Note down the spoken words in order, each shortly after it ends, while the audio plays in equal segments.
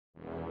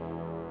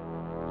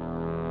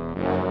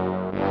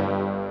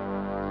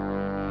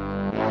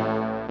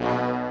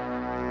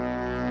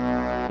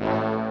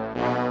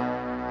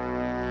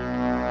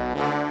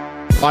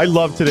I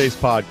love today's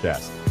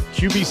podcast.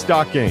 QB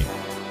stock game.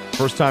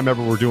 First time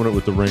ever we're doing it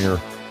with the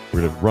Ringer. We're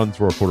going to run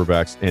through our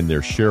quarterbacks and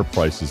their share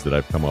prices that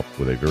I've come up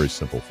with a very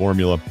simple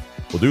formula.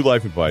 We'll do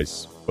life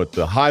advice, but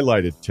the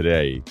highlighted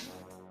today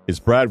is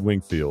Brad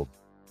Wingfield,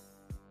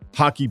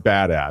 hockey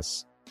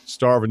badass,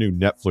 star of a new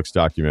Netflix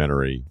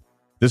documentary.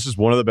 This is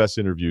one of the best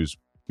interviews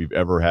we've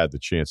ever had the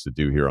chance to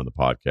do here on the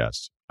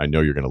podcast. I know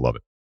you're going to love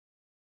it.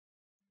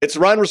 It's the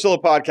Ryan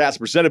Russillo podcast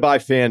presented by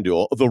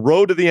FanDuel. The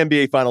road to the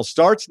NBA Finals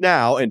starts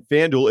now, and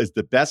FanDuel is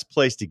the best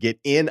place to get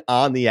in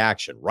on the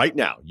action. Right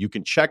now, you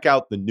can check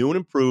out the new and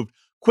improved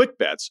Quick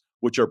Bets,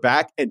 which are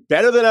back and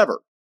better than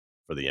ever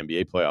for the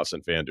NBA playoffs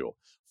on FanDuel.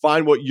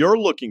 Find what you're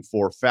looking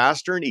for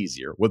faster and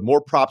easier with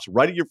more props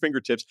right at your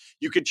fingertips.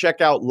 You can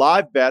check out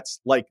live bets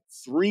like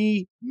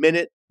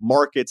 3-minute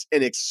markets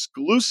and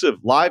exclusive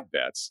live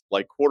bets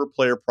like quarter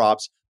player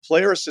props,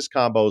 player assist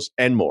combos,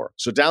 and more.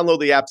 So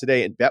download the app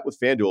today and bet with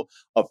FanDuel,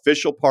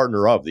 official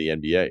partner of the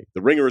NBA.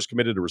 The Ringer is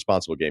committed to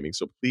responsible gaming,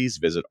 so please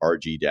visit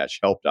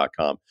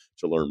rg-help.com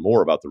to learn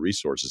more about the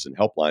resources and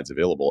helplines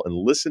available and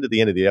listen to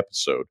the end of the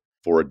episode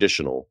for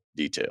additional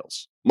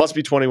details. Must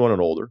be 21 and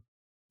older,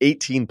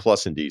 18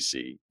 plus in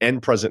DC,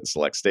 and present in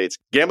select states.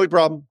 Gambling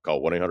problem?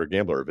 Call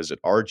 1-800-GAMBLER or visit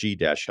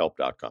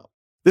rg-help.com.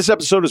 This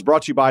episode is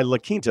brought to you by La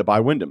Quinta by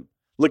Wyndham.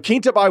 La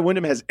Quinta by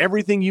Wyndham has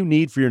everything you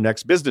need for your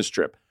next business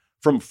trip.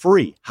 From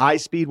free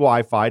high-speed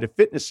Wi-Fi to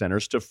fitness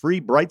centers to free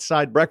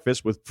bright-side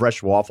breakfast with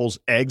fresh waffles,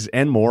 eggs,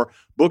 and more.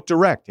 Book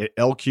direct at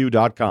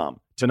lq.com.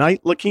 Tonight,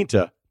 La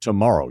Quinta.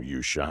 Tomorrow,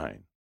 you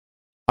shine.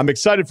 I'm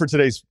excited for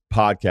today's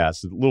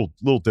podcast. A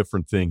little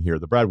different thing here.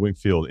 The Brad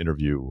Wingfield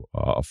interview,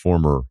 a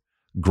former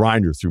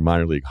grinder through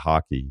minor league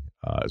hockey.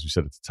 As we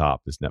said at the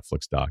top, this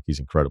Netflix doc. He's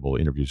incredible.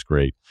 The interview's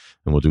great.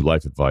 And we'll do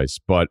life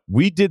advice. But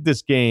we did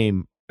this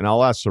game, and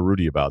I'll ask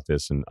Cerruti about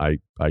this, and I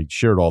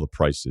shared all the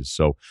prices.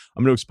 So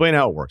I'm going to explain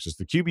how it works. It's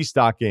the QB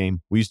stock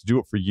game. We used to do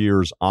it for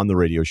years on the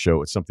radio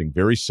show. It's something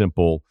very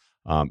simple.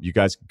 You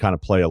guys can kind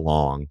of play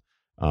along.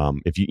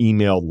 If you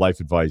email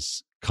life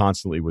advice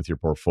constantly with your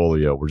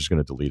portfolio, we're just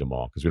going to delete them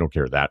all because we don't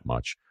care that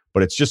much.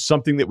 But it's just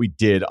something that we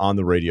did on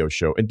the radio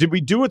show. And did we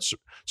do it,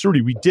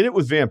 Cerruti? We did it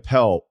with Van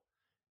Pelt,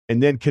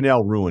 and then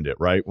Cannell ruined it,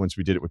 right? Once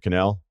we did it with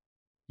Cannell?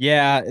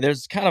 Yeah,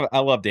 there's kind of, I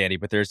love Danny,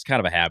 but there's kind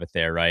of a habit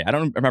there, right? I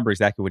don't remember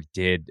exactly what he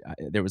did.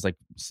 There was like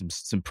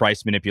some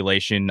price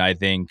manipulation, I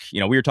think. You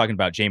know, we were talking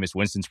about Jameis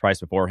Winston's price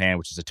beforehand,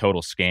 which is a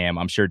total scam.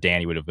 I'm sure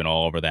Danny would have been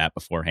all over that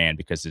beforehand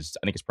because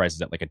I think his price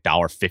is at like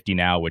 $1.50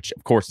 now, which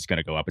of course is going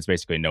to go up. It's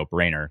basically a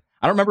no-brainer.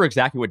 I don't remember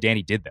exactly what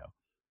Danny did, though.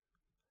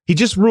 He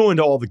just ruined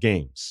all the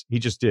games. He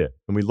just did.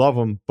 And we love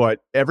him. But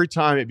every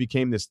time it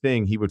became this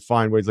thing, he would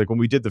find ways. Like when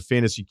we did the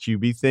fantasy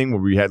QB thing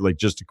where we had like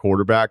just a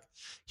quarterback,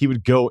 he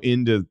would go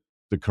into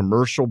the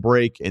commercial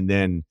break and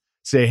then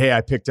say, hey,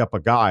 I picked up a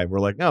guy. We're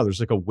like, no,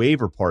 there's like a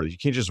waiver party. You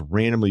can't just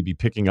randomly be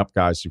picking up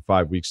guys through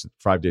 5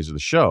 days of the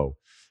show.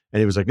 And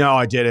he was like, no,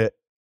 I did it.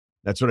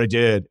 That's what I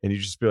did. And you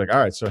just be like, all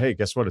right, so hey,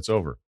 guess what? It's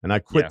over. And I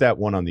quit that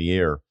one on the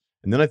air.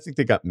 And then I think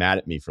they got mad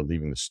at me for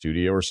leaving the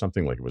studio or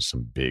something. Like it was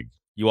some big.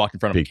 You walked in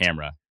front of a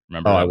camera.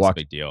 Remember? That was a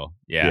big deal.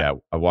 Yeah,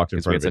 I walked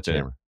in front of a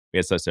camera. We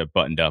had such a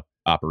buttoned up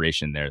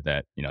operation there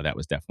that, you know, that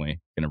was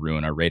definitely going to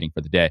ruin our rating for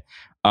the day.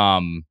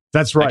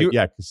 That's right.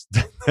 Yeah, because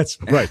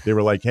that's right. They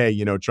were like, hey,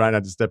 you know, try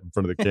not to step in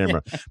front of the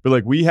camera. But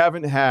like, we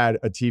haven't had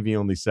a TV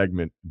only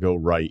segment go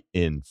right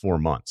in 4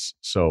 months.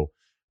 So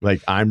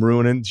like, I'm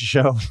ruining the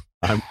show.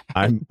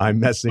 I'm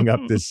messing up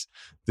this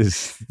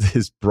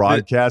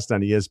broadcast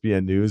on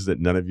ESPN News that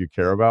none of you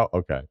care about.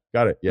 Okay,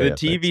 got it. Yeah, the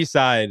TV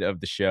side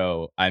of the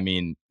show. I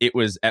mean, it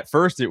was at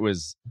first it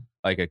was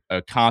like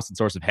a constant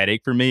source of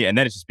headache for me, and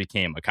then it just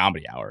became a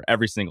comedy hour.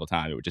 Every single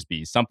time it would just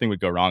be something would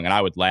go wrong, and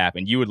I would laugh,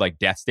 and you would like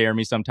death stare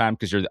me sometimes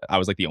because I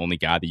was like the only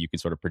guy that you could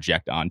sort of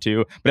project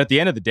onto. But at the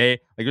end of the day,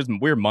 like there's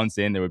weird months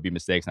in, there would be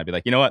mistakes, and I'd be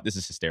like, you know what, this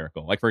is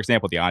hysterical. Like for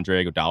example, the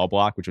Andre Iguodala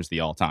block, which was the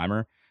all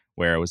timer,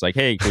 where it was like,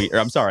 hey,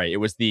 I'm sorry, it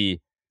was the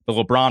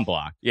LeBron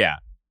block, yeah.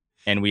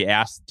 And we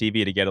asked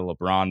TV to get the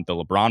LeBron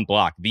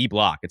block, the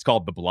block. It's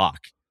called the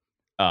block.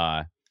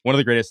 One of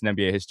the greatest in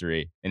NBA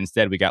history. And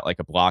instead, we got like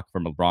a block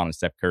from LeBron and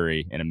Steph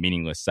Curry in a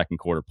meaningless second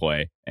quarter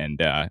play. And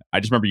I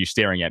just remember you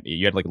staring at me.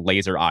 You had like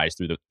laser eyes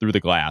through the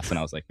glass, and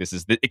I was like,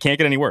 it can't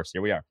get any worse.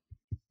 Here we are.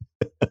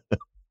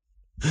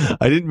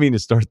 I didn't mean to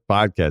start the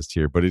podcast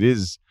here, but it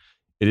is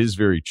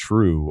very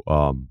true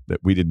that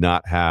we did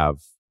not have.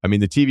 I mean,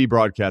 the TV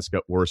broadcast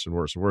got worse and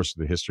worse and worse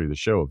in the history of the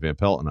show of Van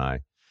Pelt and I.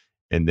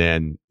 And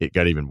then it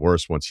got even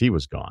worse once he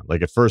was gone.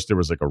 Like at first there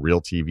was like a real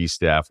TV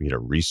staff. We had a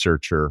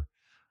researcher.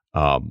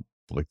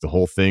 Like the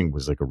whole thing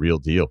was like a real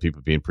deal.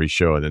 People being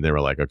pre-show. And then they were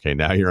like, okay,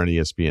 now you're on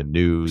ESPN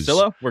News.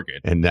 Priscilla, we're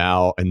good. And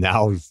now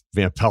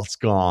Van Pelt's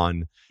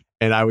gone.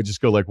 And I would just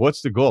go like,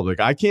 what's the goal? Like,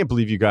 I can't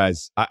believe you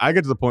guys. I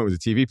get to the point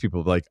with the TV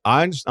people like,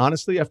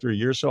 honestly, after a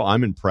year or so,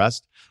 I'm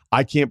impressed.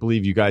 I can't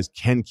believe you guys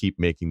can keep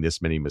making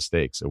this many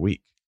mistakes a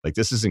week. Like,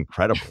 this is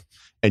incredible.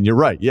 And you're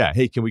right. Yeah.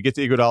 Hey, can we get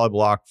the Iguodala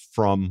block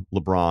from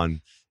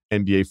LeBron,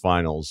 NBA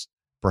Finals?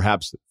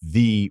 Perhaps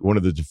one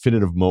of the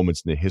definitive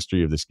moments in the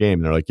history of this game.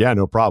 And they're like, yeah,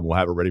 no problem. We'll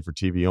have it ready for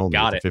TV only.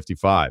 Got it.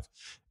 55.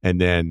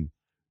 And then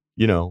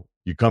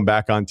you come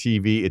back on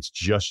TV, it's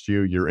just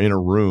you. You're in a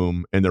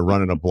room, and they're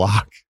running a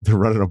block. They're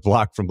running a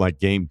block from like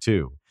game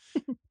 2,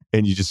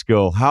 and you just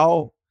go,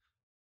 how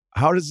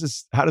does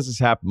this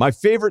happen? My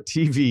favorite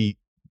TV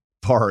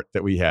part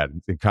that we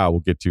had, and Kyle,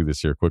 we'll get to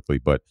this here quickly,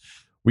 but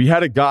we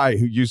had a guy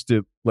who used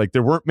to, like,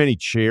 there weren't many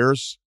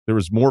chairs. There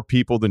was more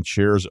people than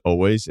chairs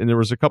always, and there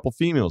was a couple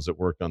females that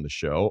worked on the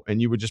show,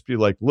 and you would just be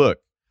like, look,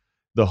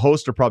 the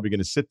hosts are probably going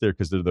to sit there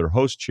because they're their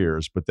host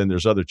chairs, but then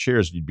there's other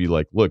chairs. And you'd be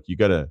like, look, you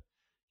gotta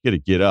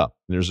get up.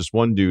 And there's this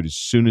one dude, as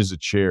soon as a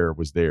chair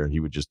was there, he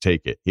would just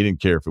take it. He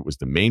didn't care if it was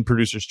the main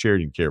producer's chair.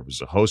 He didn't care if it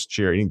was a host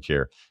chair. He didn't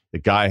care. The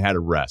guy had to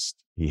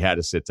rest. He had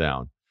to sit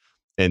down.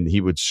 And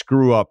he would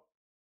screw up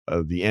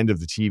the end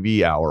of the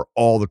TV hour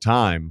all the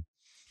time.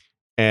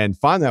 And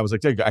finally, I was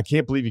like, I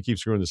can't believe you keep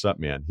screwing this up,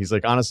 man. He's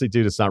like, honestly,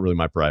 dude, it's not really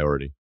my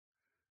priority.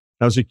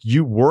 I was like,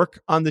 you work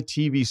on the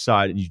TV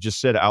side, and you just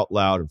said out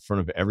loud in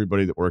front of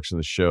everybody that works on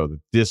the show that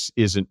this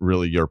isn't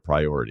really your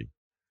priority.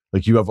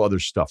 Like, you have other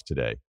stuff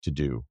today to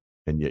do,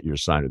 and yet you're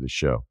assigned to the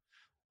show.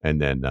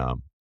 And then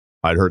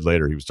I'd heard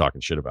later he was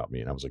talking shit about me,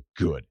 and I was like,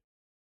 good.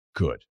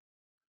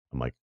 I'm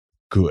like,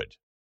 good.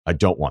 I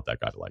don't want that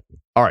guy to like me.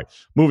 All right,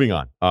 moving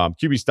on.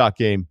 QB stock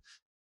game.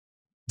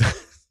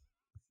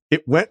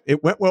 It went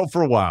well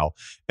for a while,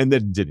 and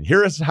then it didn't.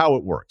 Here is how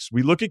it works.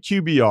 We look at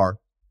QBR,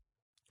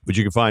 which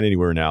you can find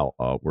anywhere now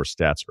where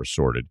stats are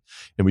sorted.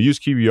 And we use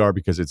QBR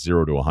because it's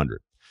 0 to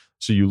 100.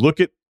 So you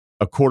look at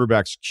a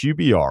quarterback's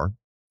QBR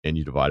and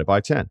you divide it by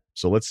 10.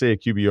 So let's say a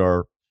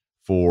QBR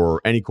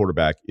for any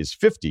quarterback is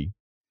 50,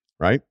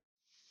 right?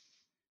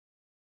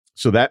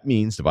 So that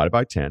means divided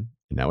by 10,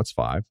 and now it's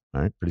 5.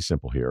 All right, pretty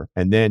simple here.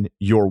 And then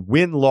your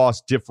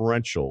win-loss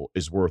differential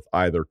is worth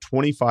either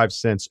 25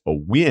 cents a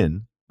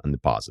win on the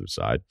positive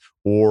side,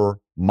 or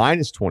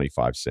minus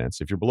 25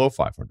 cents if you're below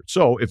 500.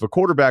 So if a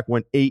quarterback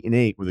went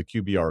 8-8 with a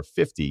QBR of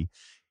 50,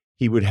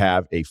 he would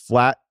have a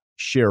flat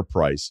share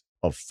price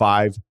of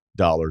 $5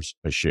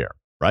 a share,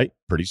 right?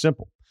 Pretty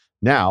simple.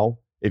 Now,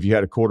 if you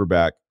had a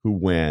quarterback who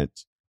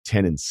went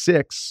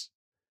 10-6,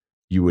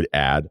 you would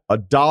add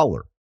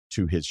 $1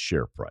 to his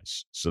share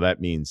price. So that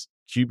means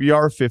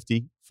QBR of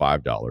 50,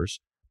 $5,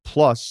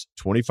 plus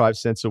 25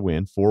 cents a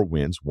win, 4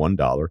 wins,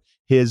 $1.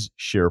 His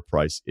share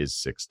price is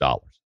 $6.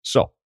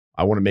 So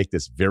I want to make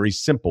this very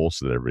simple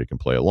so that everybody can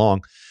play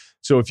along.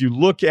 So if you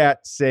look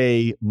at,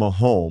 say,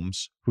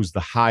 Mahomes, who's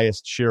the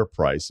highest share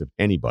price of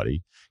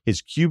anybody,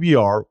 his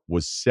QBR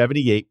was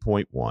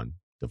 78.1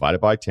 divided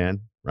by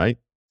 10, right?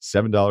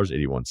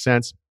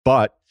 $7.81.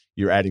 But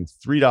you're adding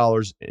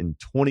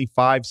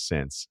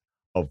 $3.25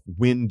 of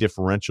win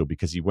differential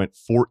because he went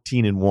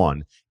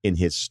 14-1 in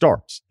his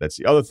starts. That's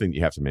the other thing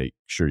you have to make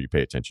sure you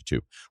pay attention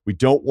to. We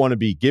don't want to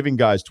be giving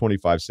guys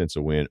 25 cents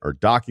a win or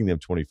docking them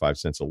 25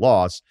 cents a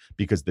loss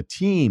because the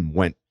team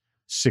went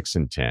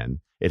 6-10.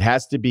 It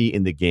has to be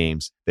in the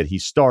games that he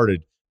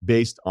started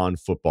based on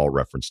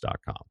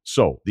footballreference.com.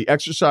 So the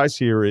exercise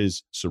here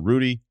is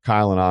Cerruti,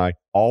 Kyle, and I,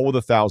 all with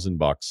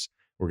 $1,000.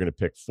 We're going to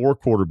pick 4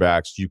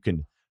 quarterbacks. You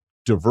can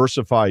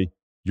diversify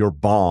your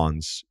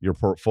bonds, your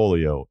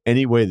portfolio,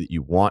 any way that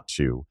you want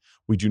to.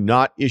 We do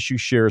not issue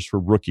shares for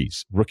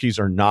rookies. Rookies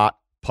are not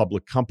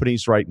public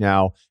companies right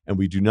now, and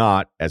we do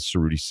not, as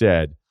Cerruti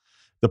said.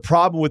 The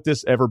problem with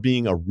this ever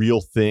being a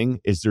real thing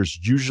is there's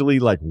usually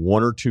like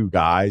 1 or 2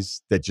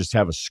 guys that just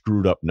have a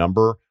screwed up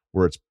number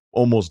where it's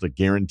almost a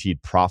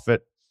guaranteed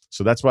profit.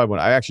 So that's why when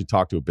I actually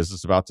talked to a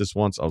business about this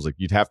once, I was like,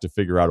 you'd have to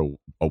figure out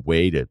a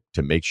way to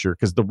make sure,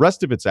 because the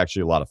rest of it's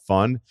actually a lot of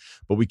fun,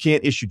 but we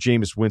can't issue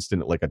Jameis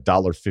Winston at like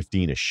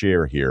 $1.15 a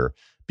share here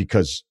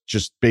because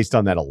just based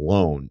on that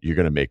alone, you're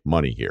going to make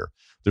money here.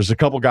 There's a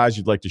couple guys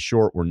you'd like to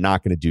short. We're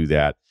not going to do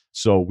that.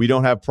 So we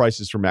don't have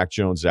prices for Mac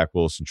Jones, Zach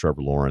Wilson,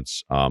 Trevor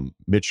Lawrence.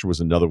 Mitch was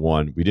another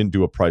one. We didn't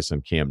do a price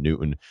on Cam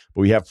Newton,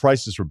 but we have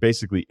prices for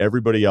basically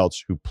everybody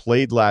else who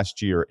played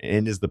last year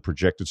and is the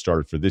projected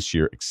starter for this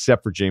year,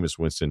 except for Jameis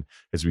Winston.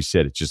 As we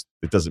said, it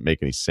doesn't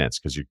make any sense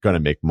because you're going to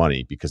make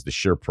money because the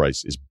share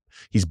price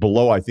he's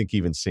below, I think,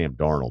 even Sam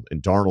Darnold.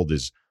 And Darnold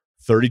is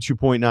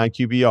 32.9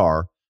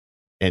 QBR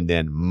and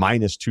then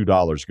minus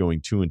 $2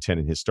 going 2-10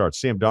 in his start.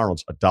 Sam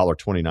Darnold's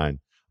 $1.29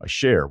 a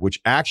share, which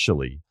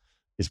actually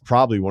is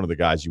probably one of the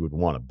guys you would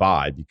want to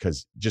buy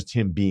because just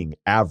him being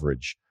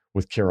average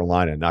with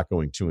Carolina not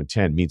going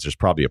 2-10 means there's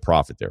probably a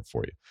profit there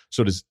for you.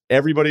 So does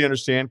everybody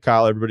understand?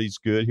 Kyle, everybody's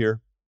good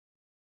here?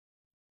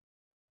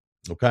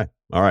 Okay.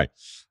 All right.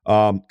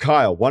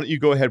 Kyle, why don't you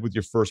go ahead with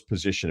your first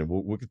position and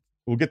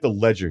we'll get the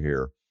ledger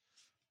here.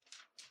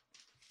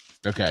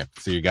 Okay.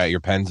 So you got your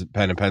pen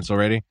and pencil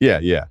ready?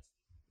 Yeah.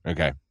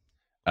 Okay.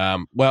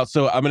 Well,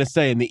 so I'm going to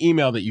say in the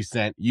email that you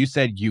sent, you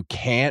said you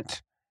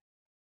can't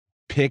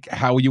pick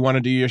how you want to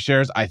do your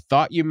shares. I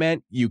thought you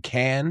meant you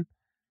can,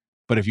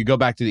 but if you go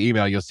back to the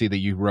email, you'll see that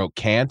you wrote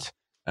can't.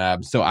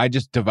 So I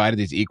just divided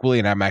these equally,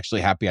 and I'm actually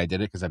happy I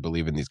did it because I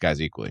believe in these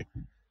guys equally.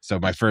 So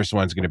my first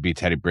one's going to be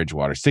Teddy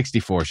Bridgewater,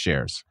 64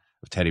 shares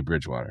of Teddy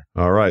Bridgewater.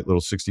 All right,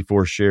 little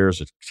 64 shares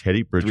of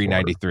Teddy Bridgewater.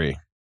 393.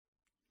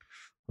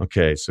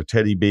 Okay, so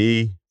Teddy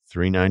B,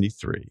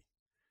 393.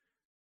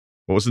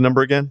 What was the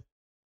number again?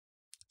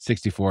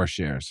 64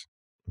 shares.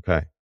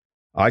 Okay.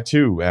 I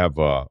too have.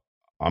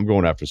 I'm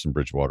going after some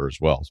Bridgewater as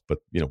well, but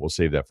we'll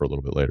save that for a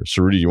little bit later.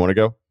 So, Rudy, you want to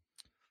go?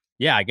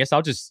 Yeah, I guess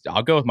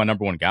I'll go with my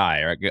number one guy,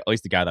 or at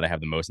least the guy that I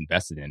have the most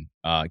invested in.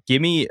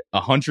 Give me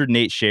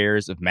 108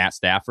 shares of Matt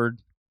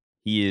Stafford.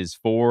 He is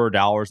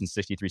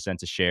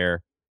 $4.63 a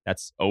share.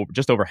 That's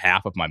just over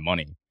half of my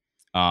money.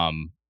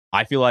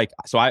 I feel like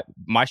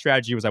my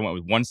strategy was I went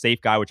with one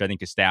safe guy, which I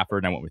think is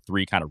Stafford, and I went with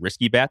three kind of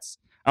risky bets.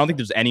 I don't think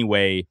there's any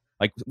way.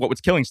 Like, what was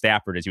killing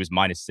Stafford is he was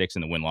 -6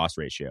 in the win-loss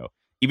ratio.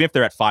 Even if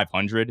they're at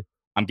 500,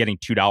 I'm getting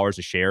 $2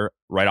 a share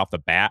right off the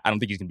bat. I don't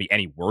think he's going to be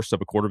any worse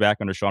of a quarterback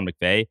under Sean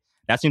McVay.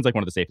 That seems like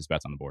one of the safest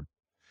bets on the board.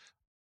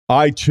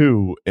 I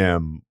too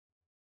am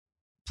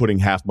putting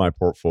half my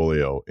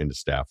portfolio into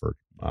Stafford.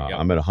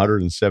 I'm at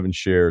 107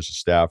 shares of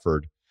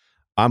Stafford.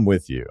 I'm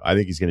with you. I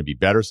think he's going to be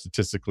better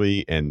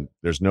statistically, and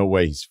there's no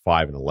way he's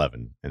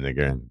 5-11. And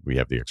again, we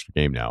have the extra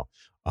game now.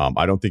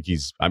 I don't think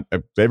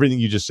everything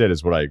you just said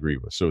is what I agree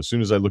with. So as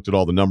soon as I looked at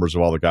all the numbers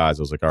of all the guys,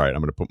 I was like, all right,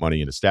 I'm going to put money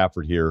into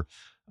Stafford here.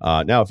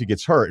 Now, if he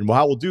gets hurt, and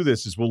how we'll do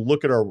this is we'll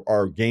look at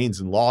our gains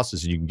and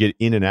losses, and you can get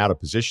in and out of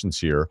positions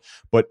here.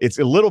 But it's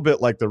a little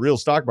bit like the real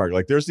stock market.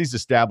 Like, there's these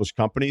established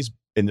companies,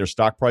 and their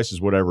stock price is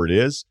whatever it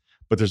is,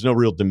 but there's no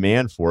real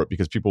demand for it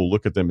because people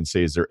look at them and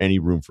say, is there any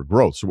room for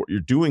growth? So what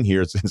you're doing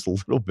here is it's a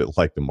little bit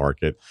like the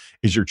market,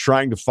 is you're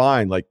trying to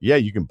find, like, yeah,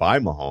 you can buy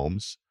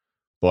Mahomes,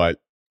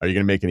 but are you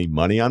going to make any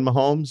money on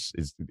Mahomes?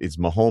 Is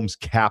Mahomes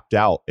capped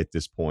out at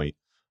this point?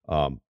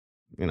 I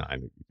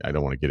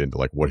don't want to get into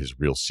like what his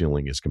real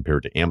ceiling is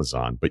compared to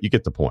Amazon, but you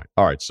get the point.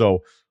 All right, so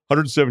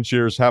 107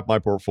 shares, half my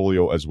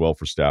portfolio as well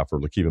for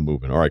Stafford. Let's keep it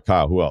moving. All right,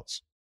 Kyle, who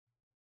else?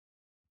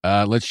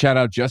 Let's shout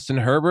out Justin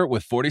Herbert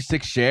with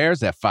 46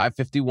 shares at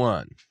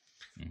 551.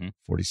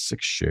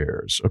 46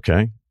 shares.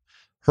 Okay.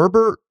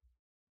 Herbert,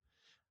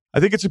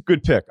 I think it's a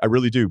good pick. I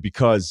really do,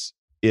 because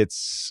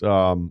it's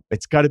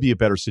got to be a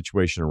better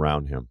situation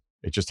around him.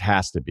 It just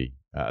has to be.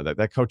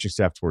 That coaching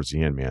staff towards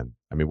the end, man.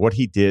 I mean, what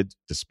he did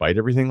despite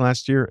everything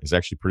last year is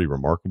actually pretty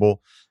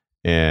remarkable.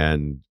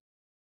 And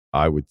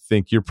I would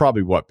think you're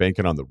probably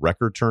banking on the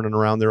record turning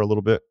around there a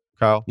little bit,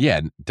 Kyle?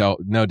 Yeah,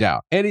 no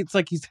doubt. And it's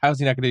like, how's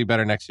he not going to be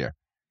better next year?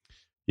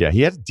 Yeah,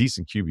 he had a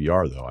decent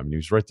QBR, though. I mean, he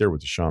was right there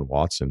with Deshaun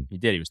Watson. He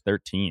did. He was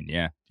 13,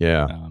 yeah.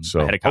 Yeah. So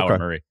ahead of Kyler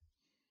Murray.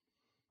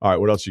 All right,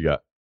 what else you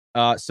got?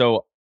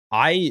 So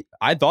I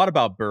thought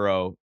about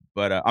Burrow,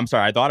 but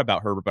I thought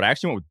about Herbert, but I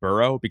actually went with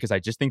Burrow because I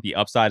just think the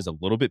upside is a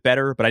little bit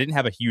better, but I didn't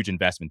have a huge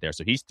investment there.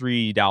 So he's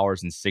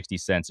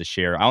 $3.60 a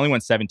share. I only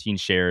went 17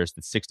 shares.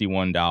 That's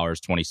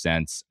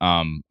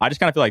 $61.20. I just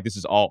kind of feel like this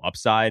is all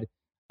upside.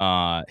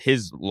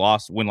 His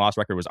win-loss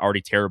record was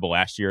already terrible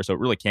last year, so it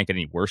really can't get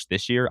any worse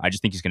this year. I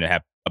just think he's going to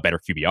have a better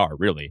QBR,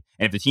 really.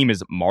 And if the team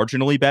is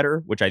marginally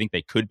better, which I think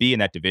they could be in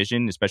that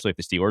division, especially if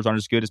the Steelers aren't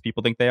as good as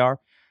people think they are,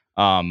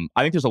 I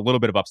think there's a little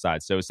bit of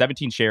upside. So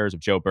 17 shares of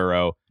Joe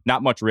Burrow,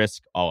 not much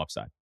risk, all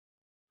upside.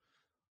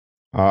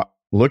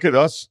 Look at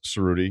us,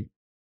 Cerruti.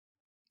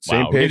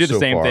 Same page. We do the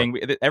same thing.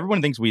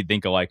 Everyone thinks we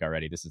think alike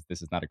already. This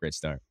is not a great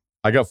start.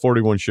 I got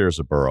 41 shares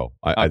of Burrow.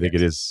 I think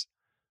it is.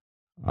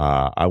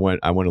 I went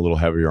a little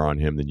heavier on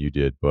him than you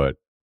did, but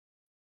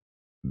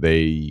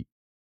I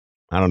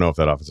don't know if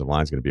that offensive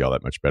line is going to be all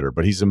that much better.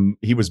 But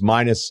he was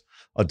minus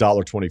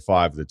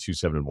 $1.25 with a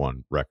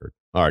 2.71 record.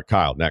 All right,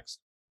 Kyle, next.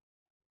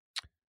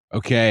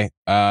 Okay,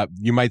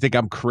 you might think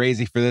I'm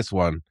crazy for this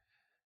one.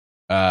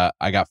 I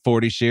got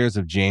 40 shares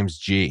of James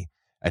G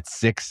at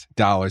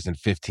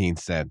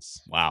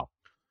 $6.15. Wow.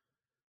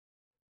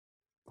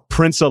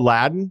 Prince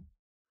Aladdin?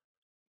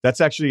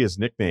 That's actually his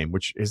nickname,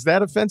 which is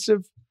that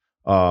offensive?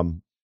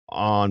 On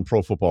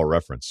Pro Football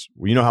Reference.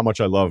 Well, you know how much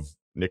I love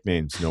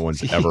nicknames no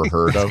one's ever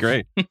heard of.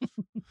 Great.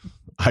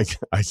 I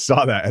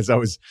saw that as I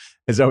was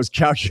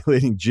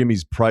calculating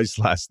Jimmy's price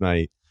last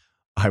night.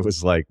 I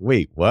was like,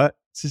 wait, what?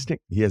 What's his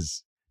nick? He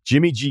has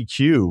Jimmy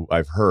GQ.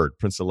 I've heard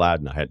Prince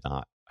Aladdin. I had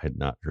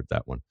not heard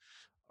that one.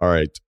 All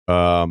right.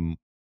 I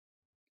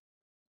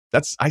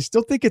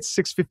still think it's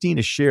 $6.15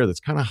 a share. That's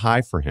kind of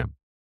high for him.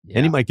 Yeah.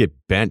 And he might get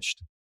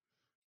benched.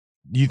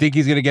 You think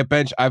he's going to get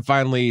benched? I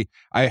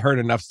heard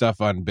enough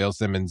stuff on Bill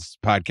Simmons'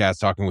 podcast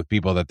talking with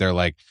people that they're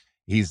like,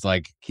 he's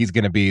going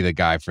to be the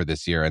guy for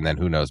this year, and then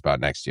who knows about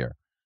next year.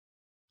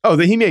 Oh,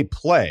 that he may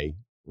play.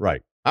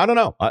 Right. I don't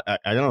know. I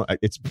don't know.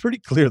 It's pretty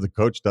clear the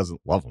coach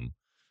doesn't love him,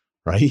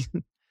 right?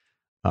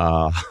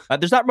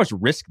 There's not much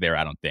risk there,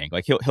 I don't think.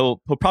 Like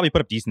he'll probably put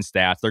up decent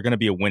stats. They're going to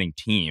be a winning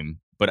team,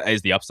 but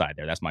is the upside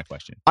there? That's my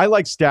question. I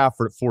like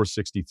Stafford at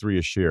 $4.63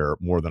 a share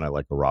more than I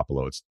like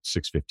Garoppolo. It's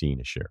 $6.15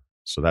 a share.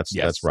 So that's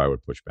where I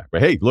would push back.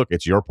 But hey, look,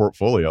 it's your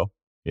portfolio.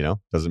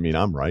 Doesn't mean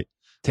I'm right.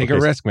 Take a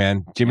risk,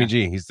 man. Jimmy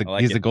G. He's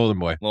the golden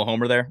boy. Little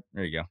homer there.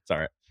 There you go. It's all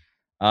right.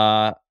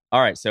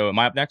 All right. So am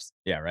I up next?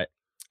 Yeah. Right.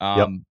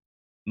 Yep.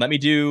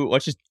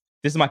 Let's just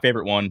This is my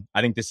favorite one.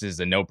 I think this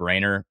is a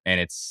no-brainer, and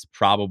it's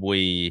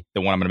probably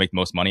the one I'm going to make the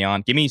most money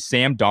on. Give me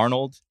Sam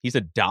Darnold. He's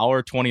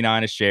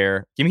 $1.29 a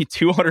share. Give me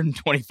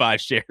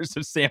 225 shares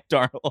of Sam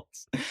Darnold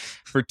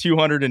for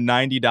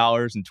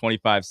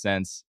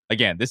 $290.25.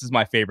 Again, this is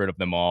my favorite of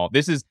them all.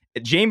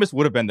 Jameis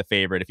would have been the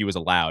favorite if he was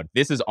allowed.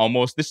 This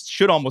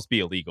should almost be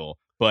illegal.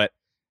 But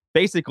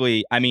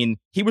basically, I mean,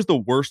 he was the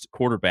worst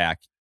quarterback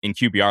in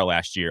QBR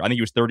last year. I think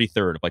he was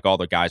 33rd of like all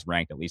the guys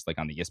ranked, at least like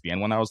on the ESPN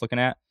one I was looking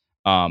at.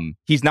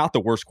 He's not the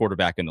worst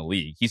quarterback in the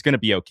league. He's going to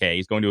be okay.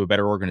 He's going to a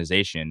better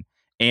organization.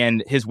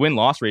 And his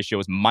win-loss ratio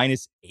was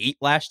 -8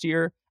 last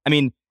year. I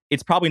mean,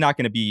 it's probably not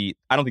going to be,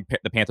 I don't think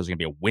the Panthers are going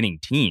to be a winning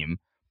team.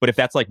 But if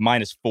that's like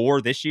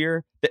 -4 this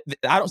year,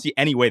 I don't see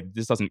any way that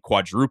this doesn't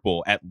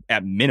quadruple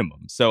at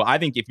minimum. So I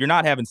think if you're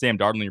not having Sam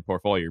Darnold in your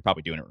portfolio, you're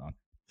probably doing it wrong.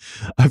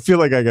 I feel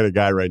like I got a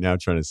guy right now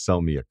trying to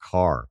sell me a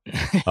car.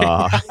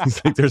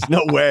 He's like, there's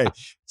no way.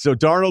 So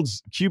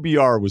Darnold's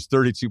QBR was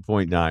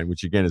 32.9,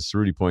 which again, as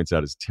Cerruti points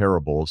out, is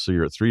terrible. So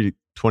you're at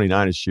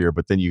 329 a share,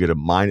 but then you get a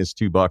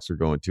 -$2 for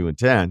going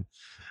 2-10.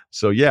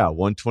 So yeah,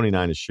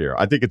 129 a share.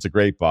 I think it's a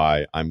great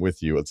buy. I'm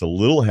with you. It's a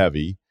little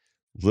heavy,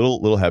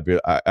 little heavy.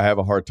 I have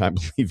a hard time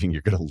believing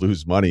you're going to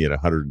lose money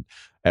at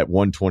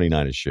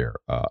 129 a share.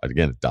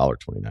 Again,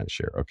 $1.29 a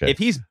share. Okay. If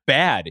he's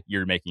bad,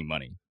 you're making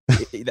money.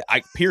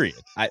 Period.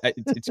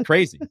 It's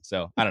crazy.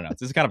 So I don't know.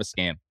 This is kind of a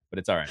scam, but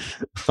it's all right.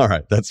 All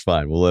right, that's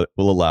fine. We'll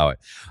allow it.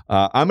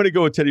 I'm going to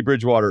go with Teddy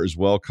Bridgewater as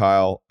well,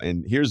 Kyle.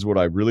 And here's what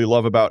I really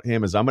love about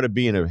him is I'm going to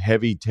be in a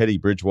heavy Teddy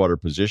Bridgewater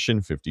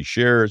position, 50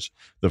 shares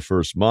the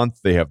first month.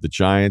 They have the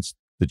Giants,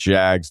 the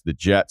Jags, the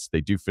Jets. They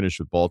do finish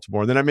with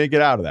Baltimore. And then I may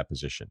get out of that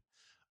position.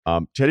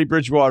 Teddy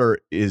Bridgewater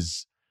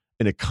is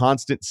in a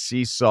constant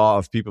seesaw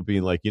of people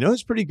being like,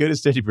 who's pretty good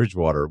as Teddy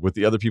Bridgewater, with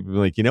the other people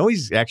being like,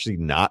 he's actually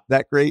not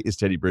that great as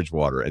Teddy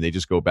Bridgewater. And they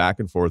just go back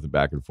and forth and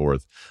back and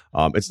forth.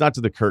 It's not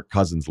to the Kirk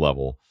Cousins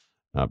level,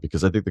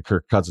 because I think the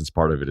Kirk Cousins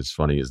part of it is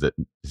funny, is that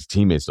his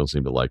teammates don't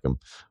seem to like him.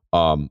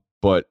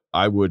 But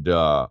I would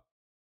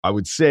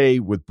say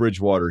with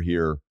Bridgewater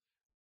here,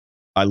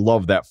 I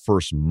love that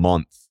first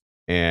month.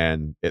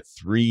 And at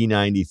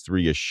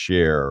 $3.93 a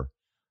share,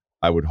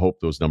 I would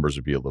hope those numbers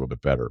would be a little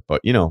bit better. But,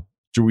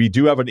 we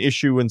do have an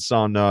issuance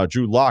on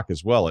Drew Lock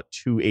as well at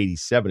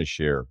 $2.87 a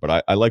share.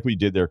 But I like what you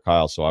did there,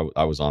 Kyle, so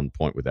I was on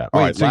point with that. Wait,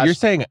 all right, so you're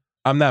saying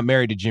I'm not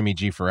married to Jimmy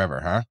G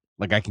forever, huh?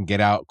 Like I can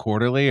get out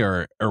quarterly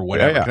or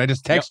whatever. Yeah. Can I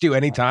just text you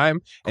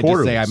anytime and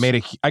just say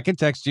I can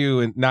text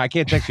you and I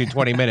can't text you in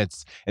 20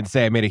 minutes and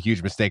say I made a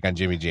huge mistake on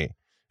Jimmy G.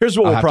 Here's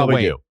what we'll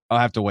probably do. I'll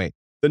have to wait.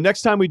 The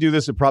next time we do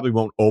this, it probably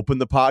won't open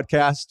the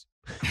podcast.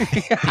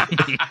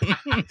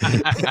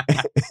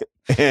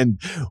 And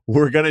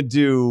we're going to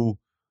do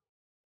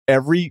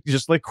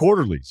just like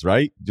quarterlies,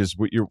 right? Just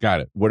what got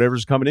it.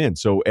 Whatever's coming in.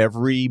 So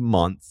every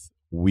month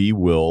we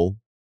will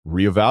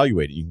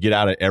reevaluate it. You can get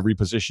out of every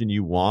position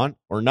you want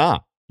or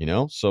not,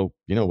 So,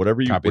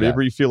 whatever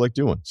you feel like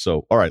doing.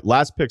 So, all right,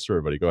 last picks for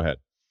everybody. Go ahead.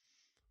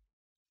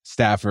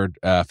 Stafford,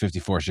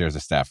 54 shares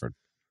of Stafford.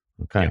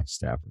 Okay, yeah.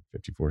 Stafford,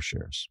 54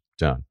 shares.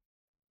 Done.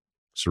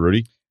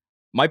 Cerruti?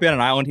 Might be on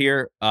an island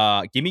here.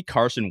 Give me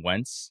Carson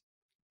Wentz,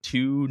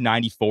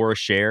 $2.94 a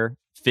share,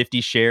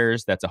 50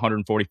 shares. That's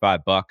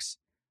 $145.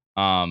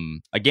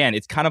 Again,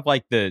 it's kind of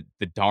like the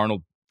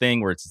Darnold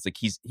thing where it's like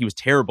he was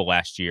terrible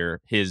last year.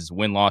 His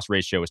win-loss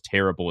ratio was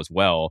terrible as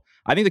well.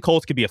 I think the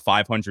Colts could be a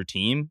 500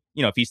 team,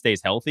 if he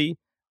stays healthy.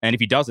 And if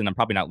he doesn't, I'm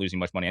probably not losing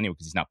much money anyway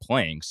because he's not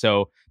playing.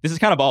 So this is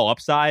kind of all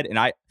upside.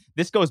 And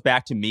this goes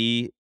back to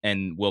me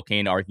and Will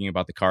Kane arguing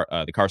about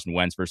the Carson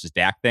Wentz versus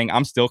Dak thing.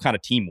 I'm still kind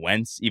of team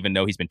Wentz, even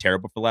though he's been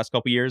terrible for the last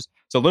couple of years.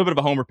 So a little bit of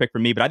a homer pick for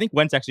me, but I think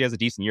Wentz actually has a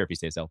decent year if he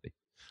stays healthy.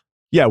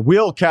 Yeah,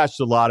 Will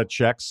cashed a lot of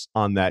checks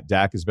on that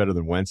Dak is better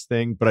than Wentz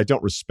thing, but I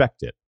don't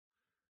respect it.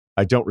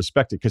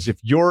 Because if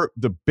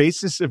the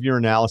basis of your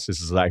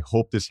analysis is I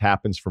hope this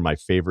happens for my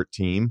favorite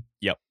team,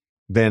 yep,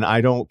 then I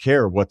don't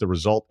care what the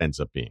result ends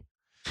up being.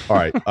 All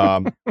right.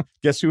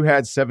 Guess who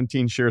had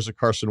 17 shares of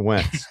Carson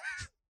Wentz?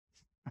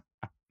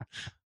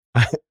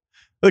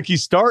 Look,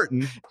 he's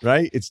starting,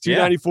 right? It's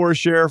 $2.94 a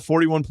share,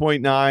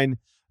 41.9.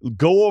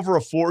 Go over a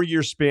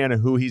 4-year span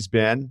of who he's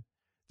been.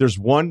 There's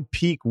one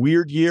peak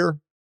weird year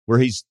where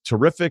he's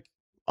terrific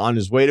on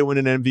his way to win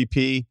an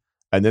MVP.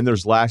 And then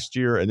there's last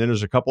year. And then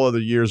there's a couple other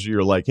years where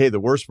you're like, hey, the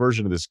worst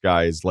version of this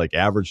guy is like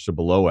average to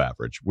below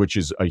average, which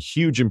is a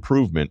huge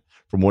improvement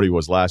from what he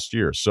was last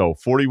year. So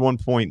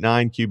 41.9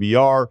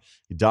 QBR.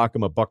 You dock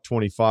him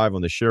 $1.25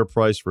 on the share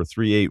price for a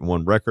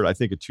 3.81 record. I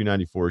think at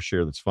 $2.94 a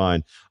share, that's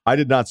fine. I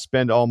did not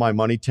spend all my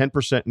money,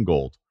 10% in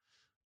gold.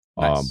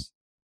 Nice.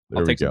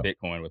 I'll take some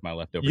Bitcoin with my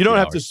leftover. You don't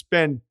have to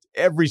spend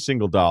every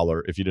single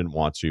dollar if you didn't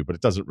want to, but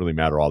it doesn't really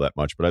matter all that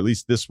much. But at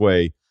least this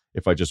way,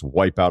 if I just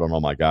wipe out on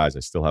all my guys, I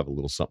still have a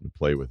little something to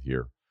play with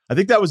here. I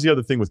think that was the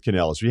other thing with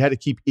Canellis. We had to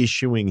keep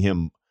issuing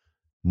him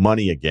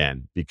money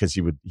again because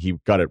he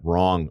got it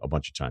wrong a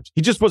bunch of times.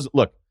 He just wasn't.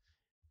 Look,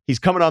 he's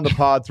coming on the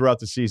pod throughout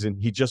the season.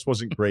 He just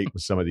wasn't great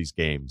with some of these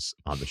games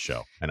on the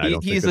show, and I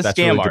don't think that's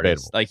scam really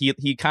artist. debatable. Like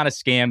he kind of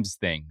scams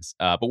things.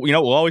 But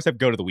we'll always have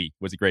Go to the Week.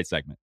 Was a great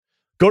segment.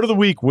 Go to the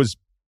Week was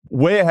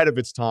way ahead of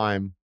its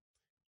time,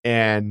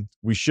 and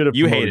we should have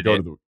You promoted hated go it.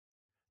 to the.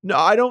 No,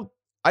 I don't.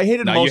 I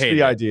hated No, you most of hated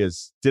the it.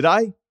 ideas. Did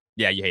I?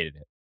 Yeah, you hated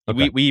it.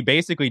 Okay. We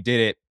basically did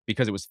it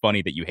because it was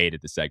funny that you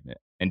hated the segment,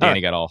 and All Danny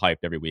right. got all hyped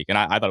every week, and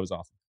I thought it was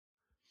awesome.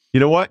 You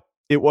know what?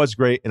 It was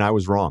great, and I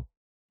was wrong.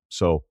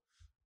 So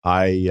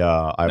I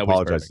Nobody's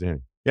apologize to perfect. Danny.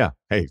 Yeah.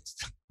 Hey,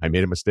 I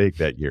made a mistake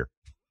that year.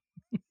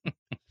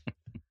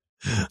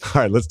 All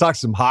right, let's talk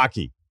some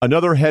hockey.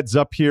 Another heads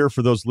up here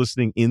for those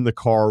listening in the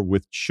car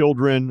with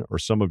children, or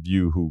some of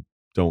you who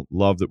don't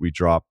love that we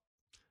drop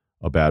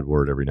a bad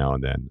word every now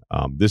and then.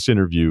 This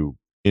interview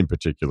in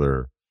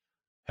particular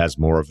has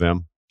more of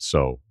them.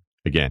 So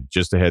again,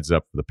 just a heads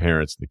up for the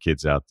parents and the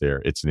kids out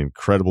there. It's an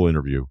incredible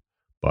interview,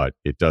 but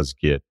it does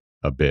get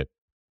a bit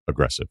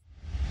aggressive.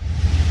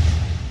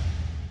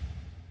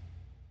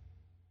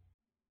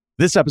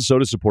 This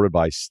episode is supported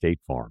by State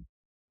Farm.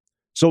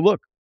 So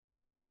look,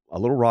 a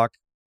little rock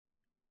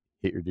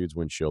hit your dude's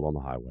windshield on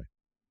the highway.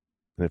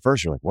 And at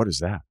first you're like, what is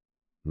that?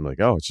 I'm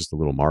like, oh, it's just a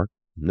little mark.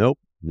 Nope.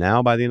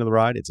 Now by the end of the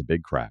ride, it's a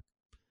big crack.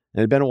 And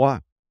it had been a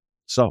while.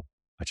 So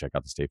I check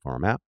out the State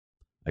Farm app.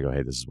 I go,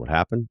 hey, this is what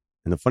happened.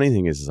 And the funny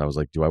thing is I was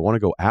like, do I want to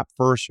go app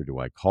first or do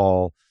I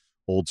call?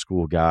 Old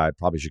school guy,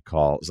 probably should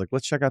call. It's like,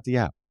 let's check out the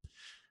app.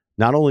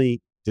 Not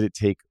only did it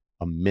take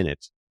a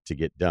minute to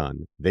get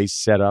done, they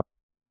set up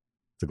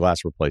the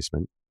glass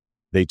replacement.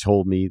 They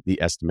told me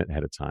the estimate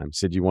ahead of time,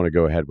 said, you want to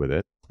go ahead with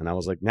it? And I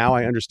was like, now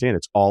I understand.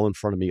 It's all in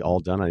front of me, all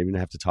done. I don't even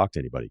have to talk to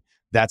anybody.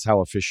 That's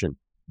how efficient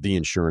the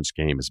insurance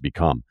game has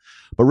become.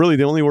 But really,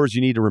 the only words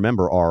you need to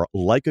remember are,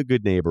 like a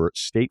good neighbor,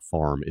 State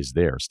Farm is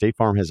there. State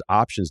Farm has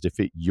options to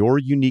fit your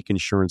unique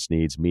insurance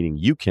needs, meaning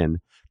you can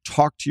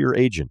talk to your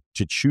agent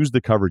to choose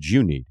the coverage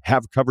you need,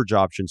 have coverage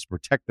options to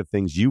protect the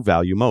things you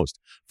value most,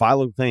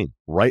 file a claim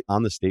right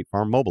on the State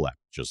Farm mobile app,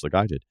 just like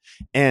I did,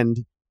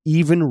 and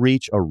even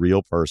reach a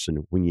real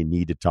person when you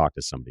need to talk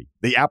to somebody.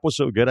 The app was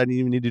so good, I didn't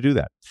even need to do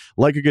that.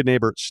 Like a good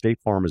neighbor, State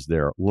Farm is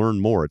there.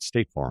 Learn more at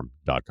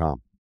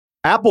statefarm.com.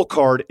 Apple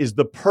Card is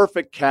the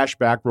perfect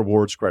cashback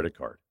rewards credit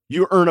card.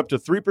 You earn up to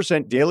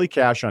 3% daily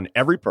cash on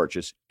every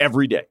purchase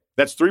every day.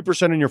 That's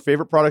 3% on your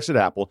favorite products at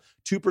Apple,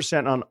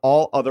 2% on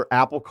all other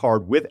Apple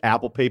Card with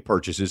Apple Pay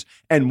purchases,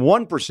 and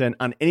 1%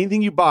 on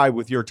anything you buy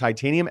with your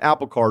titanium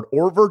Apple Card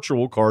or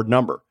virtual card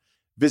number.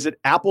 Visit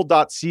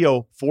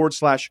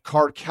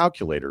apple.co/card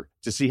calculator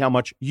to see how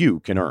much you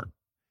can earn.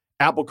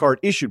 Apple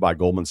Card issued by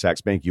Goldman Sachs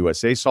Bank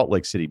USA, Salt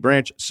Lake City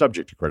branch,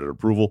 subject to credit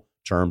approval.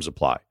 Terms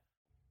apply.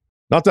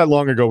 Not that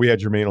long ago, we had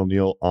Jermaine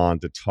O'Neal on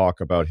to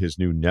talk about his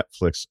new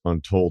Netflix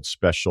Untold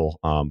special,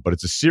 but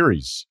it's a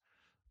series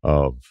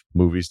of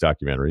movies,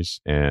 documentaries,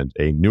 and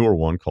a newer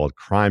one called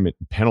Crime and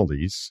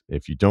Penalties.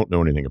 If you don't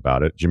know anything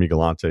about it, Jimmy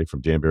Galante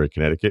from Danbury,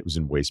 Connecticut, was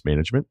in waste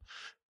management.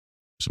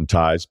 Some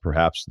ties,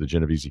 perhaps, to the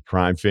Genovese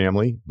crime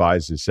family,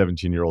 buys his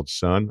 17-year-old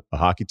son a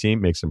hockey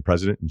team, makes him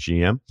president and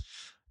GM,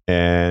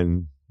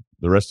 and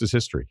the rest is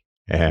history.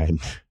 And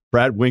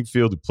Brad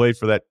Wingfield, who played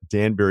for that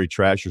Danbury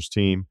Trashers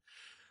team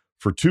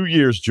for 2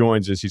 years,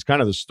 joins us. He's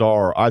kind of the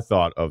star, I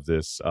thought, of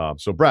this.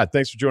 So, Brad,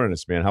 thanks for joining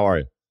us, man. How are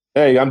you?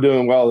 Hey, I'm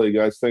doing well, hey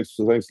guys. Thanks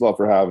a lot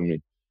for having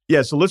me.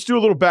 Yeah, so let's do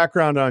a little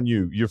background on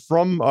you. You're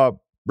from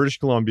British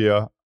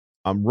Columbia.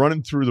 I'm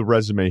running through the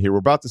resume here. We're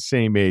about the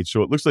same age,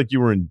 so it looks like you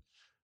were in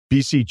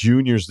BC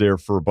Juniors there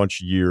for a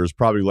bunch of years,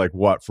 probably like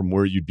what, from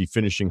where you'd be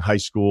finishing high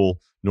school,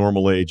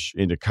 normal age,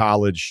 into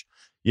college.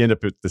 You end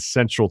up at the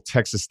Central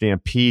Texas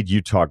Stampede,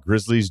 Utah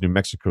Grizzlies, New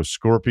Mexico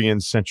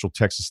Scorpions, Central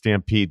Texas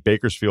Stampede,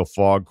 Bakersfield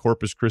Fog,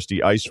 Corpus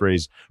Christi Ice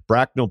Rays,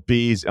 Bracknell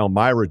Bees,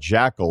 Elmira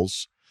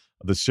Jackals,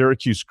 the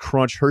Syracuse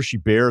Crunch, Hershey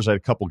Bears. I had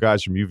a couple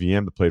guys from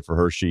UVM that played for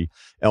Hershey.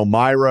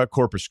 Elmira,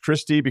 Corpus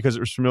Christi, because it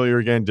was familiar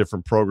again,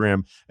 different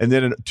program. And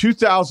then in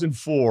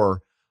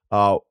 2004,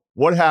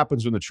 what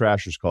happens when the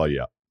Trashers call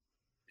you up?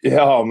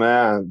 Yeah, oh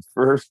man.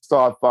 First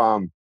off,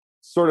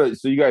 so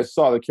you guys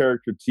saw the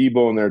character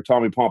T-Bone there,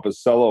 Tommy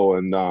Pomposello,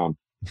 and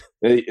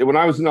when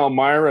I was in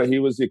Elmira, he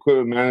was the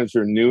equipment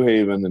manager in New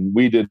Haven, and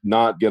we did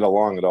not get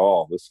along at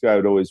all. This guy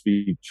would always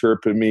be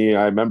chirping me.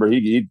 I remember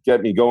he'd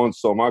get me going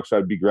so much,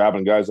 I'd be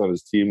grabbing guys on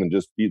his team and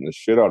just beating the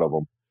shit out of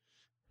them.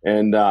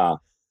 And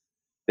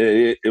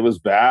it was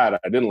bad.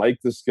 I didn't like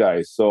this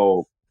guy.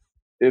 So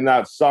in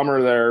that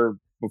summer there,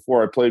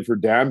 before I played for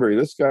Danbury,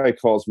 this guy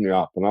calls me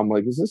up, and I'm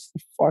like, is this the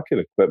fucking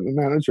equipment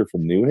manager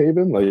from New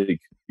Haven? Like,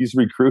 he's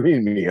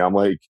recruiting me. I'm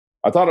like,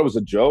 I thought it was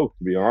a joke,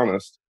 to be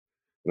honest.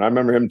 And I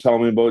remember him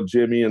telling me about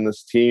Jimmy and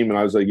this team, and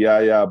I was like,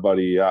 yeah,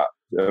 buddy, yeah.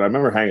 And I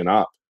remember hanging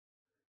up.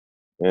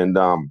 And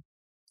I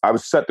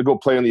was set to go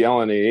play in the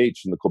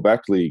LNAH in the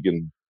Quebec League,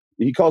 and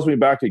he calls me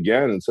back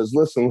again and says,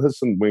 listen,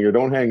 Winger,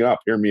 don't hang up.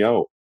 Hear me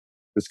out.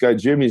 This guy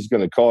Jimmy's going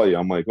to call you.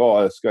 I'm like,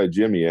 oh, this guy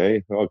Jimmy, eh?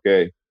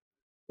 Okay.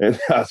 And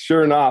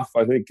sure enough,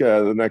 I think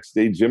the next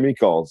day Jimmy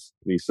calls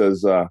and he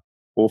says,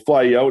 we'll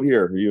fly you out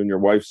here, you and your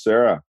wife,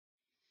 Sarah.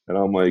 And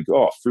I'm like,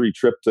 oh, free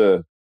trip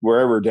to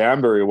wherever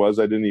Danbury was.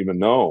 I didn't even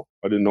know.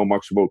 I didn't know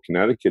much about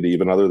Connecticut,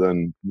 even other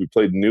than we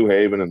played in New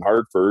Haven and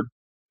Hartford.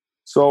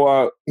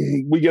 So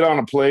we get on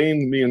a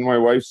plane, me and my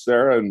wife,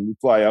 Sarah, and we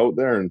fly out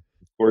there. And of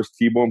course,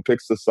 T-Bone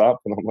picks us up,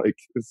 and I'm like,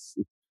 it's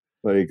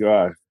like,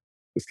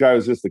 this guy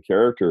was just a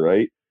character,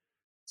 right?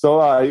 So,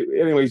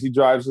 anyways, he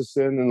drives us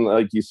in, and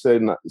like you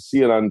said,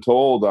 See It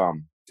Untold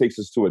takes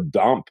us to a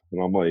dump,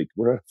 and I'm like,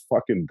 we're at a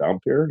fucking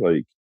dump here?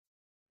 Like,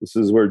 this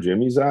is where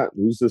Jimmy's at?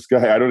 Who's this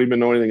guy? I don't even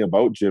know anything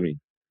about Jimmy.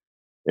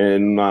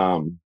 And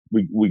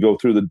we go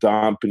through the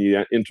dump, and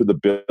you enter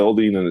the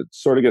building, and it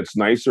sort of gets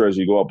nicer as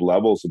you go up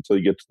levels until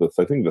you get to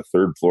I think the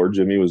third floor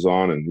Jimmy was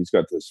on, and he's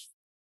got this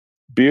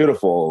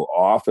beautiful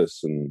office,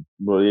 and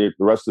really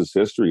the rest is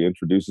history. He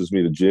introduces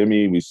me to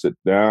Jimmy. We sit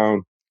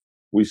down.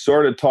 We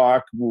sort of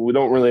talk. We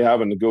don't really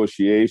have a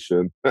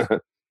negotiation.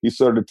 He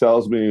sort of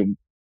tells me,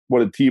 what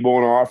did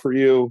T-Bone offer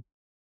you?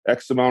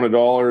 X amount of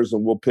dollars,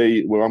 and we'll pay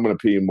you. Well, I'm going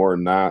to pay you more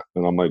than that.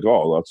 And I'm like,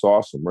 oh, that's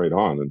awesome. Right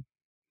on. And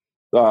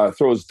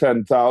throws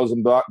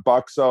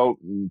 $10,000 out,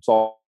 and it's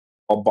all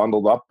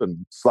bundled up,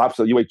 and slaps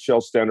a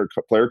UHL standard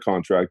player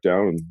contract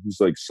down. And he's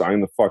like, sign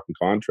the fucking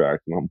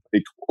contract. And I'm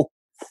like, oh,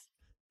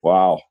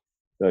 wow.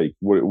 Like,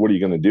 what are you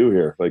going to do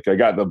here? Like, I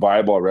got the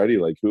vibe already.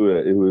 Like,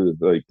 who,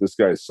 like, this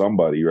guy's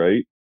somebody,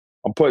 right?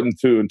 I'm putting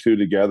two and two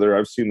together.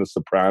 I've seen The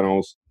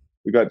Sopranos.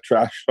 We got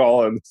trash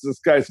all, and this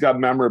guy's got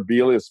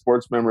memorabilia,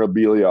 sports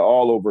memorabilia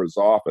all over his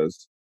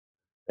office.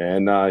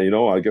 And,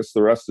 I guess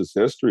the rest is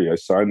history. I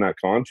signed that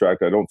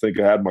contract. I don't think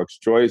I had much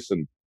choice.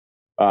 And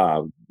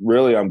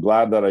really, I'm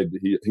glad that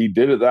he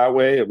did it that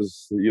way. It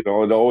was, it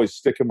always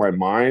stick in my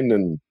mind.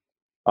 And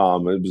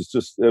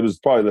it was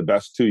probably the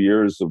best 2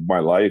 years of my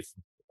life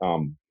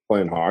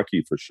playing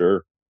hockey, for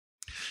sure.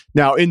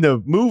 Now, in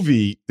the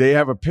movie, they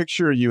have a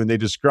picture of you, and they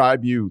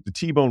describe you. The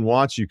T-Bone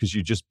wants you because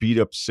you just beat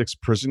up 6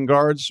 prison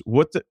guards.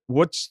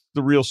 What's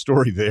the real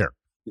story there?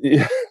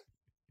 Yeah.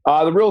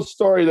 The real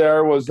story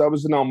there was I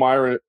was in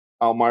Elmira,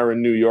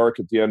 New York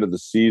at the end of the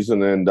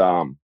season, and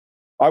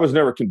I was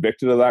never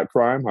convicted of that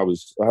crime. I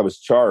was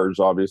charged,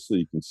 obviously,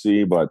 you can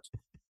see, but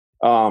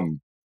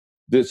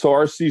so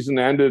our season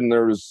ended, and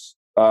there was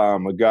a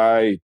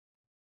guy.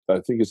 I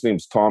think his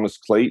name's Thomas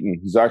Clayton.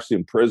 He's actually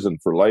in prison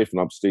for life in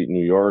upstate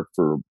New York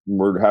for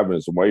having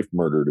his wife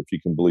murdered, if you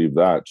can believe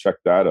that. Check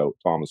that out,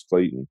 Thomas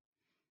Clayton.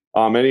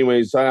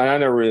 Anyways, I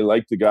never really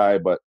liked the guy,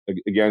 but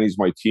again, he's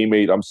my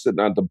teammate. I'm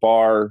sitting at the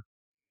bar.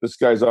 This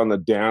guy's on the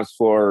dance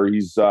floor.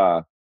 He's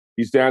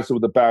dancing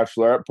with the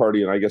bachelorette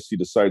party, and I guess he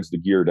decides to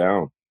gear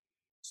down.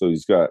 So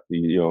he's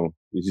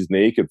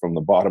naked from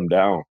the bottom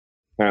down,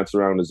 pants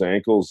around his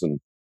ankles, and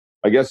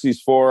I guess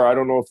these 4, I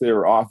don't know if they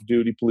were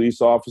off-duty police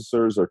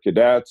officers or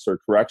cadets or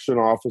correction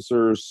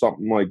officers,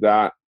 something like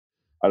that.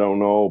 I don't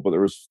know, but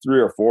there was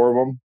 3 or 4 of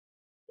them.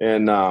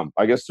 And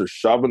I guess they're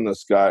shoving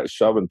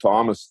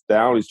Thomas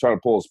down. He's trying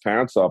to pull his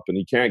pants up, and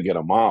he can't get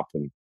him up.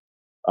 And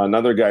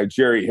another guy,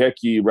 Jerry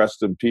Hickey,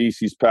 rest in peace,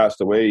 he's passed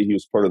away. He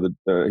was part of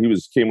he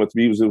was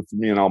with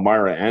me in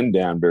Elmira and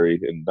Danbury,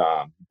 and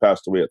he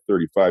passed away at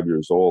 35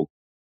 years old.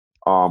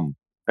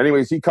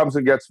 Anyways, he comes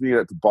and gets me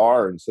at the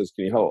bar and says,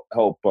 can you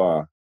help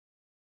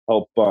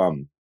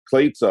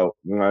Clates out?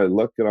 And I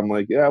look, and I'm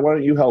like, yeah, why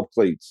don't you help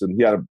Clates? And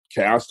he had a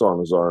cast on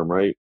his arm,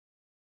 right?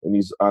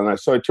 And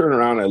so I turn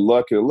around and I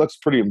look, and it looks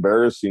pretty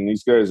embarrassing.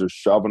 These guys are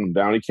shoving him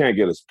down. He can't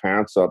get his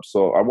pants up.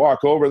 So I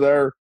walk over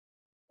there.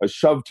 I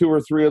shove 2 or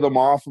 3 of them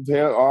off of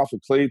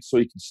Clates so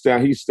he can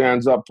stand. He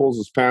stands up, pulls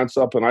his pants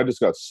up, and I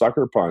just got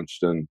sucker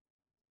punched. And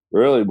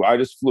really, I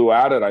just flew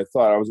at it.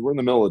 We're in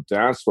the middle of the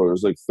dance floor.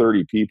 There's like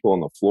 30 people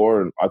on the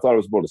floor, and I thought it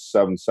was about a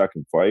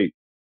 7-second fight.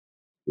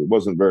 It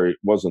wasn't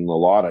a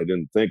lot. I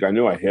didn't think. I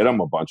knew I hit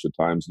him a bunch of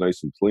times,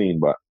 nice and clean,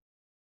 but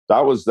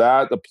that was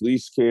that. The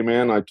police came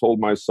in. I told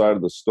my side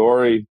of the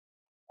story.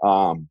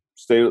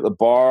 Stayed at the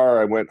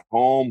bar. I went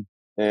home,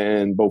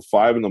 and about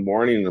 5 a.m,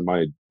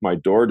 and my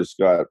door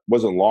just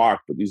wasn't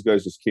locked, but these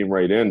guys just came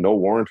right in, no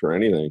warrant or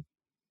anything.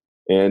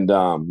 And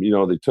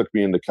they took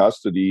me into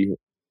custody,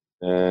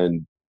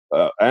 and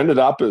ended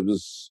up it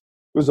was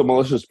a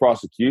malicious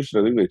prosecution.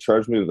 I think they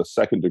charged me with a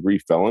 2nd-degree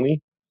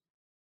felony.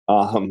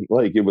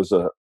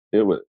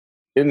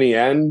 In the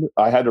end,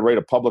 I had to write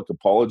a public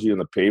apology in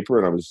the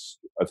paper, and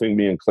I think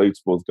me and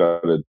Clates both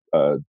got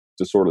a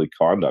disorderly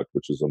conduct,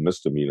 which is a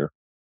misdemeanor.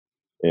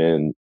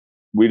 And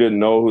we didn't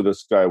know who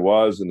this guy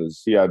was, and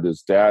he had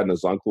his dad and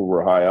his uncle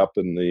were high up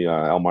in the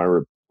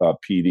Elmira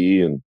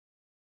PD, and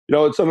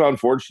it's an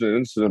unfortunate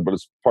incident, but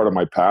it's part of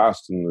my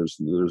past, and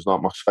there's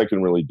not much I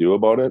can really do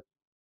about it.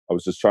 I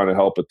was just trying to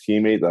help a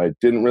teammate that I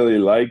didn't really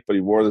like, but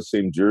he wore the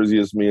same jersey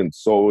as me, and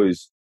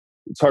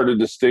it's hard to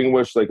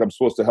distinguish. Like, I'm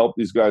supposed to help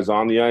these guys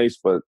on the ice,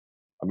 but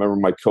I remember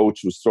my coach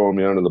was throwing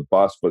me under the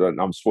bus, but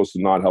I'm supposed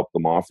to not help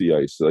them off the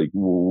ice. Like,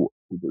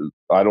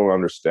 I don't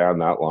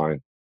understand that line.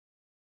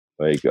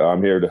 Like,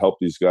 I'm here to help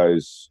these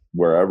guys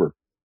wherever.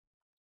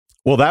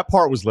 Well, that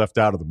part was left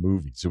out of the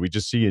movie. So we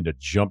just see you in a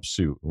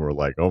jumpsuit, and we're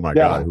like, oh my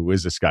God, who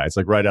is this guy? It's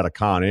like right out of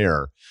Con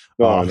Air.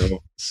 No.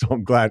 So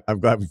I'm glad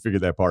we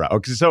figured that part out.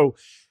 Okay, so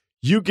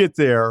you get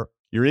there.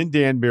 You're in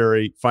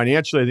Danbury.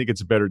 Financially, I think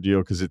it's a better deal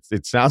because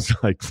it sounds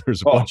like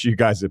there's a bunch of you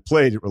guys that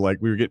played. It were like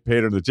we were getting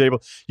paid under the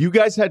table. You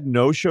guys had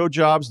no-show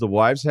jobs. The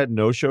wives had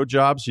no-show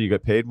jobs, so you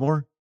got paid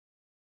more?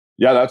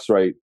 Yeah, that's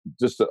right.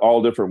 Just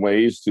all different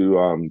ways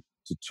to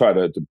to try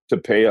to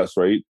pay us,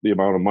 right? The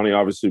amount of money.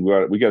 Obviously,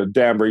 we got a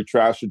Danbury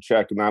Trasher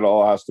check, and that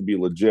all has to be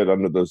legit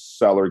under the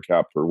salary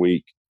cap per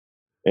week.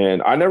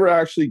 And I never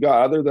actually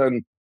got, other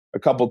than a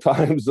couple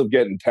times of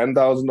getting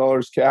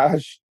 $10,000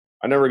 cash,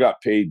 I never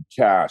got paid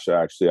cash.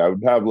 Actually, I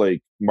would have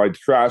like my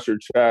Trasher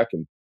check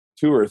and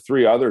 2 or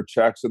 3 other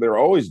checks, and they're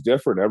always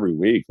different every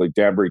week. Like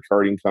Danbury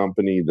Karting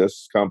Company,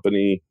 this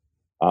company.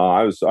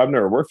 I've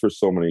never worked for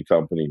so many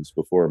companies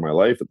before in my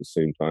life at the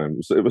same time.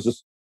 It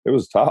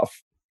was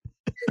tough.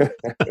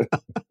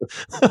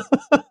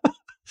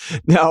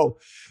 Now,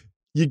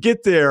 you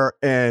get there,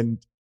 and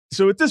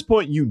so at this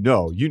point, you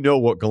know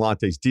what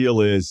Galante's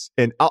deal is.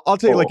 And I'll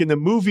tell you, like in the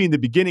movie, in the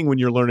beginning, when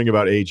you're learning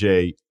about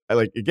AJ,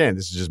 again,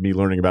 this is just me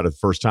learning about it the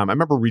first time. I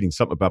remember reading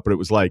something about, but it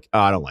was like,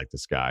 I don't like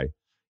this guy.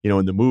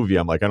 In the movie,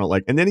 I'm like, I don't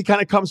like. And then he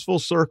kind of comes full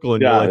circle,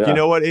 and you're like, you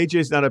know what?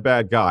 AJ's not a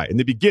bad guy. In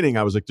the beginning,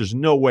 I was like, there's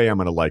no way I'm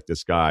going to like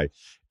this guy.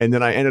 And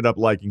then I ended up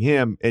liking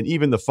him. And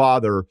even the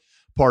father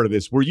part of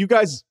this, where you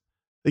guys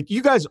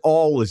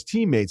all as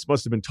teammates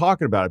must have been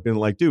talking about it, being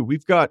like, dude,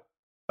 we've got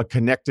a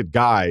connected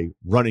guy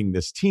running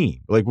this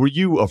team. Like, were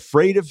you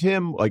afraid of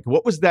him? Like,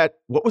 what was that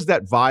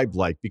vibe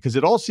like? Because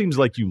it all seems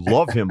like you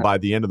love him by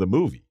the end of the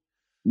movie.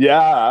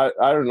 Yeah,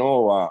 I don't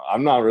know.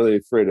 I'm not really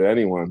afraid of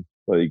anyone.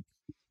 Like,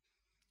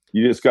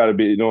 you just got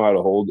to know how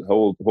to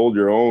hold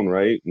your own,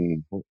 right,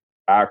 and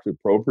act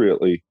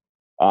appropriately.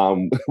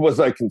 Was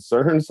I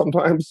concerned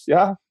sometimes?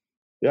 Yeah.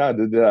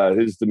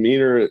 His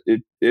demeanor,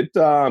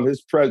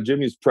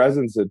 Jimmy's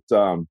presence, it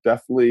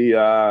definitely,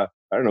 I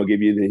don't know,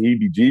 gave you the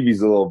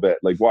heebie-jeebies a little bit.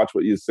 Like, watch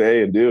what you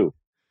say and do,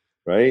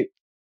 right?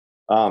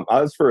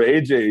 As for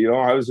AJ,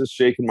 I was just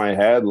shaking my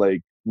head, like,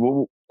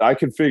 well, I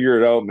can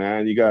figure it out,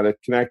 man. You got a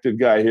connected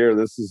guy here.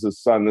 This is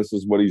his son. This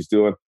is what he's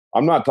doing.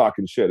 I'm not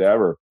talking shit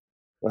ever.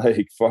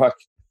 Like, fuck,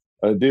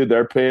 dude,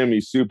 they're paying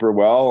me super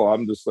well.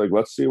 I'm just like,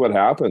 let's see what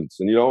happens.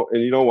 And you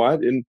know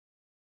what? And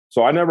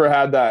so I never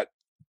had that.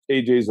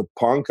 AJ's a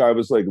punk. I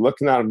was like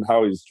looking at him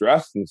how he's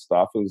dressed and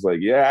stuff. I was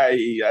like, yeah,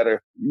 he had a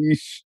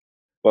yeesh.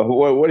 But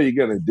what are you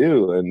gonna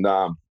do? And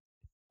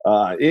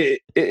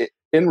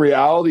in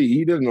reality,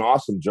 he did an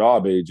awesome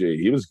job. AJ,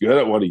 he was good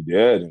at what he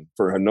did, and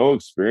for no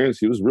experience,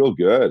 he was real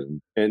good.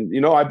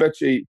 And I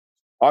bet you,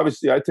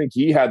 obviously, I think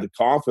he had the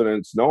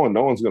confidence knowing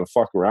no one's gonna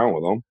fuck around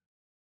with him.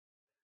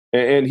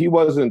 And he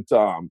wasn't,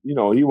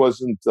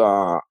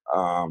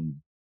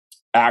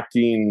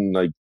 acting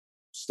like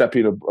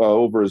stepping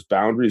over his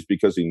boundaries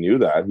because he knew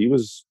that. He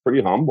was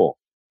pretty humble.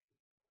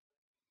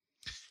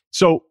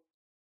 So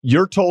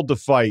you're told to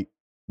fight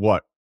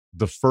what?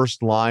 The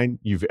first line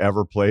you've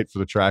ever played for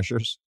the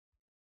Trashers?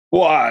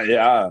 Well,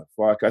 yeah,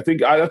 fuck. I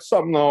think that's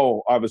something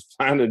though I was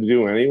planning to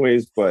do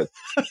anyways, but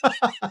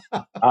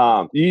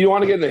you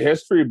want to get in the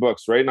history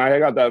books, right? And I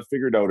got that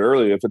figured out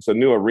early. If it's a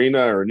new arena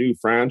or a new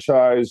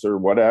franchise or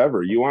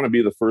whatever, you want to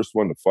be the first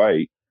one to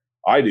fight.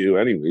 I do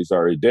anyways, I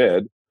already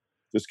did.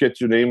 Just get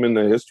your name in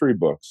the history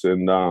books.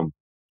 And,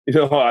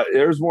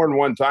 there's more than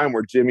one time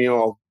where Jimmy,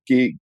 I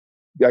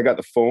got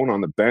the phone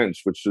on the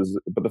bench, but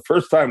the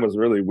first time was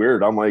really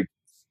weird. I'm like,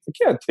 I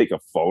can't take a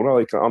phone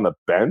on the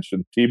bench.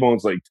 And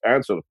T-Bone's like,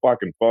 answer the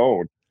fucking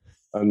phone.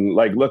 And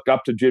like, look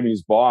up to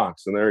Jimmy's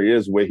box. And there he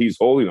is, where he's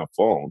holding a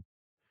phone.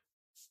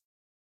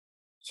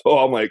 So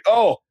I'm like,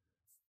 hello?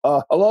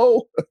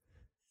 Hello?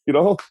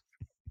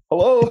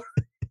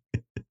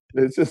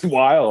 It's just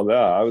wild. Yeah,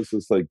 I was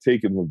just like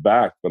taken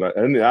aback. But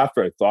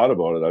after I thought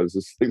about it, I was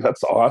just like,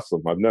 that's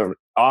awesome. I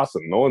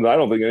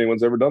don't think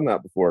anyone's ever done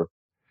that before.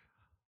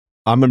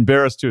 I'm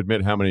embarrassed to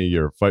admit how many of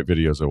your fight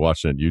videos I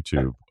watched on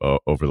YouTube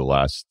over the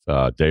last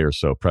day or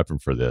so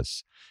prepping for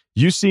this.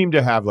 You seem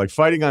to have like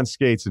fighting on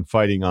skates and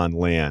fighting on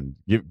land.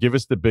 Give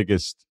us the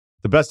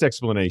best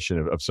explanation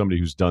of somebody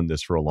who's done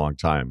this for a long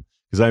time.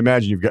 Because I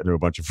imagine you've gotten into a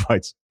bunch of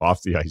fights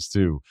off the ice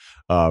too.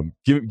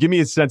 Give me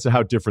a sense of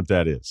how different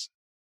that is.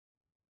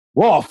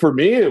 Well, for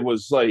me, it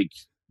was like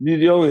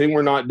the only thing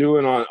we're not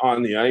doing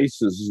on the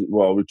ice is,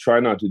 well, we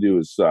try not to do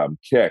is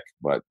kick,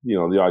 but the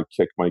odd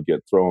kick might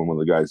get thrown when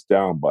the guy's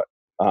down. But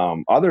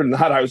other than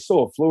that, I was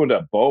so fluent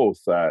at both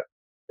that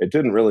it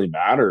didn't really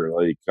matter.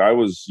 Like, I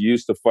was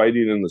used to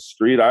fighting in the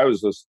street. I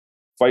was just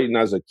fighting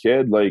as a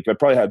kid. Like, I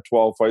probably had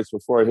 12 fights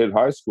before I hit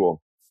high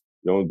school,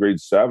 in grade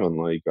 7.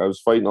 Like, I was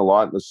fighting a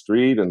lot in the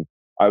street, and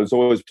I was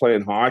always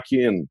playing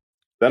hockey. And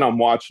then I'm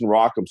watching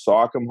Rock'em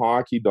Sock'em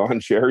hockey. Don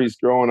Cherry's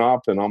growing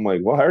up, and I'm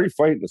like, well, I already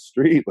fight in the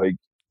street. Like,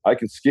 I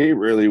can skate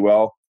really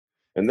well.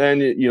 And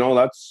then,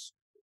 it's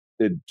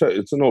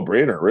a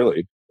no-brainer,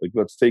 really. Like,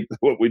 let's take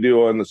what we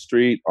do on the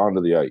street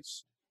onto the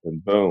ice,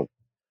 and boom.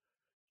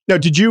 Now,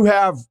 did you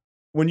have,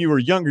 when you were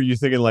younger, you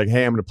thinking like,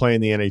 hey, I'm going to play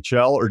in the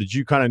NHL? Or did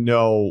you kind of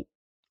know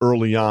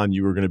early on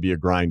you were going to be a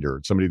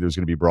grinder, somebody that was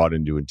going to be brought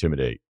in to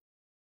intimidate?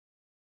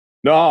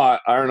 No, I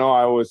don't know.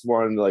 I always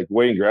wanted, like,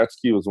 Wayne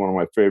Gretzky was one of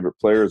my favorite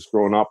players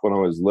growing up when I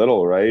was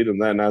little, right? And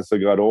then as I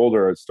got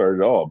older, I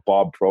started,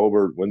 Bob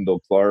Probert,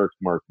 Wendell Clark,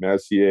 Mark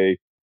Messier,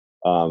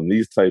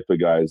 these type of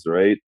guys,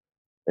 right?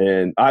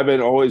 And I've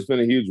always been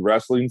a huge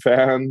wrestling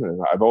fan.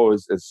 And I've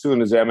always, as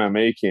soon as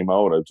MMA came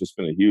out, I've just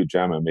been a huge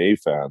MMA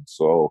fan.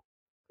 So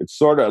it's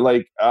sort of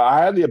like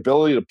I had the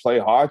ability to play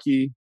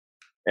hockey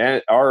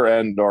and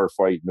or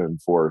fight and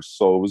enforce.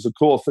 So it was a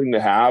cool thing to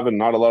have, and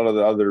not a lot of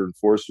the other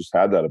enforcers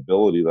had that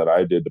ability that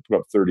I did to put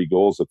up 30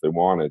 goals if they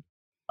wanted.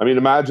 I mean,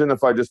 imagine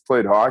if I just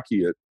played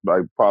hockey. I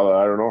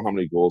don't know how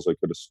many goals I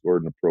could have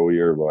scored in a pro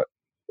year, but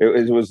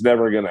it was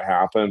never going to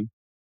happen.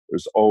 It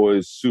was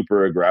always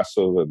super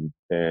aggressive,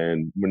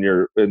 and when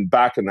you're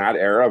back in that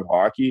era of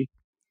hockey,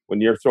 when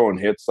you're throwing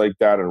hits like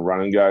that and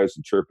running guys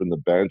and chirping the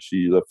bench,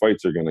 the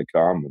fights are going to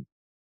come. And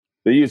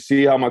then you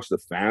see how much the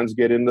fans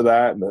get into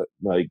that, and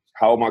like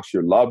how much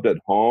you're loved at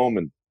home,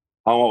 and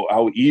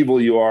how evil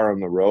you are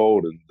on the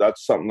road. And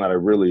that's something that I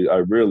really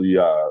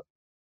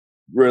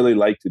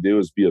like to do,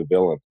 is be a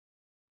villain.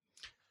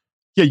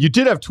 Yeah, you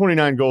did have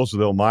 29 goals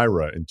with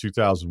Elmira in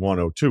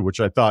 2001-02, which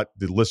I thought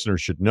the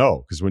listeners should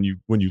know, because when you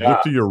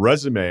looked through your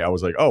resume, I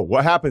was like, oh,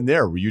 what happened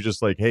there? Were you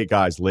just like, hey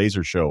guys,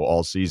 laser show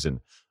all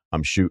season,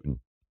 I'm shooting?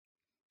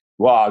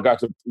 Well, I got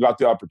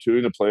the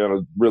opportunity to play on a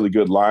really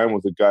good line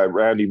with a guy,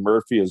 Randy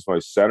Murphy, as my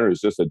center. He's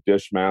just a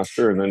dish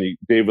master. And then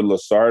David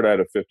Lassard, I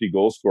had a 50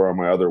 goal scorer on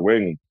my other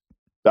wing.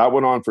 That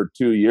went on for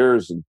 2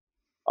 years. And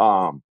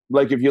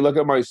like, if you look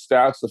at my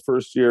stats the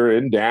first year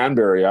in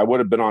Danbury, I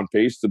would have been on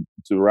pace to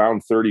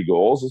around 30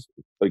 goals.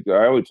 Like,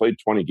 I only played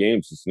 20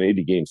 games. It's an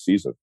 80-game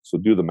season. So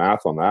do the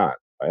math on that.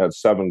 I had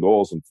 7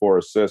 goals and 4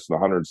 assists in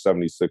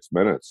 176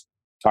 minutes.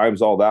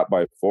 Times all that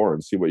by 4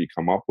 and see what you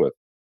come up with.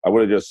 I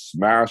would have just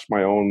smashed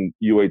my own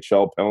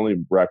UHL penalty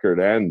record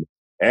and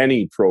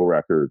any pro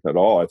record at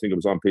all. I think it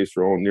was on pace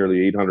for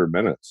nearly 800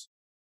 minutes.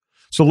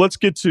 So let's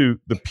get to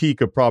the peak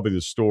of probably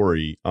the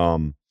story.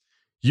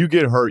 You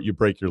get hurt, you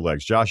break your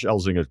legs. Josh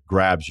Elzinga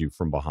grabs you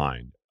from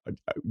behind.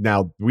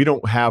 Now, we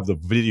don't have the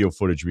video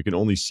footage. We can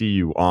only see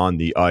you on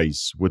the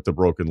ice with the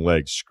broken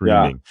leg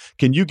screaming. Yeah.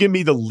 Can you give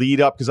me the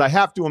lead up? Because I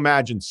have to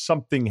imagine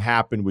something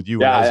happened with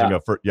you and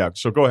Elzinga.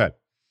 So go ahead.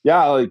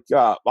 Yeah, like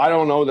I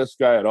don't know this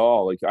guy at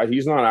all. Like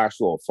he's not an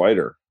actual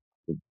fighter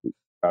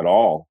at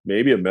all.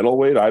 Maybe a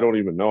middleweight. I don't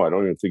even know. I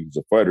don't even think he's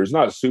a fighter. He's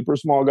not a super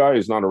small guy.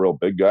 He's not a real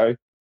big guy.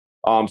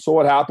 So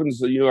what happens,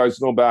 you guys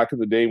know back in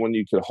the day when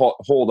you could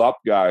hold up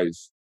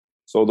guys.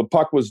 So the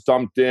puck was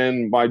dumped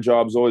in. My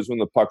job's always when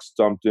the puck's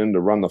dumped in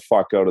to run the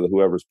fuck out of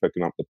whoever's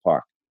picking up the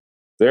puck.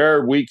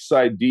 Their weak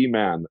side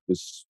D-man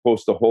is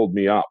supposed to hold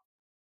me up.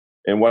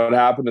 And what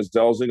happened is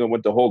Elzinga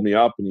went to hold me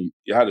up, and he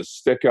had his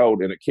stick out,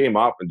 and it came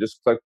up and just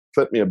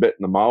clipped me a bit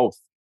in the mouth.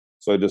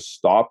 So I just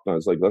stopped, and I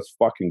was like, let's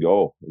fucking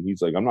go. And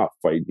he's like, I'm not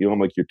fighting you. I'm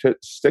like, your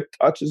stick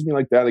touches me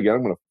like that again,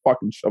 I'm going to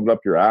fucking shove it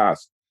up your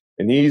ass.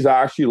 And he's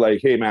actually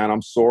like, hey, man,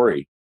 I'm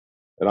sorry.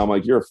 And I'm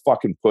like, you're a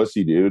fucking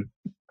pussy, dude.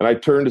 And I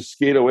turned to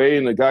skate away,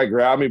 and the guy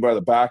grabbed me by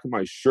the back of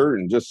my shirt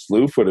and just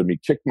slew-footed me,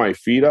 kicked my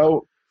feet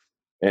out,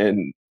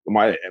 and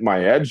my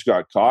edge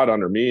got caught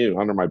under me,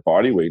 under my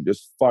body weight,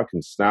 just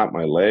fucking snapped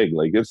my leg.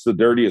 Like, it's the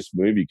dirtiest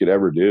move you could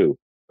ever do.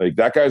 Like,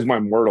 that guy's my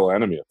mortal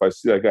enemy. If I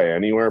see that guy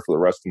anywhere for the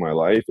rest of my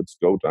life, it's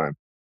go time.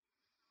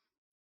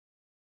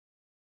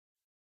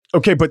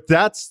 Okay, but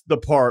that's the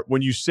part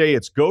when you say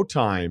it's go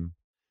time.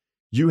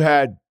 You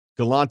had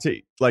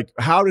Galante. Like,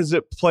 how does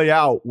it play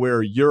out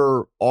where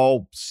you're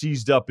all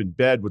seized up in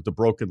bed with the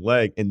broken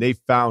leg and they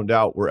found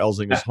out where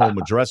Elzinga's home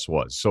address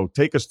was? So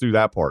take us through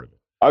that part of it.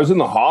 I was in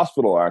the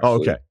hospital, actually. Oh,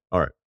 okay. All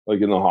right.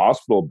 Like in the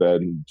hospital bed,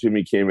 and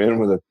Jimmy came in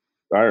with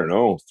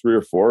 3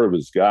 or 4 of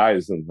his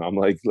guys. And I'm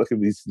like, look at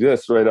these,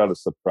 just right out of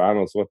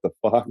Sopranos. What the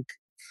fuck?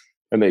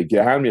 And they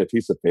hand me a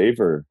piece of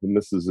paper, and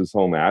this is his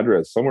home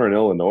address somewhere in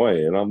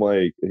Illinois. And I'm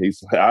like,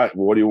 he's like,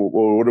 what do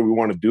we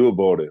want to do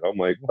about it? I'm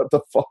like, what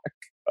the fuck?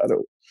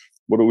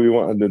 What do we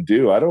want to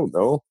do? I don't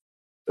know.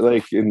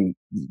 Like,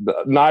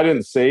 I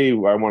didn't say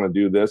I want to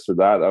do this or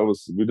that.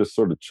 We just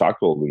sort of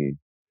chuckled, and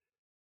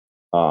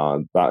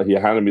he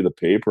handed me the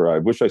paper. I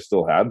wish I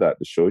still had that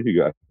to show you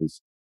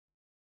guys.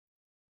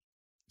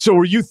 So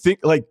were you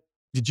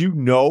did you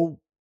know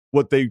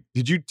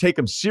did you take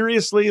them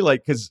seriously?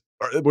 Like, because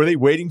were they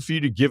waiting for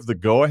you to give the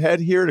go ahead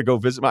here to go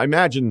visit? I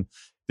imagine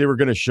they were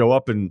going to show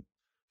up and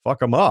fuck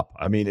them up.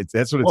 I mean,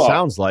 that's what it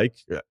sounds like.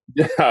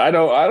 Yeah, I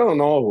don't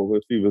know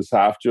if he was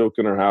half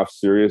joking or half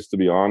serious, to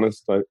be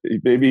honest.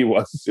 Maybe he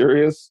was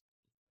serious.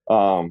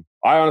 I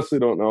honestly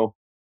don't know.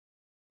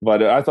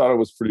 But I thought it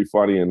was pretty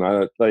funny, and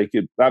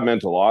that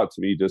meant a lot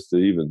to me just to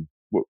even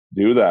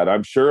do that.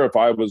 I'm sure if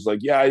I was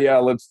like, yeah,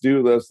 let's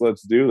do this,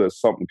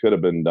 something could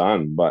have been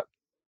done. But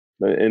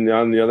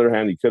on the other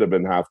hand, he could have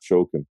been half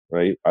choking,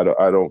 right? I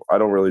don't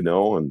really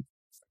know, and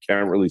I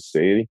can't really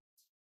say anything.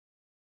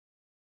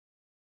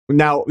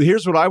 Now,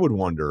 here's what I would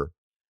wonder: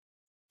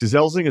 does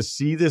Elzinga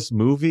see this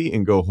movie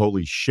and go,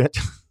 "Holy shit"?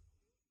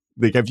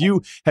 Like, have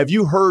you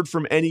heard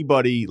from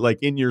anybody like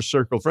in your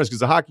circle of friends? Because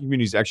the hockey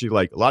community is actually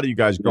like a lot of you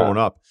guys growing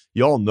up.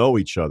 You all know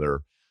each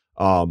other.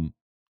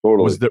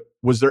 Totally.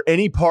 Was there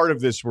any part of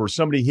this where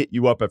somebody hit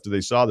you up after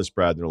they saw this,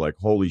 Brad, and they're like,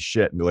 "Holy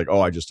shit," and they're like,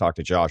 "Oh, I just talked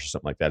to Josh" or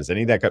something like that? Has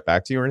any of that got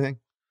back to you or anything?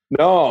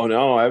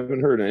 No, I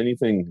haven't heard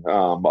anything.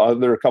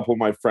 A couple of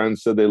my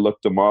friends said they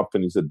looked him up,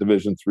 and he's a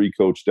Division III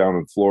coach down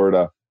in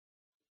Florida.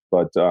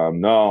 But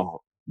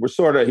no, we're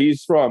sort of,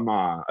 he's from,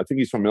 I think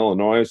he's from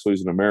Illinois, so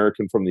he's an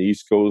American from the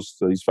East Coast.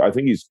 So I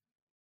think he's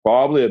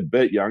probably a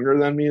bit younger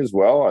than me as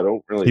well. I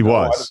don't really He know.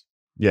 was.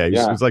 Yeah, he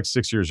Yeah. was like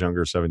 6 years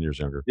younger, 7 years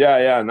younger.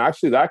 Yeah. And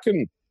actually, that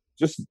can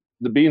just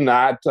being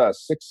that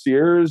 6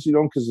 years,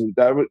 because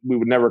we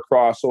would never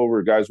cross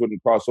over. Guys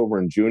wouldn't cross over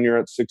in junior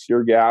at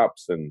 6-year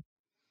gaps. And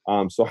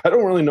so I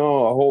don't really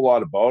know a whole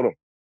lot about him,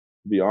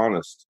 to be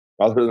honest,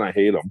 other than I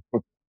hate him.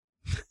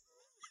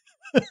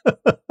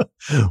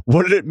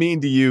 What did it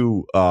mean to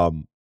you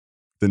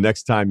the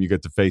next time you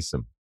get to face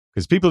him?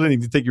 Because people didn't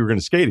even think you were going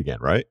to skate again,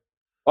 right?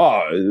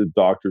 Oh, the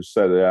doctor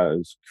said, yeah,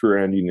 it's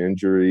career-ending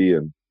injury.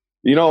 And,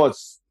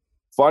 what's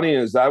funny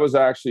is I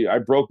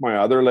broke my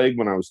other leg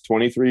when I was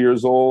 23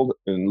 years old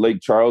in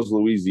Lake Charles,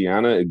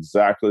 Louisiana,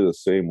 exactly the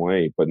same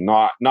way, but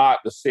not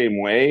the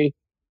same way.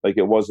 Like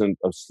it wasn't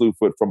a slew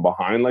foot from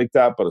behind like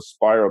that, but a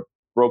spiral.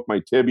 Broke my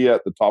tibia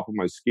at the top of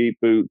my skate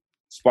boot,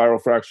 spiral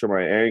fracture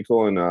my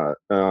ankle,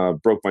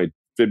 and broke my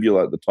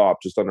fibula at the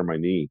top just under my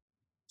knee.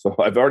 So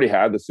I've already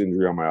had this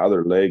injury on my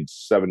other leg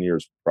 7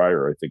 years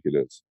prior, I think it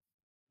is.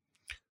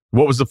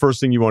 What was the first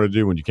thing you wanted to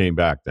do when you came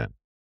back then?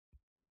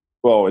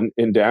 Well,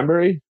 in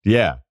Danbury?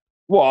 Yeah.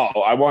 Well,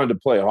 I wanted to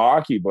play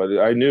hockey, but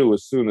I knew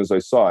as soon as I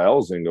saw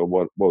Elzinga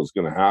what was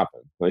going to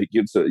happen. Like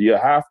you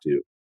have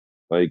to.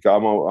 Like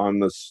I'm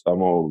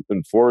a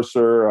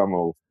enforcer, I'm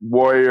a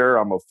warrior,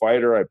 I'm a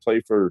fighter. I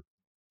play for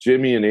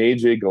Jimmy and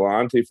AJ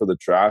Galante for the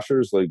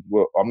Trashers. Like,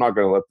 well, I'm not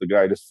going to let the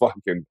guy just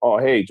fucking, oh,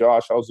 hey,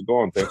 Josh, how's it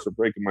going? Thanks for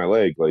breaking my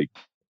leg. Like,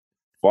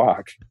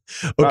 fuck.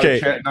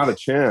 Okay. Not a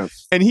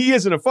chance. And he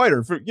isn't a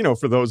fighter.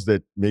 For those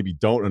that maybe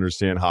don't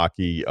understand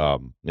hockey,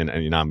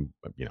 and I'm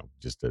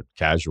just a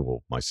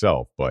casual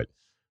myself, but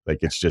like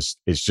it's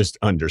just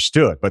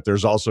understood. But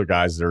there's also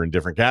guys that are in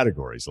different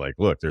categories. Like,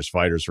 look, there's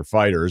fighters for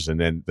fighters, and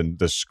then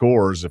the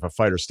scores, if a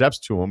fighter steps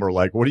to him, are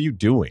like, what are you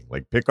doing?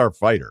 Like, pick our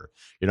fighter.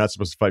 You're not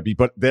supposed to fight me.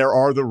 But there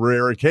are the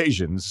rare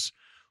occasions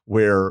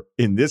where,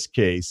 in this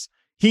case,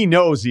 he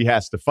knows he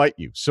has to fight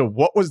you. So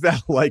what was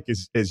that like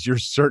as you're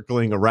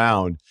circling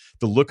around,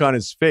 the look on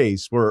his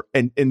face where,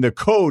 and the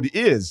code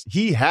is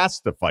he has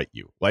to fight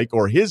you, like,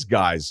 or his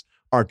guys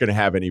aren't going to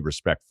have any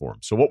respect for him.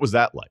 So what was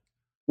that like?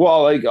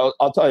 Well, like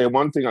I'll tell you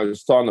one thing. I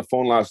was on the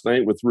phone last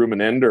night with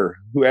Ruben Ender,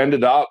 who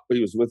ended up,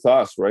 he was with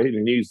us, right?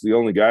 And he's the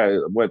only guy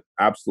that went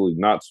absolutely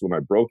nuts when I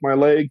broke my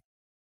leg.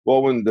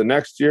 Well, when the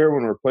next year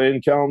when we're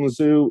playing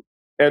Kalamazoo,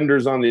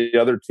 Ender's on the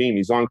other team.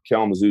 He's on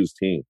Kalamazoo's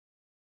team.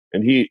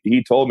 And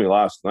he told me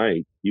last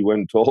night, he went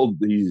and told,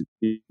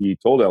 he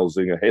told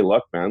Elzinga, hey,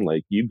 look, man,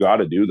 like, you got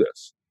to do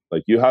this.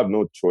 Like, you have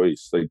no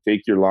choice. Like,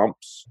 take your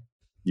lumps.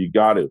 You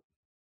got to.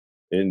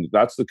 And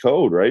that's the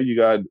code, right? You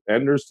got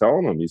Enders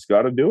telling him he's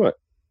got to do it.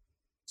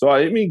 So,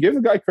 I mean, give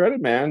the guy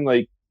credit, man.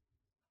 Like,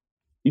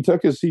 he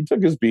took his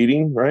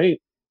beating,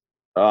 right?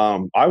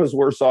 I was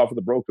worse off with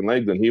a broken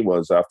leg than he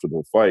was after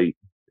the fight.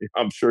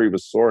 I'm sure he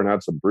was sore and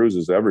had some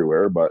bruises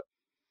everywhere, but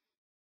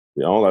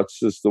that's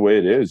just the way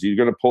it is. You're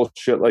going to pull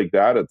shit like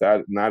that in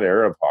that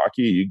era of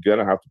hockey. You're going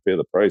to have to pay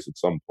the price at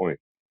some point.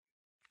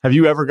 Have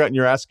you ever gotten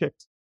your ass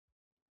kicked?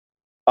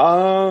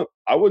 I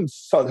wouldn't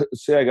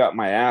say I got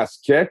my ass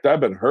kicked. I've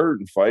been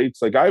hurt in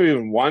fights. Like, I've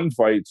even won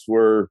fights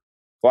where,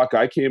 fuck,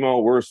 I came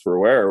out worse for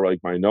wear. Like,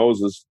 my nose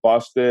is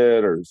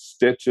busted or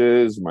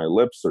stitches, my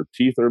lips or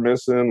teeth are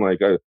missing. Like,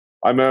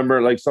 I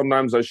remember, like,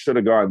 sometimes I should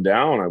have gone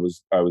down. I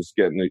was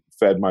getting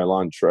fed my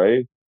lunch,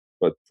 right?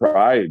 But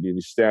pride, you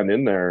stand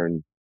in there,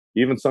 and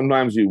even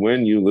sometimes you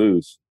win, you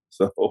lose.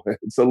 So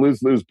it's a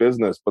lose-lose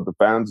business, but the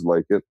fans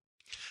like it.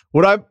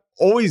 What I'm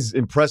always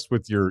impressed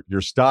with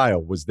your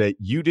style was that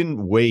you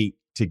didn't wait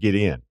to get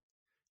in.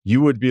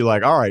 You would be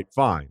like, all right,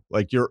 fine.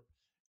 Like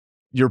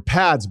your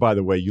pads, by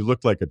the way, you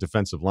looked like a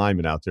defensive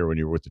lineman out there when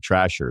you were with the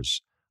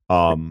Trashers.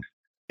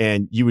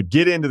 And you would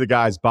get into the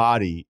guy's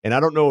body. And I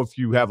don't know if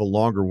you have a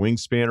longer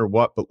wingspan or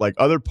what, but like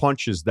other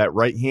punches, that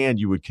right hand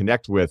you would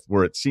connect with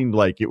where it seemed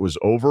like it was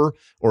over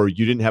or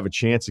you didn't have a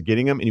chance of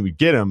getting him, and you would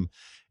get him.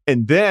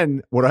 And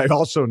then what I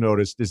also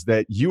noticed is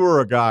that you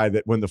were a guy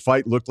that when the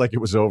fight looked like it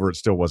was over, it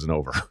still wasn't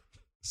over.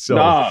 So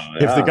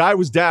if the guy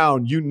was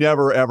down, you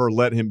never, ever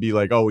let him be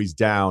like, oh, he's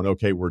down.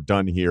 Okay, we're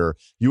done here.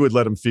 You would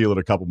let him feel it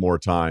a couple more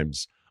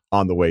times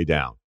on the way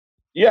down.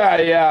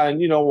 Yeah.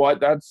 And you know what?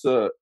 That's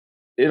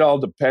it all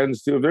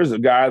depends too. If there's a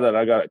guy that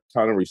I got a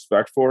ton of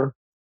respect for,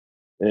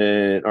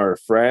 or a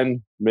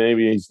friend,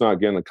 maybe he's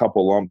not getting a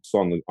couple lumps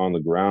on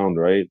the ground,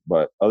 right?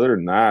 But other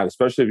than that,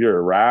 especially if you're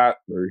a rat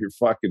or you're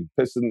fucking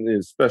pissing,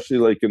 especially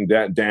like in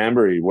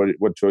Danbury,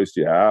 what choice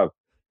do you have?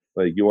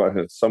 Like, you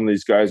want, some of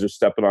these guys are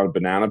stepping on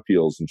banana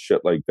peels and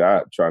shit like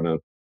that, trying to,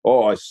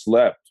 oh, I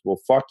slept. Well,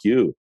 fuck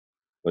you.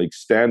 Like,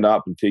 stand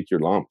up and take your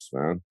lumps,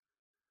 man.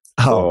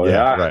 Oh,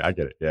 yeah, right. I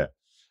get it. Yeah.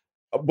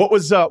 What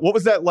was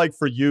that like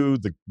for you,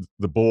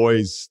 the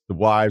boys, the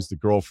wives, the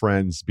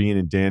girlfriends, being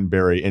in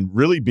Danbury and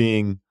really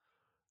being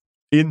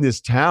in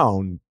this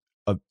town,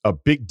 a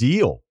big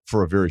deal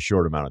for a very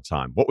short amount of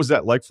time? What was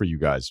that like for you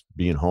guys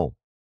being home?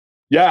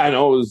 Yeah, I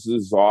know it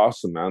was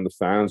awesome, man. The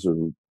fans are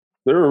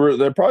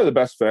they're probably the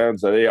best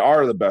fans. They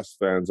are the best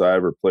fans I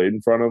ever played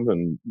in front of,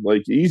 and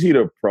like easy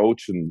to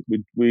approach. And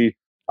we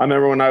I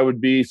remember when I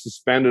would be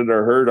suspended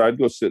or hurt, I'd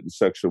go sit in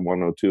section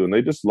 102, and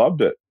they just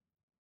loved it.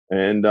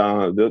 And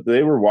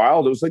they were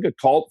wild. It was like a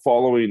cult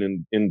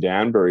following in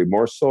Danbury,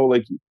 more so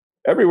like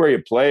everywhere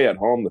you play at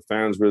home, the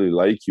fans really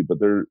like you. But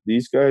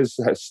these guys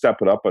step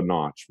it up a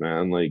notch,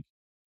 man. Like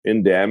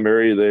in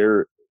Danbury,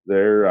 they're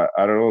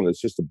I don't know,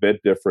 it's just a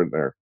bit different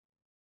there.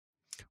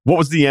 What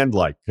was the end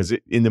like? Because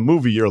in the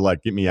movie, you're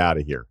like, get me out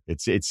of here.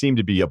 It seemed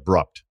to be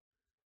abrupt.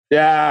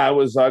 Yeah, it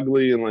was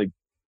ugly. And like,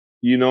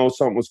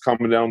 something was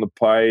coming down the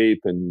pipe,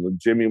 and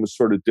Jimmy was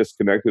sort of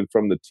disconnected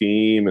from the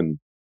team. And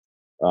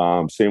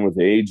same with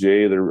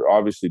AJ. They're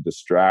obviously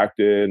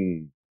distracted.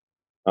 And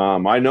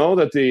I know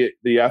that the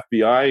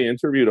FBI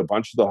interviewed a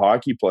bunch of the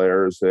hockey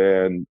players,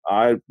 and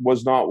I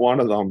was not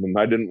one of them. And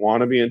I didn't want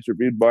to be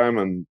interviewed by them.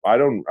 And I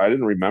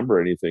didn't remember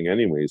anything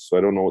anyways, so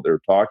I don't know what they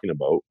were talking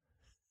about.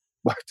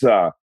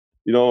 But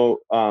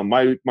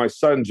my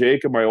son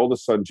Jacob, my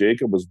oldest son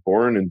Jacob, was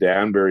born in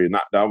Danbury, and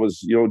that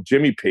was,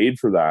 Jimmy paid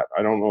for that.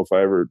 I don't know if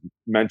I ever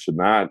mentioned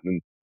that.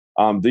 And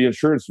the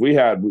insurance we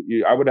had,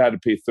 I would have had to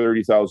pay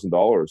 $30,000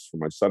 for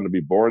my son to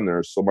be born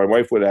there. So my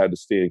wife would have had to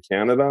stay in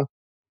Canada.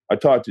 I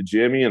talked to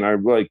Jimmy, and I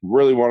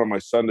really wanted my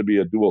son to be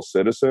a dual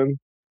citizen,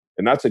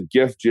 and that's a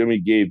gift Jimmy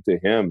gave to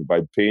him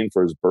by paying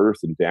for his birth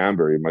in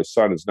Danbury. My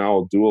son is now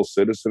a dual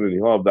citizen, and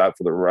he'll have that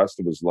for the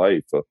rest of his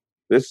life.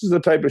 This is the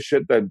type of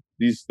shit that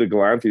the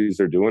Galantes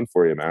are doing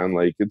for you, man.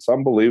 Like, it's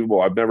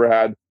unbelievable. I've never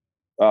had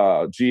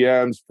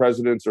GMs,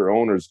 presidents, or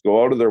owners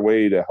go out of their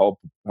way to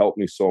help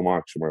me so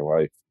much in my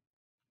life.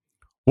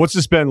 What's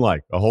this been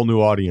like? A whole new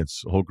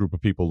audience, a whole group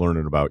of people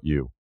learning about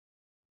you.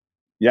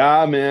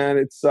 Yeah, man.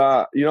 It's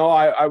I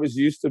was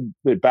used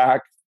to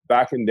back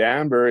in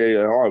Danbury.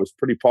 I was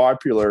pretty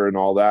popular and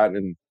all that.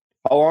 And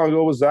how long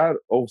ago was that?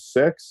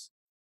 2006?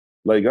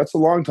 Like, that's a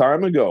long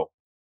time ago.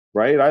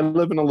 Right, I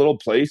live in a little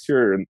place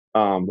here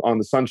on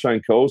the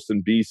Sunshine Coast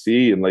in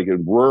BC, and like a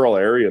rural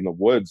area in the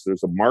woods.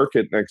 There's a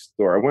market next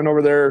door. I went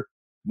over there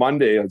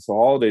Monday. It's a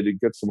holiday to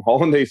get some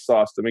hollandaise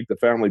sauce to make the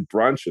family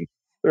brunch, and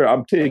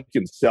I'm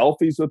taking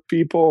selfies with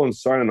people and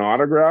signing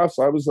autographs.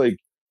 I was like,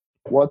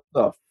 what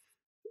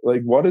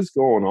is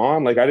going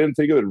on? Like, I didn't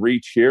think it would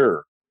reach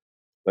here.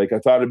 Like, I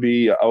thought it'd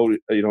be out,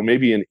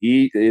 maybe on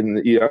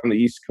the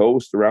East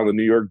Coast around the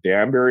New York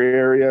Danbury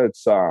area.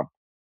 It's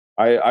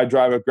I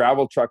drive a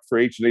gravel truck for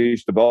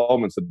H&H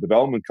Developments, a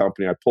development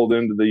company. I pulled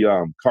into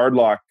the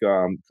Cardlock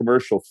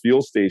commercial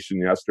fuel station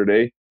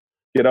yesterday,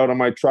 get out of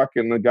my truck,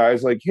 and the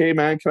guy's like, hey,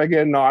 man, can I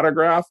get an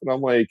autograph? And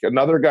I'm like,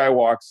 another guy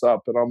walks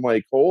up, and I'm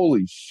like,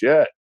 holy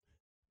shit.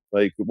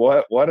 Like,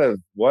 what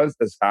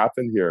has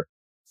happened here?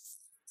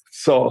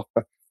 So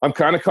I'm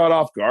kind of caught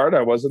off guard.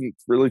 I wasn't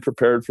really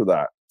prepared for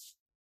that.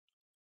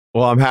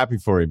 Well, I'm happy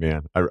for you,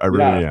 man. I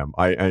really am.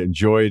 I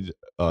enjoyed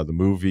the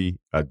movie.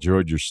 I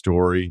enjoyed your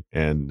story,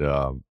 and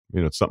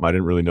it's something I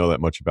didn't really know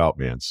that much about,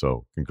 man.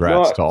 So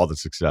congrats to all the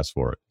success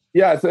for it.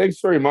 Yeah,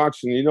 thanks very much.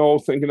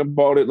 And thinking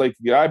about it, like,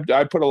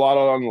 I put a lot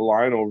on the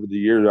line over the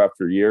year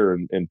after year,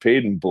 and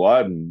paid in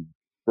blood and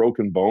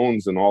broken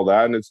bones and all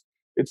that. And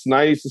it's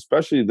nice,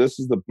 especially this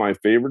is my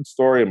favorite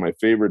story and my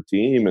favorite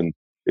team, and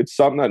it's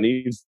something that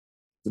needs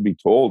to be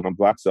told. And I'm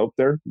glad it's out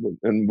there,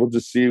 and we'll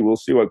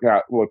see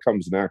what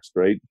comes next,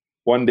 right?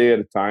 One day at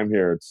a time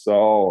here. It's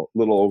all a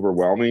little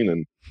overwhelming,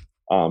 and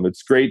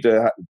it's great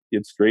to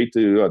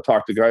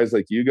talk to guys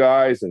like you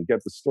guys and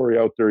get the story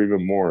out there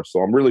even more. So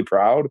I'm really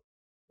proud,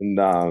 and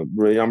I'm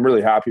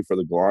really happy for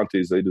the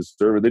Galantes. They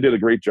deserve it. They did a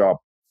great job.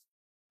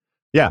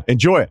 Yeah,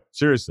 enjoy it,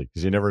 seriously,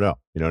 because you never know.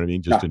 You know what I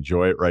mean? Just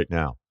enjoy it right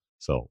now.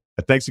 So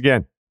thanks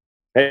again.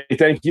 Hey,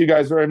 thank you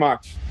guys very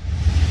much.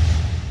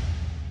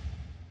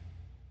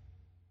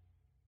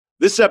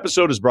 This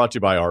episode is brought to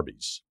you by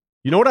Arby's.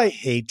 You know what I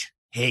hate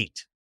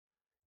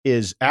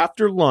is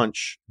after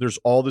lunch, there's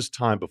all this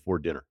time before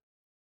dinner.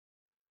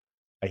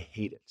 I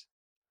hate it.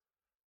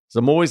 So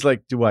I'm always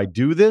like, do I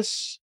do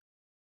this?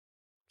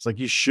 It's like,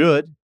 you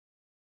should.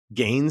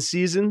 Gain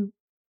season,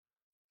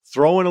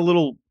 throw in a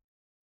little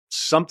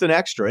something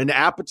extra, an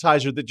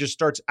appetizer that just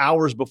starts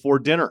hours before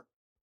dinner.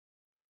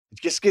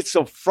 It just gets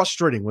so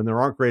frustrating when there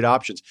aren't great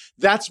options.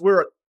 That's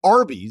where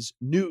Arby's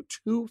new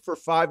 2 for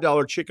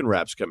 $5 chicken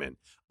wraps come in.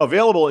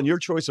 Available in your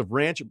choice of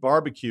ranch,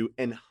 barbecue,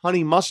 and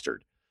honey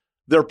mustard.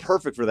 They're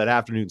perfect for that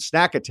afternoon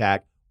snack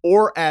attack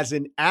or as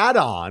an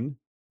add-on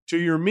to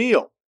your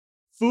meal.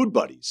 Food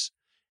Buddies.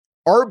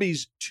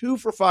 Arby's 2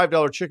 for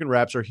 $5 chicken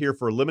wraps are here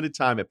for a limited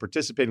time at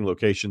participating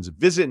locations.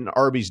 Visit an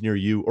Arby's near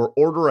you or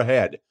order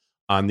ahead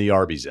on the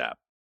Arby's app.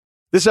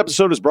 This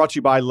episode is brought to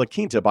you by La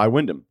Quinta by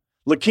Wyndham.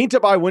 La Quinta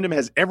by Wyndham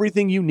has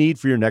everything you need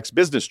for your next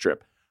business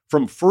trip.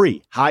 From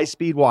free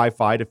high-speed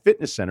Wi-Fi to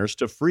fitness centers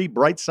to free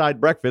bright-side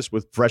breakfast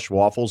with fresh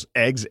waffles,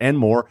 eggs, and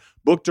more.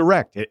 Book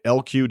direct at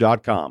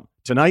lq.com.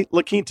 Tonight,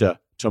 La Quinta.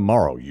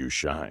 Tomorrow, you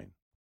shine.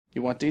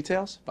 You want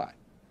details? Fine.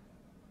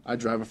 I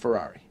drive a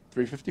Ferrari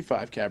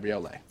 355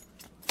 Cabriolet.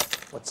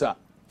 What's up?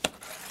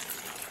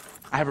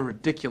 I have a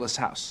ridiculous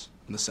house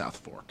in the South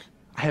Fork.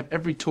 I have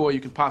every toy you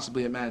can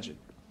possibly imagine.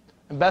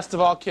 And best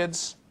of all,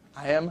 kids,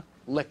 I am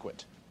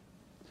liquid.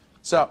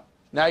 So,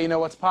 now you know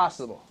what's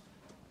possible.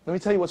 Let me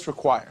tell you what's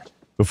required.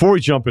 Before we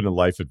jump into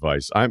life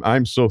advice,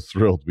 I'm so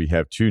thrilled we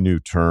have 2 new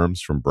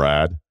terms from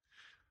Brad.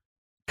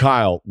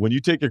 Kyle, when you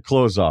take your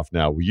clothes off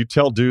now, will you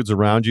tell dudes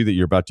around you that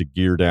you're about to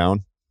gear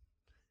down?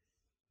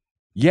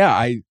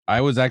 Yeah,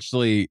 I was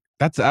actually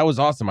that was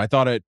awesome. I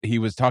thought he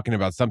was talking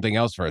about something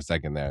else for a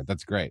second there.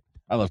 That's great.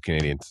 I love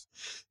Canadians.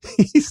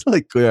 He's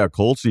like, yeah,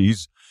 Colts,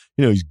 he's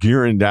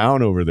gearing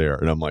down over there.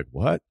 And I'm like,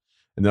 what?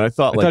 And then I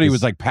thought he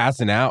was like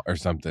passing out or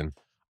something.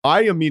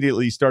 I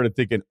immediately started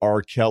thinking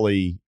R.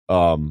 Kelly,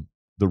 the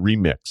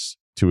remix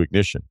to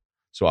Ignition.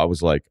 So I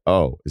was like,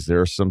 oh, is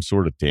there some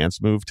sort of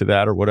dance move to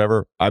that or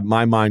whatever?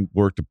 My mind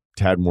worked a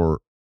tad more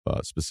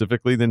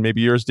specifically than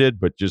maybe yours did,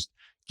 but just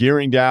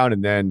gearing down.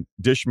 And then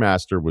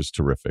Dishmaster was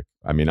terrific.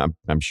 I mean,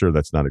 I'm sure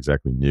that's not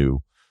exactly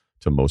new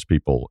to most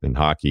people in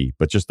hockey,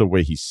 but just the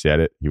way he said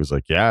it, he was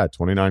like, yeah,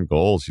 29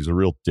 goals. He's a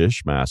real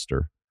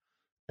Dishmaster.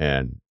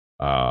 And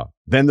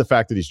then the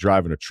fact that he's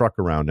driving a truck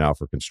around now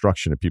for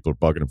construction and people are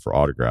bugging him for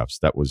autographs.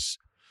 That was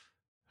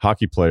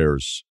hockey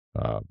players.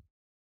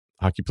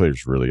 Hockey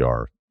players really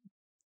are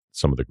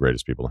some of the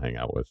greatest people to hang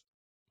out with.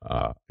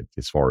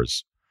 As far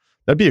as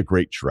that'd be a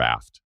great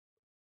draft.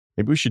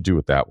 Maybe we should do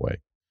it that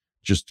way.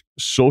 Just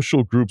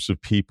social groups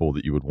of people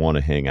that you would want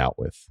to hang out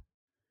with.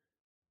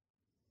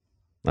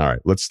 All right,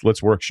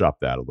 let's workshop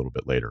that a little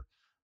bit later.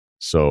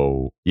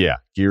 So yeah,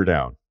 gear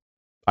down.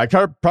 I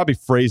probably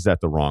phrased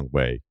that the wrong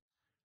way.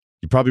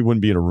 You probably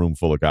wouldn't be in a room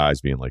full of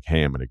guys being like,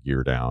 "Hey, I'm going to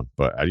gear down."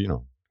 But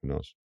who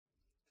knows?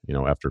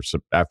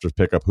 After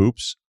pickup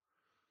hoops,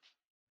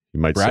 you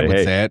might Brad say, would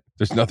 "Hey, say it.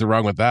 There's nothing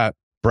wrong with that."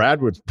 Brad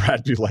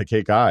be like,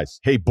 "Hey guys,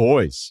 hey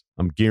boys,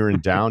 I'm gearing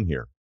down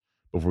here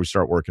before we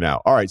start working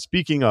out." All right.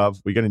 Speaking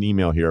of, we got an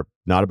email here,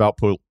 not about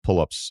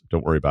pull-ups.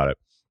 Don't worry about it.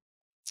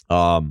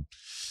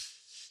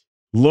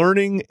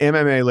 Learning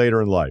MMA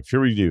later in life.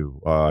 Here we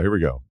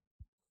go.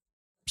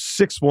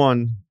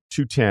 6'1",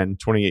 210,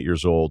 28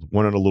 years old.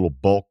 Went on a little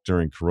bulk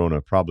during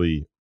Corona,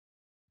 probably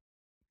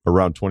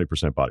around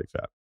 20% body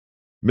fat.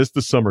 Missed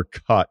the summer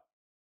cut,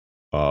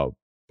 but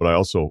I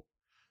also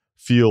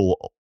feel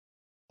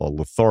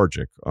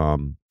lethargic.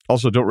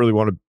 Also, don't really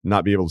want to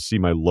not be able to see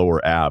my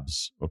lower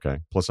abs. Okay.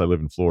 Plus, I live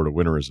in Florida.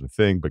 Winter isn't a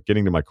thing. But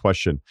getting to my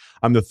question,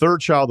 I'm the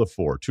third child of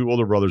 4, 2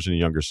 older brothers and a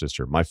younger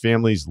sister. My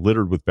family's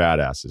littered with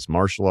badasses,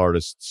 martial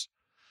artists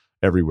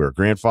everywhere.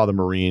 Grandfather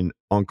Marine,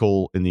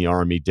 uncle in the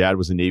Army, dad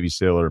was a Navy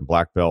sailor and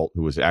black belt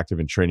who was active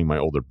in training my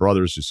older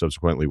brothers, who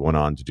subsequently went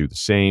on to do the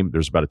same.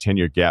 There's about a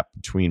 10-year gap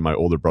between my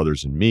older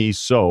brothers and me,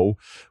 so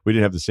we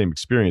didn't have the same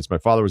experience. My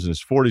father was in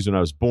his 40s when I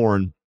was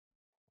born.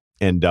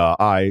 And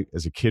I,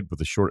 as a kid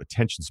with a short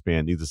attention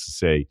span, needless to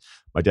say,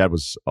 my dad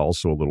was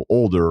also a little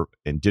older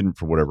and didn't,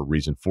 for whatever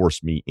reason,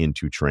 force me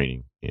into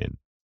training in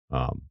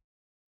karate,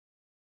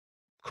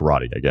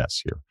 I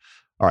guess, here.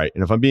 All right.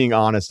 And if I'm being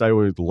honest, I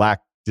would lack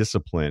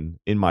discipline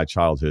in my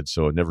childhood,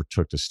 so it never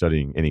took to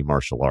studying any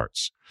martial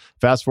arts.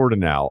 Fast forward to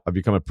now, I've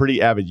become a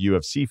pretty avid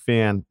UFC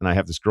fan, and I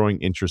have this growing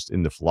interest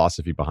in the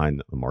philosophy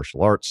behind the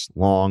martial arts.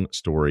 Long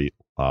story.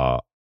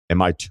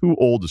 Am I too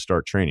old to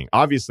start training?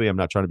 Obviously, I'm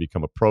not trying to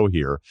become a pro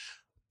here,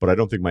 but I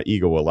don't think my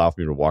ego will allow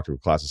for me to walk to a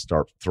class and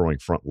start throwing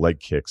front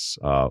leg kicks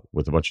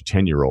with a bunch of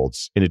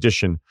 10-year-olds. In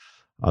addition,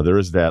 there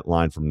is that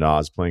line from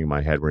Nas playing in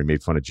my head where he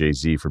made fun of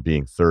Jay-Z for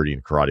being 30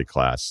 in karate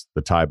class,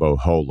 the Taibo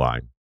Ho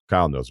line.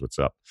 Kyle knows what's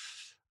up.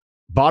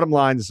 Bottom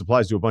line, this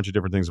applies to a bunch of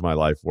different things in my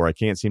life where I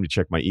can't seem to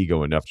check my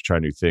ego enough to try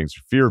new things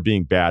for fear of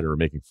being bad or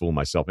making a fool of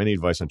myself. Any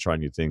advice on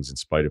trying new things in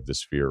spite of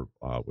this fear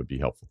would be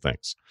helpful.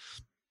 Thanks.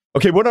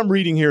 Okay, what I'm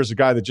reading here is a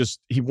guy that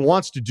he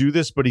wants to do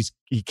this, but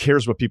he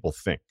cares what people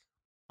think.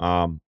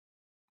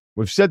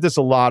 We've said this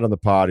a lot on the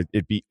pod.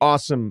 It'd be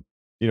awesome,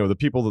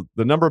 the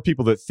number of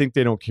people that think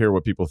they don't care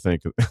what people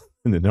think,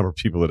 and the number of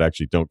people that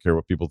actually don't care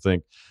what people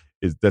think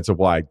that's a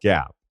wide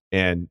gap.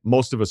 And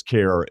most of us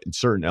care in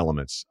certain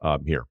elements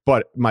here.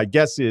 But my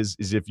guess is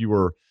if you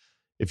were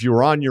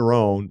on your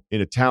own in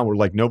a town where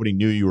like nobody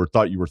knew you or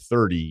thought you were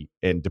 30,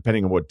 and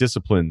depending on what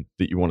discipline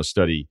that you want to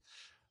study,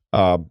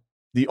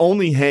 the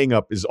only hang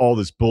up is all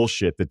this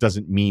bullshit that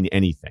doesn't mean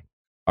anything.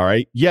 All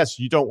right. Yes,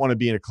 you don't want to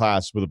be in a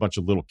class with a bunch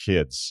of little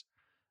kids.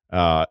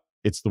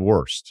 It's the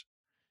worst.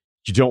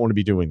 You don't want to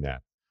be doing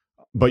that.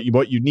 But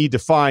what you need to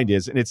find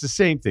is, and it's the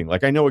same thing.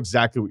 Like, I know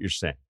exactly what you're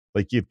saying.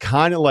 Like, you'd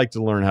kind of like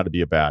to learn how to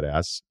be a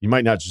badass. You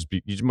might not just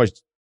be,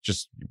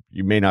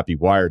 you may not be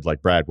wired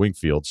like Brad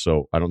Wingfield.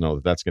 So I don't know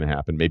that that's going to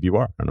happen. Maybe you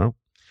are. I don't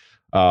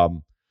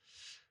know.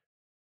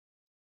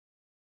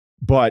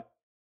 But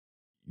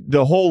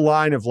the whole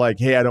line of like,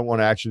 hey, I don't want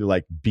to actually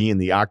like be in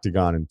the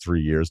octagon in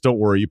 3 years. Don't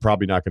worry. You're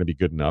probably not going to be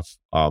good enough.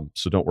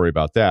 So don't worry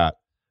about that.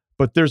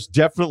 But there's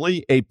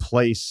definitely a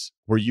place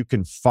where you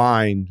can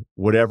find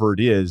whatever it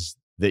is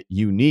that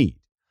you need.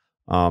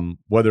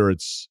 Whether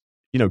it's,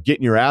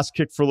 getting your ass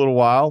kicked for a little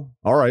while.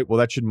 All right. Well,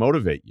 that should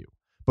motivate you.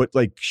 But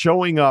like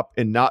showing up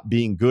and not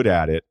being good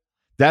at it,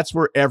 that's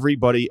where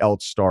everybody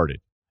else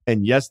started.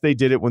 And yes, they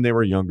did it when they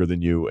were younger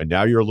than you, and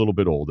now you're a little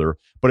bit older.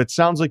 But it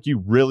sounds like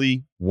you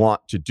really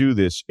want to do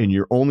this, and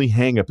your only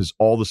hangup is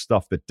all the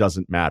stuff that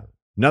doesn't matter.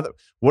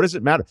 What does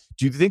it matter?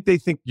 Do you think they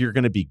think you're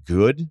going to be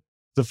good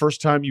the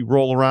first time you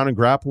roll around and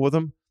grapple with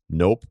them?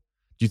 Nope.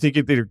 Do you think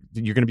you're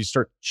going to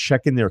start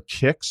checking their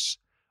kicks,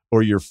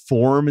 or your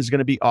form is going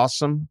to be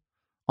awesome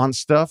on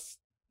stuff?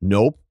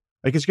 Nope.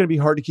 Like, it's going to be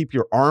hard to keep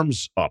your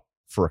arms up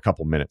for a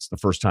couple minutes the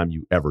first time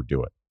you ever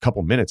do it.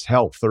 Couple minutes,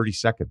 hell, 30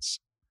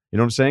 seconds. You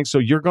know what I'm saying? So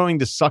you're going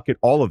to suck at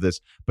all of this,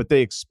 but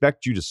they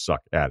expect you to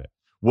suck at it.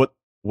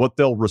 What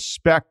they'll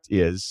respect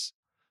is,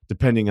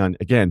 depending on,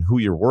 again, who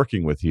you're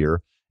working with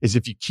here, is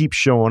if you keep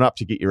showing up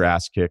to get your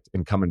ass kicked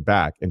and coming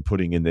back and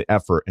putting in the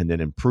effort and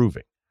then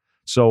improving.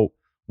 So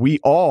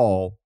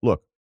all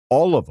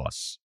of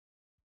us,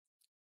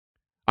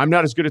 I'm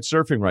not as good at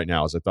surfing right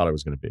now as I thought I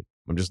was going to be.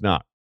 I'm just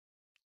not.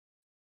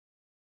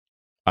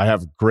 I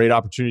have a great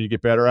opportunity to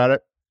get better at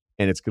it.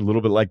 And it's a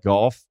little bit like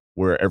golf,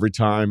 where every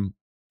time,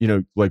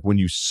 like when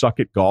you suck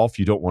at golf,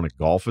 you don't want to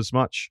golf as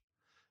much.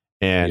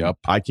 And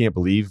I can't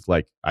believe,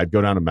 like, I'd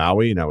go down to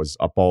Maui and I was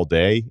up all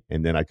day,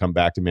 and then I come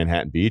back to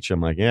Manhattan Beach.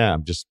 I'm like,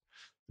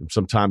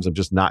 sometimes I'm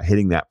just not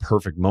hitting that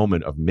perfect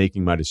moment of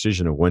making my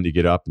decision of when to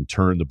get up and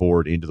turn the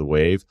board into the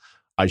wave.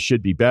 I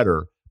should be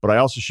better, but I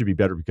also should be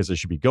better because I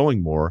should be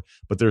going more.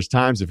 But there's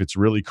times if it's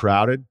really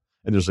crowded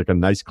and there's like a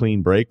nice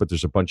clean break, but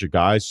there's a bunch of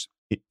guys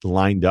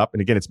lined up.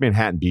 And again, it's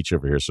Manhattan Beach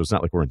over here, so it's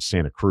not like we're in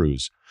Santa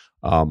Cruz.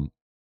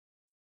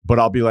 But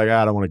I'll be like,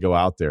 I don't want to go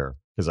out there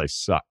because I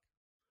suck.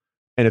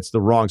 And it's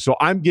the wrong. So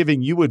I'm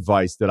giving you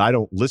advice that I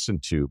don't listen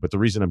to, but the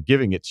reason I'm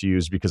giving it to you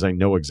is because I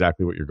know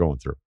exactly what you're going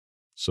through.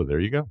 So there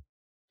you go.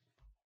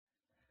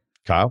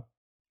 Kyle?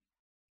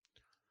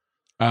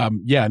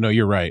 Yeah, no,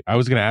 you're right. I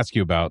was going to ask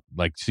you about,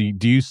 like, so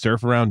do you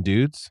surf around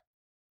dudes?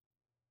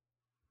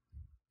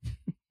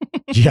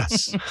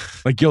 Yes.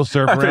 Like, you'll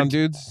surf around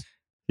dudes?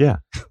 Yeah.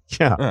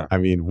 Yeah. I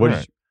mean,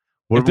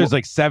 if there's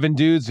like 7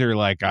 dudes, you're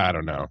like, I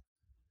don't know.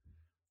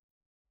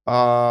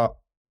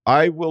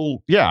 I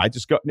will. Yeah.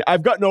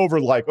 I've gotten over,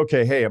 like,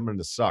 okay, hey, I'm going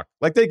to suck.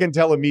 Like, they can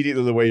tell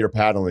immediately the way you're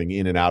paddling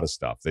in and out of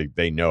stuff.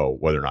 They know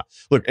whether or not.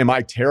 Look, am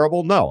I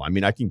terrible? No. I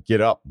mean, I can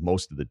get up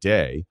most of the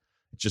day.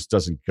 It just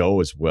doesn't go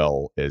as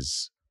well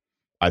as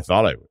I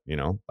thought I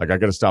would, like, I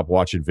got to stop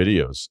watching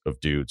videos of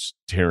dudes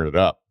tearing it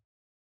up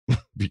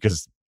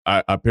because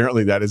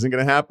apparently that isn't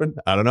going to happen.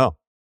 I don't know.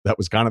 That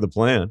was kind of the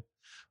plan,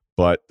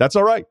 but that's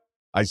all right.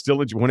 I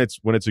still enjoy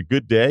when it's a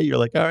good day. You're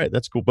like, all right,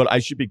 that's cool. But I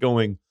should be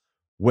going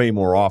way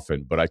more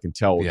often. But I can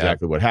tell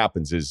exactly what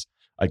happens is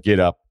I get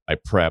up, I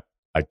prep,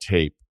 I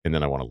tape, and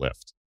then I want to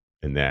lift,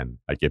 and then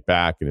I get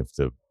back, and if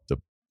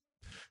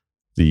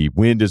the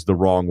wind is the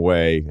wrong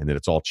way, and then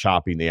it's all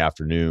choppy in the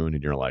afternoon,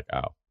 and you're like,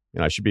 oh,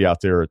 I should be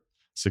out there at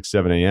 6,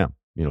 7 a.m.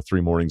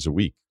 3 mornings a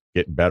week,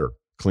 getting better,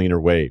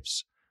 cleaner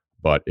waves.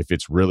 But if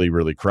it's really,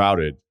 really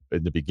crowded,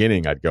 in the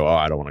beginning, I'd go, oh,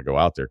 I don't want to go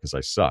out there because I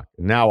suck.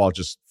 And now I'll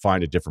just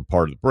find a different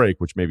part of the break,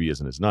 which maybe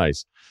isn't as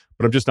nice,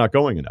 but I'm just not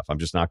going enough.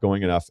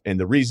 And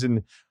the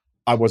reason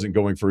I wasn't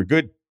going for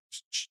it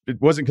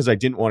wasn't because I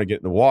didn't want to get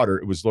in the water.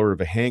 It was sort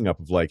of a hang up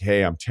of like,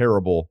 hey, I'm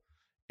terrible.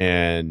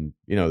 And,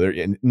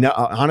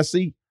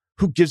 honestly,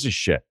 who gives a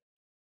shit?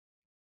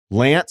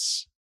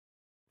 Lance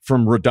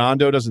from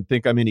Redondo doesn't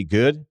think I'm any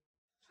good.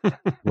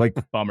 Like,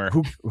 bummer.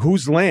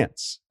 Who's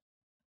Lance?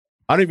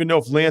 I don't even know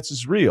if Lance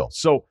is real.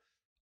 So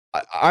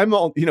I'm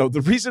all,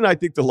 the reason I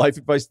think the life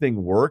advice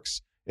thing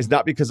works is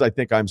not because I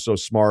think I'm so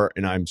smart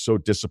and I'm so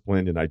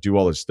disciplined and I do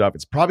all this stuff.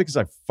 It's probably because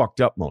I fucked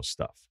up most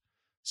stuff.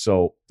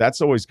 So that's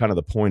always kind of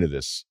the point of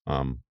this.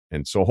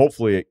 And so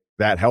hopefully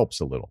that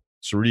helps a little.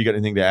 Sarudi, you got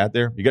anything to add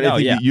there? You got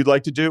anything that you'd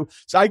like to do?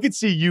 So I could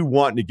see you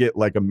wanting to get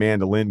like a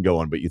mandolin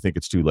going, but you think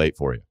it's too late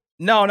for you.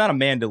 No, not a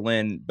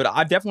mandolin, but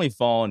I've definitely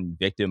fallen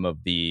victim of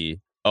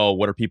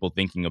what are people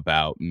thinking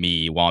about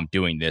me while I'm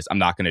doing this? I'm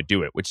not going to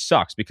do it, which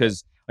sucks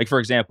because, like, for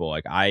example,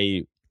 like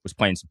I was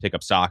playing some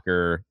pickup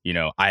soccer.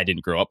 I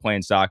didn't grow up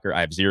playing soccer.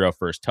 I have zero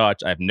first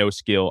touch. I have no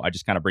skill. I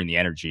just kind of bring the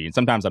energy. And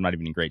sometimes I'm not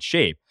even in great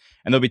shape.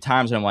 And there'll be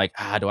times when I'm like,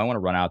 do I want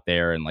to run out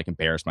there and like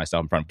embarrass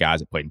myself in front of guys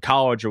that played in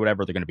college or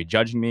whatever? They're going to be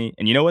judging me.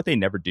 And you know what they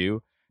never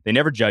do? They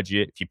never judge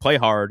you. If you play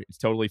hard, it's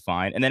totally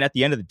fine. And then at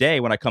the end of the day,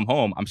 when I come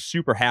home, I'm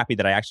super happy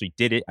that I actually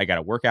did it. I got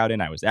a workout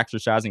in. I was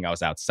exercising. I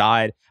was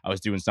outside. I was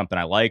doing something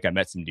I like. I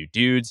met some new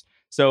dudes.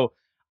 So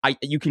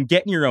you can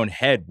get in your own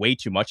head way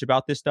too much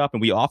about this stuff.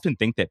 And we often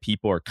think that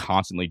people are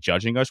constantly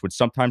judging us, which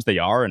sometimes they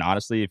are. And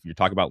honestly, if you're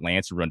talking about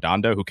Lance or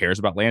Redondo, who cares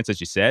about Lance, as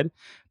you said?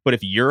 But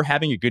if you're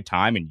having a good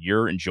time and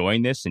you're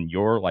enjoying this and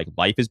your like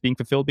life is being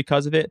fulfilled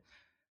because of it,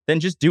 then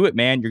just do it,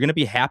 man. You're going to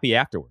be happy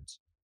afterwards.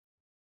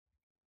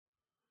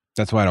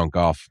 That's why I don't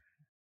golf.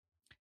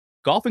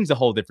 Golfing's a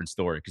whole different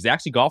story because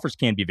actually golfers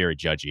can be very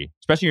judgy,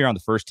 especially when you're on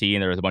the first tee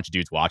and there's a bunch of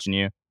dudes watching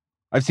you.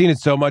 I've seen it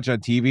so much on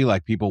TV,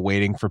 like people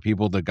waiting for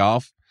people to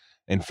golf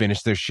and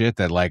finish their shit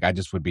that like I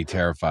just would be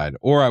terrified.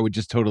 Or I would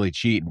just totally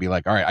cheat and be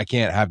like, all right, I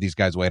can't have these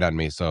guys wait on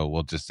me, so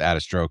we'll just add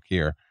a stroke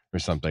here or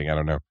something. I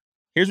don't know.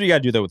 Here's what you got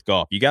to do though with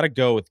golf. You got to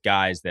go with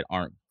guys that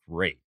aren't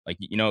great. Like,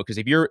 because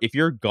if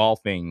you're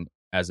golfing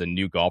as a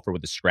new golfer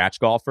with a scratch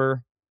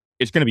golfer,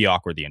 it's going to be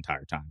awkward the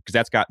entire time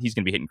because he's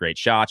going to be hitting great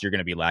shots. You're going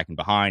to be lagging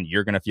behind.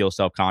 You're going to feel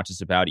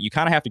self-conscious about it. You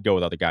kind of have to go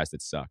with other guys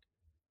that suck.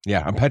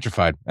 Yeah, I'm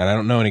petrified, and I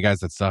don't know any guys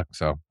that suck,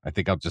 so I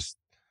think I'll just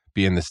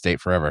be in this state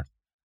forever.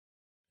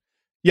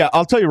 Yeah,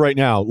 I'll tell you right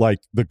now, like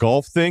the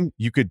golf thing,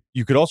 you could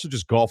also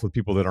just golf with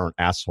people that aren't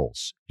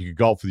assholes. You could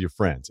golf with your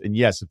friends. And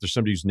yes, if there's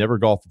somebody who's never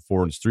golfed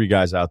before and there's 3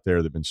 guys out there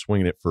that have been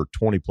swinging it for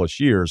 20 plus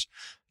years,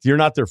 you're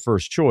not their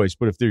first choice.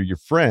 But if they're your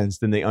friends,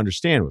 then they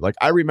understand it. Like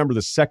I remember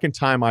the second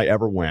time I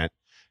ever went,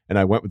 and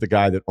I went with the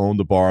guy that owned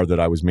the bar that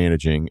I was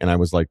managing, and I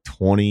was like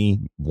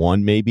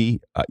 21 maybe.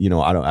 I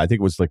think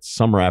it was like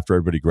summer after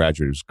everybody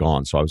graduated. It was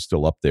gone, so I was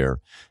still up there.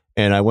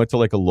 And I went to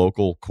like a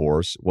local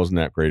course. It wasn't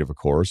that great of a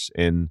course.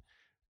 And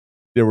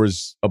there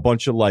was a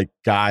bunch of like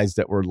guys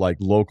that were like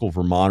local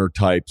Vermonter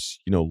types,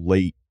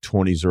 late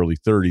 20s, early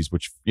 30s,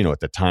 which, at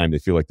the time they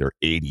feel like they're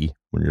 80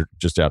 when you're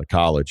just out of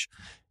college.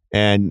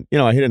 And,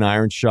 I hit an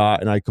iron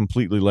shot and I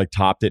completely like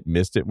topped it,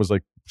 missed it. It was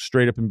like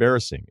straight up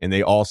embarrassing. And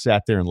they all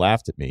sat there and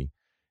laughed at me.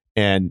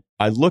 And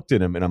I looked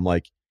at him and I'm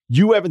like,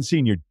 you haven't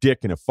seen your dick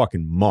in a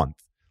fucking month.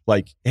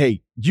 Like,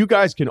 hey, you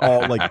guys can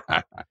all like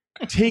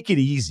take it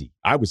easy.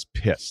 I was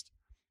pissed.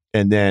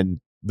 And then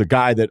the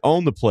guy that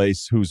owned the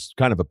place, who's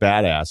kind of a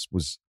badass,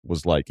 was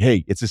like,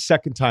 hey, it's the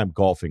second time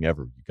golfing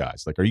ever, you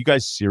guys. Like, are you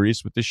guys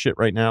serious with this shit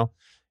right now?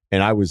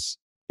 And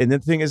the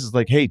thing is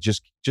like, hey,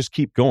 just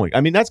keep going.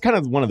 I mean, that's kind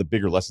of one of the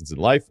bigger lessons in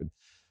life. And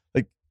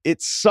like,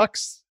 it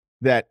sucks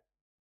that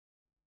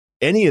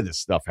any of this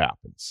stuff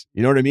happens.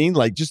 You know what I mean?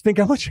 Like, just think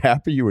how much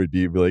happier you would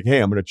be like, hey,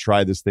 I'm going to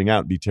try this thing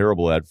out and be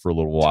terrible at it for a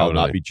little while,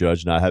 not be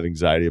judged, not have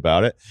anxiety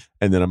about it.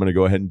 And then I'm going to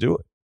go ahead and do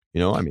it.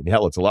 I mean,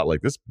 hell, it's a lot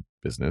like this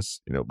business.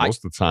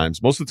 Most of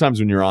the times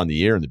when you're on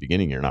the air in the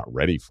beginning, you're not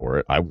ready for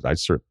it. I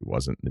certainly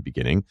wasn't in the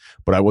beginning,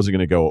 but I wasn't going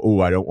to go,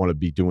 oh, I don't want to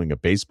be doing a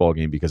baseball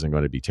game because I'm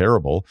going to be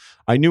terrible.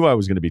 I knew I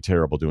was going to be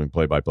terrible doing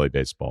play-by-play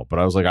baseball, but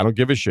I was like, I don't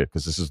give a shit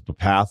because this is the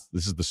path.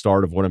 This is the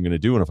start of what I'm going to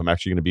do. And if I'm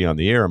actually going to be on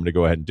the air, I'm going to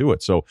go ahead and do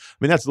it. So, I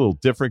mean, that's a little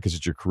different because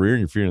it's your career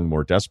and you're feeling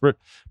more desperate,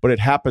 but it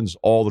happens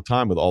all the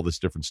time with all this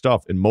different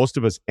stuff. And most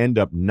of us end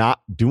up not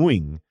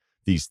doing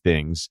these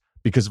things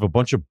because of a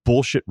bunch of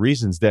bullshit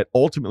reasons that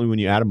ultimately, when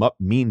you add them up,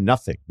 mean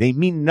nothing. They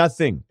mean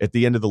nothing at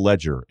the end of the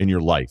ledger in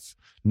your life.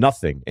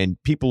 Nothing. And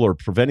people are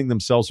preventing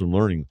themselves from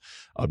learning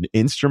an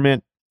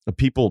instrument.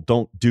 People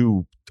don't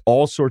do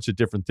all sorts of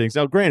different things.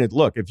 Now, granted,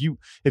 look, if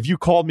you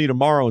called me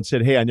tomorrow and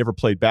said, hey, I never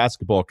played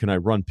basketball, can I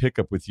run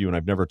pickup with you? And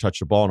I've never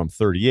touched a ball and I'm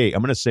 38,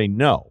 I'm going to say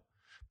no.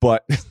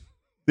 But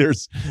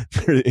there's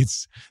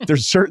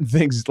certain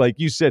things, like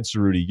you said,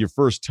 Cerruti, your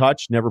first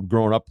touch, never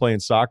growing up playing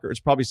soccer, it's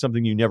probably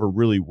something you never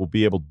really will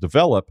be able to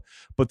develop,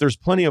 but there's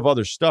plenty of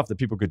other stuff that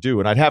people could do.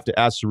 And I'd have to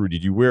ask Cerruti,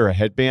 do you wear a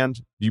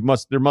headband?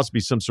 There must be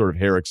some sort of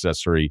hair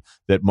accessory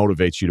that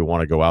motivates you to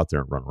want to go out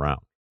there and run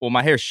around. Well,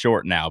 my hair's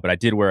short now, but I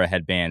did wear a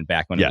headband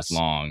back when it was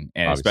long,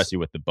 and especially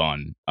with the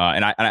bun.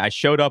 And I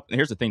showed up, and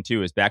here's the thing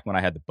too, is back when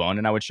I had the bun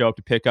and I would show up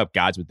to pick up,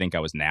 guys would think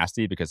I was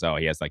nasty because,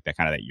 he has like that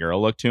kind of that Euro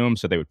look to him.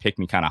 So they would pick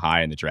me kind of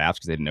high in the drafts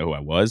because they didn't know who I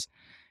was.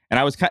 And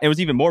it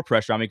was even more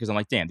pressure on me because I'm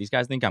like, damn, these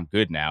guys think I'm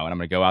good now, and I'm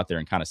going to go out there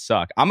and kind of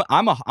suck. I'm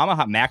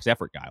a max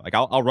effort guy. Like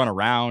I'll run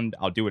around,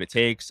 I'll do what it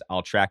takes,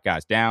 I'll track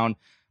guys down.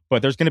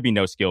 But there's going to be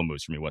no skill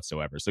moves for me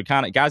whatsoever. So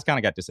guys kind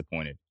of got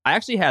disappointed. I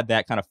actually had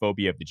that kind of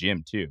phobia of the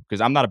gym too,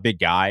 because I'm not a big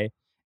guy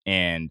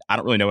and I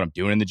don't really know what I'm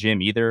doing in the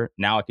gym either.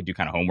 Now I could do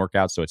kind of home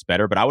workouts, so it's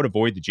better. But I would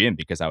avoid the gym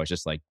because I was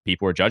just like,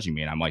 people are judging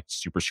me and I'm like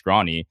super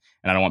scrawny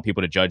and I don't want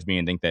people to judge me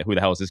and think that who the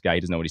hell is this guy?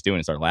 He doesn't know what he's doing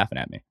and start laughing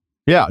at me.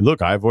 Yeah,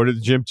 look, I avoided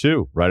the gym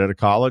too. Right out of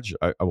college,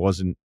 I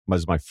wasn't,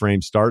 as my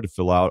frame started to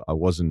fill out, I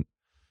wasn't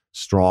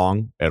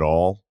strong at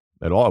all.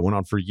 I went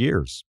on for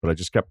years, but I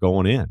just kept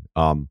going in.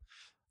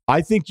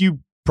 I think you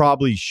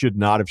probably should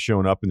not have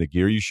shown up in the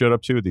gear you showed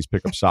up to at these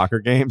pickup soccer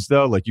games,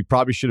 though. Like, you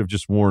probably should have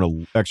just worn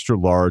an extra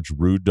large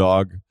Rude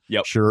Dog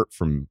shirt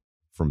from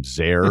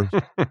Zare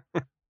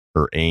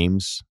or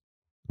Ames.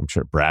 I'm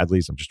sure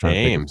Bradley's. I'm just trying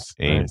to think of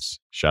Ames. Nice.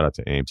 Shout out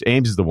to Ames.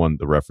 Ames is the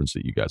reference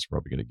that you guys are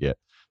probably going to get.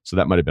 So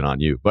that might have been on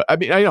you. But I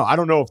mean, I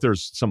don't know if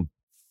there's some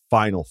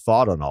final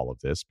thought on all of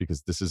this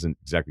because this isn't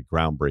exactly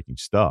groundbreaking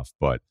stuff.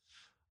 But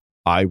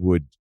I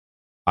would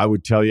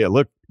tell you,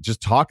 look, just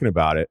talking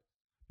about it,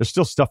 there's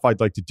still stuff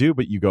I'd like to do,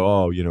 but you go,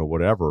 oh,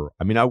 whatever.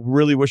 I mean, I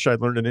really wish I'd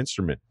learned an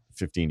instrument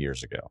 15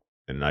 years ago.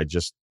 And I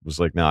just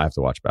was like, no, I have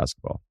to watch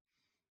basketball.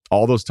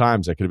 All those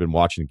times I could have been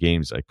watching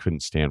games I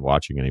couldn't stand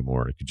watching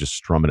anymore. I could just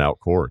strum it out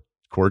chord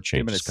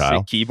changes,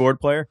 Kyle. Sick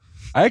keyboard player?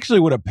 I actually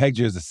would have pegged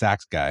you as a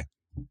sax guy.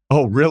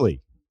 Oh,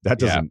 really? That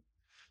doesn't... Yeah.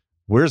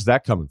 Where's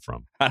that coming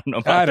from?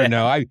 I don't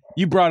know.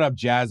 You brought up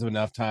jazz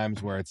enough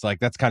times where it's like,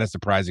 that's kind of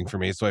surprising for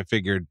me. So I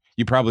figured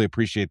you probably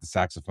appreciate the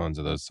saxophones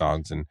of those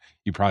songs and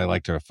you probably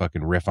like to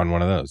fucking riff on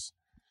one of those.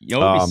 You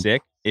know what would be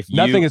sick?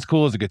 Nothing as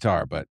cool as a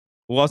guitar, but...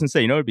 Well, I was going to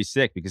say, it would be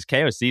sick because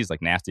KOC is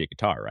like nasty at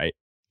guitar, right?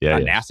 Yeah.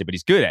 Not nasty, but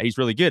he's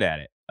really good at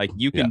it. Like,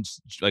 you can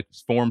like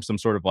form some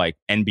sort of like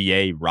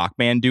NBA rock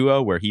band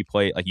duo where you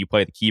play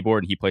the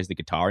keyboard and he plays the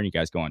guitar and you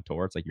guys go on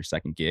tour. It's like your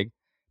second gig.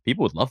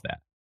 People would love that.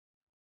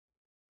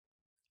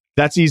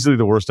 That's easily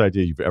the worst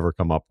idea you've ever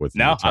come up with in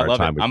the No, I entire love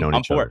time it. we've known I'm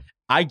each for other. it.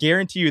 I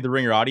guarantee you, the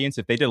Ringer audience,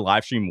 if they did a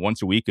live stream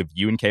once a week of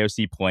you and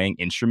KOC playing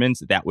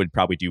instruments, that would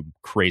probably do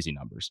crazy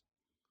numbers.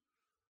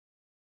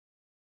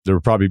 There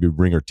would probably be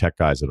Ringer tech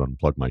guys that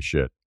unplug my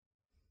shit.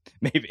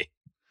 Maybe.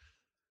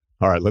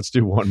 All right, let's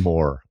do one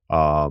more.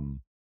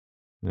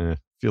 Feel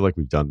like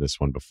we've done this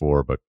one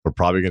before, but we're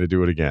probably going to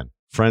do it again.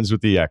 Friends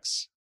with the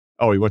ex.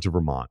 Oh, he went to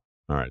Vermont.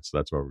 All right, so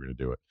that's why we're going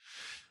to do it.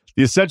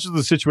 The essentials of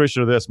the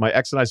situation are this. My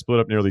ex and I split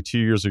up nearly 2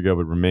 years ago,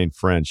 but remain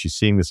friends. She's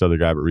seeing this other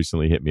guy, but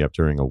recently hit me up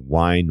during a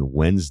wine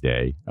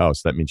Wednesday. Oh,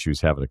 so that means she was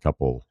having a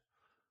couple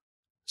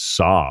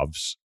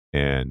sovs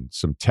and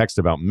some text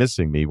about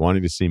missing me,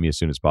 wanting to see me as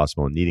soon as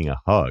possible, and needing a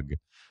hug.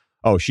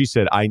 Oh, she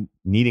said, I'm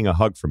needing a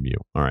hug from you.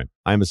 All right.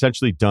 I'm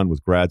essentially done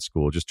with grad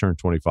school, just turned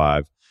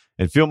 25,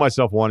 and feel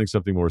myself wanting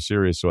something more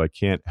serious, so I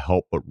can't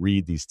help but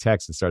read these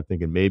texts and start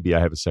thinking maybe I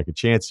have a second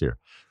chance here.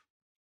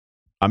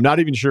 I'm not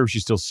even sure if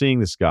she's still seeing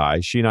this guy.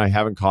 She and I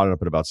haven't caught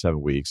up in about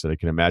 7 weeks, and I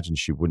can imagine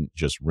she wouldn't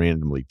just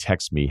randomly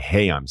text me,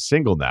 hey, I'm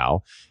single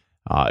now.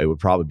 It would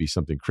probably be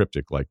something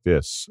cryptic like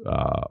this.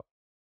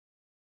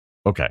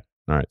 Okay.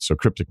 All right. So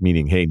cryptic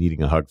meaning, hey,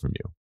 needing a hug from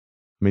you.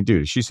 I mean,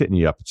 dude, if she's hitting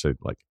you up and said,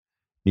 like,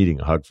 needing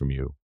a hug from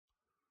you,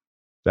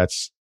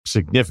 that's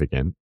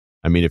significant.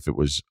 I mean, if it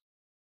was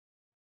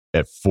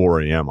at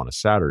 4 a.m. on a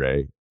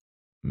Saturday,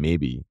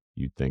 maybe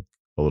you'd think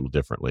a little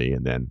differently.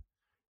 And then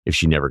if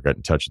she never got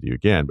in touch with you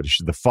again, but if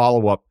she's the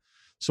follow-up.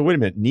 So wait a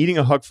minute, needing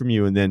a hug from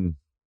you and then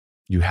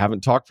you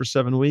haven't talked for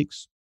 7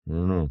 weeks? I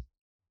don't know.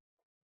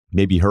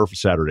 Maybe her for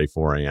Saturday,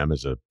 4 a.m.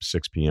 is a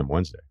 6 p.m.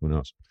 Wednesday. Who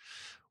knows?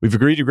 We've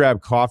agreed to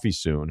grab coffee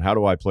soon. How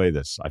do I play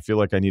this? I feel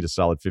like I need a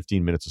solid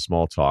 15 minutes of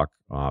small talk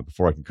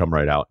before I can come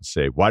right out and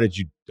say, why did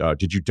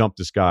you dump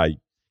this guy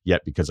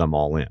yet? Because I'm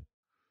all in.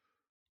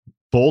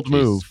 Bold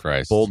Jesus move.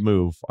 Christ. Bold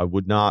move. I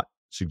would not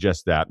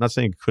suggest that. I'm not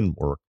saying it couldn't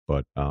work,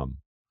 but I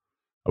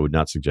would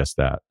not suggest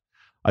that.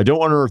 I don't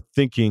want her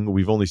thinking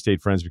we've only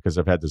stayed friends because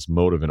I've had this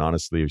motive. And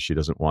honestly, if she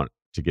doesn't want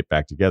to get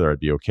back together, I'd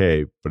be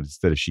okay. But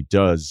instead, if she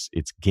does,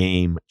 it's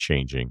game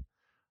changing.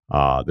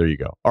 There you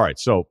go. All right.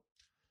 So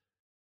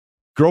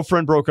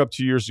girlfriend broke up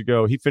 2 years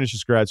ago. He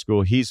finishes grad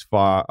school. He's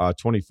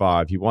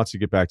 25. He wants to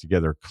get back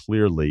together.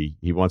 Clearly,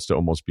 he wants to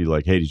almost be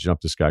like, hey, did you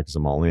dump this guy because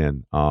I'm all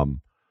in?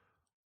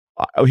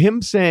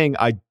 Him saying,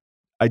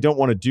 I don't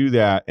want to do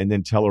that, and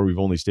then tell her we've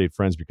only stayed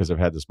friends because I've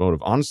had this motive.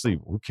 Honestly,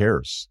 who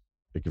cares?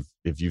 Like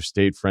if you've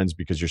stayed friends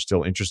because you're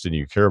still interested and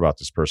you care about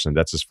this person,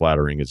 that's as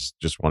flattering as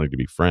just wanting to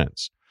be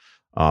friends.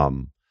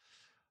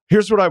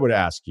 Here's what I would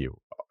ask you.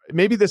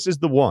 Maybe this is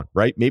the one,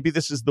 right? Maybe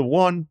this is the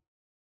one,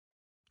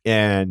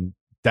 and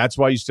that's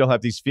why you still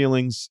have these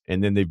feelings,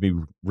 and then they've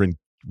been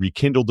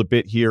rekindled a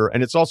bit here.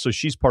 And it's also,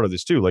 she's part of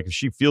this too. Like if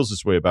she feels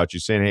this way about you,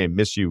 saying, hey, I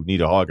miss you,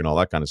 need a hug and all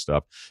that kind of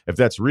stuff. If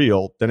that's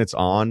real, then it's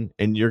on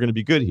and you're going to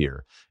be good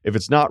here. If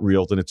it's not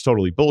real, then it's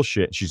totally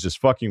bullshit. And she's just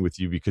fucking with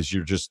you because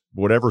you're just,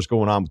 whatever's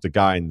going on with the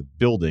guy in the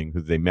building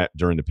who they met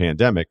during the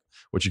pandemic,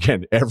 which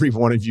again, every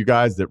one of you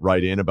guys that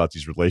write in about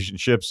these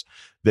relationships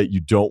that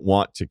you don't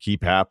want to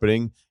keep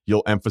happening,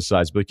 you'll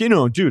emphasize, like,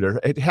 dude,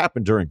 it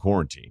happened during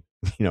quarantine.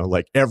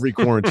 Like every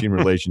quarantine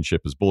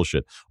relationship is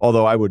bullshit.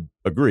 Although I would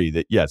agree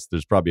that, yes,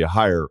 there's probably a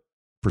higher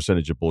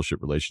percentage of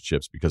bullshit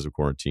relationships because of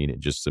quarantine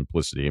and just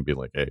simplicity and being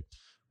like, hey,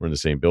 we're in the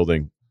same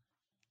building.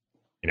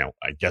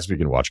 I guess we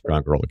can watch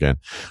Gone Girl again.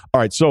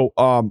 All right. So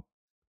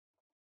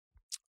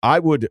I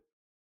would,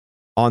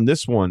 on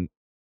this one,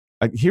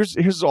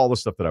 here's all the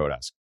stuff that I would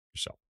ask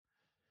yourself.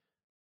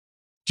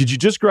 Did you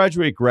just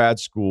graduate grad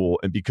school,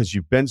 and because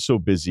you've been so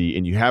busy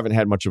and you haven't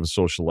had much of a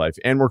social life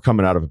and we're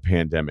coming out of a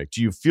pandemic,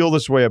 do you feel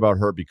this way about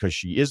her because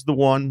she is the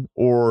one,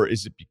 or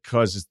is it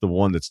because it's the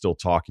one that's still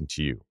talking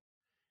to you?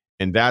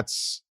 And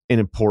that's an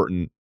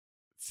important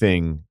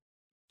thing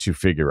to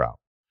figure out.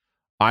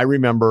 I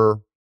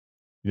remember,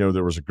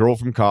 there was a girl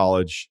from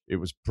college. It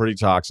was pretty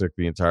toxic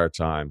the entire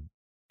time.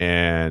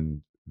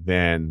 And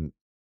then,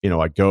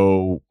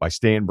 I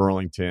stay in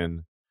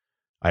Burlington.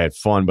 I had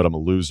fun, but I'm a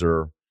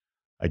loser.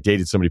 I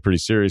dated somebody pretty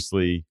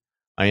seriously.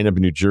 I ended up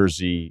in New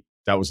Jersey.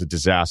 That was a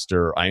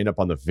disaster. I end up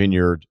on the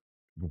vineyard,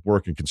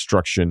 working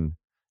construction,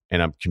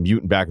 and I'm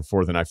commuting back and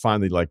forth. And I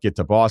finally get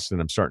to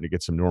Boston. I'm starting to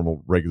get some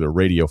normal, regular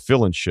radio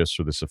fill-in shifts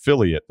for this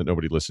affiliate that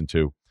nobody listened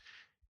to.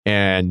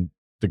 And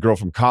the girl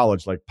from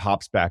college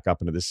pops back up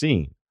into the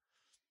scene.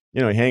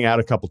 I hang out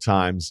a couple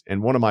times.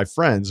 And one of my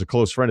friends, a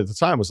close friend at the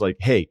time, was like,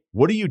 hey,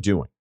 what are you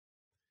doing?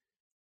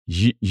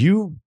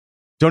 You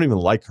don't even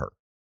like her.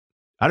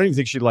 I don't even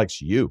think she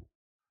likes you.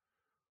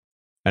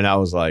 And I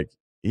was like,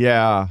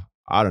 yeah,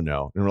 I don't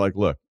know. And we're like,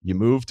 look, you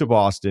moved to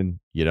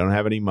Boston. You don't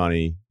have any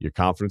money. Your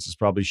confidence is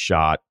probably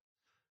shot.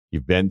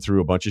 You've been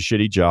through a bunch of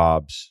shitty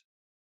jobs.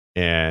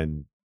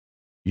 And,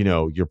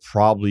 you're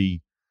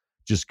probably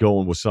just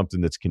going with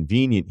something that's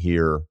convenient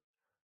here.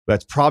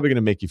 That's probably going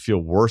to make you feel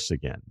worse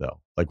again,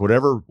 though. Like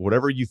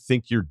whatever you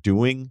think you're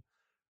doing,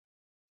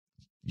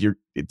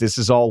 this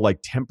is all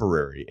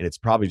temporary, and it's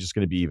probably just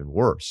going to be even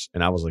worse.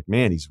 And I was like,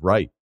 man, he's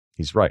right.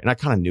 He's right. And I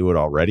kind of knew it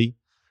already.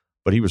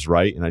 But he was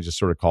right, and I just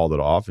sort of called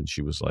it off, and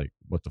she was like,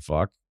 what the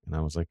fuck? And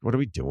I was like, what are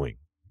we doing?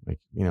 Like,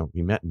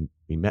 we met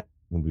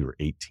when we were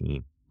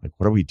 18. Like,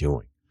 what are we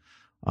doing?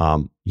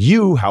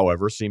 You,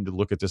 however, seem to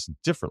look at this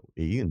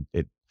differently, and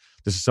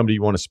this is somebody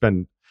you want to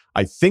spend,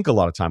 I think, a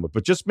lot of time with.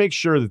 But just make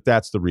sure that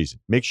that's the reason.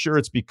 Make sure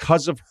it's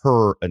because of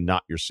her and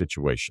not your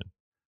situation.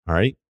 All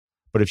right.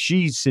 But if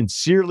she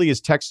sincerely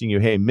is texting you,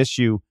 "Hey, miss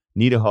you,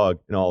 need a hug,"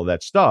 and all of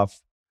that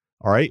stuff,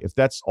 all right, if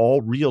that's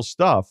all real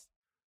stuff,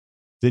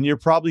 then you're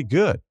probably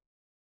good.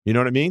 You know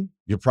what I mean?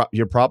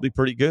 You're probably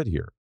pretty good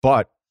here.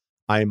 But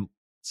I'm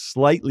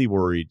slightly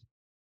worried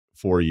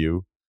for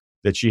you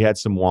that she had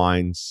some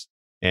wines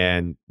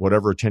and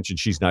whatever attention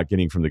she's not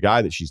getting from the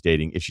guy that she's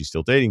dating, if she's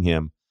still dating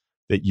him,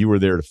 that you were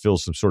there to fill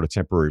some sort of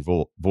temporary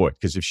void.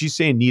 Because if she's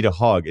saying need a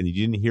hug and you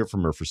didn't hear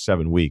from her for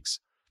 7 weeks,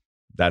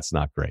 that's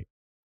not great.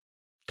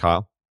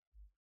 Kyle?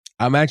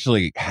 I'm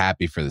actually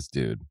happy for this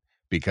dude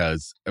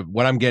because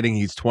what I'm getting,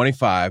 he's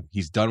 25.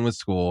 He's done with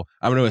school.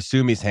 I'm going to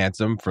assume he's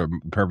handsome for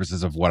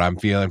purposes of what I'm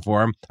feeling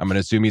for him. I'm going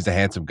to assume he's a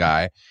handsome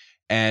guy.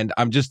 And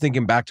I'm just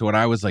thinking back to when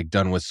I was like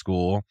done with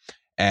school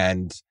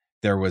and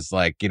there was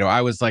like,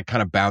 I was like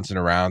kind of bouncing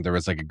around. There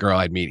was like a girl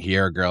I'd meet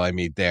here, a girl I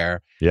meet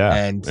there. Yeah.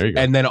 And there you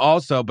go. and then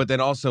also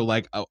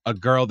like a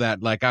girl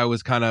that like I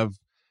was kind of,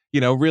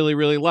 really,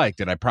 really liked.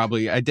 And I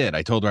did.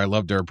 I told her I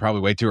loved her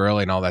probably way too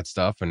early and all that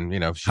stuff. And,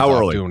 she's How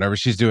off early? doing whatever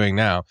she's doing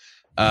now.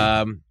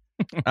 I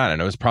don't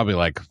know. It was probably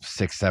like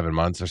 6-7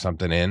 months or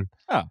something in.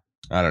 Oh.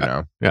 I don't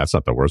know. Yeah, it's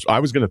not the worst. I thought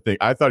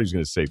he was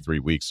going to say 3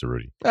 weeks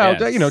already. Oh, Yeah,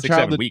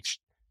 6-7 weeks.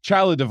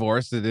 Child of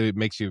divorce, it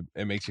makes you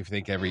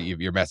think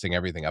you're messing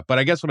everything up. But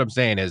I guess what I'm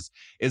saying is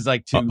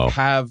like to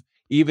have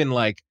even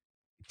like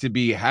to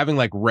be having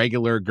like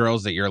regular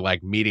girls that you're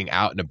like meeting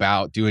out and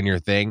about doing your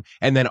thing,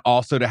 and then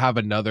also to have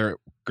another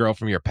girl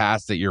from your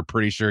past that you're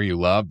pretty sure you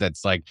love,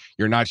 that's like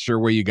you're not sure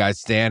where you guys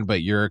stand,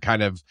 but you're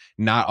kind of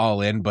not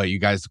all in, but you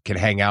guys can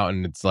hang out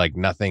and it's like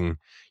nothing,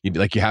 you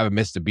haven't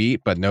missed a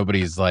beat, but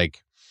nobody's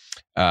like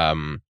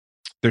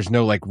there's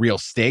no like real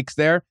stakes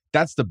there.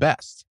 That's the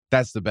best.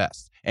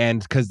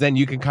 And because then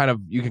you can kind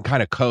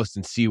of coast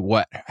and see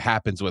what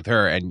happens with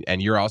her,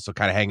 and you're also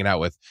kind of hanging out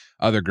with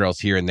other girls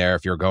here and there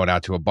if you're going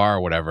out to a bar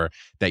or whatever,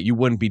 that you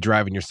wouldn't be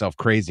driving yourself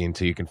crazy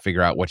until you can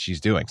figure out what she's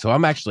doing. So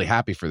I'm actually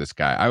happy for this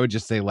guy. I would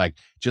just say like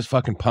just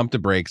fucking pump the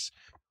brakes,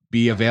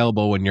 be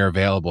available when you're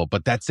available,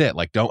 but that's it.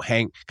 Like don't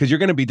hang, because you're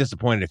going to be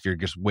disappointed if you're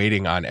just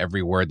waiting on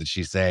every word that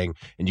she's saying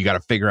and you got to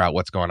figure out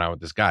what's going on with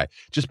this guy.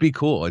 Just be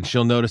cool and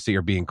she'll notice that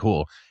you're being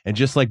cool, and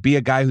just like be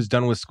a guy who's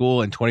done with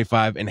school and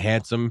 25 and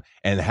handsome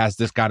and has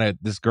this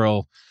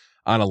girl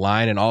on a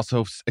line, and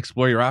also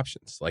explore your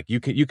options. Like you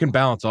can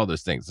balance all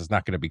those things. It's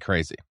not going to be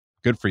crazy.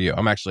 Good for you.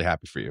 I'm actually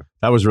happy for you.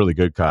 That was really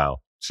good,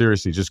 Kyle.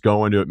 Seriously, just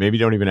go into it. Maybe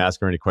don't even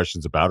ask her any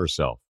questions about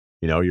herself.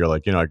 You're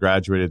like, I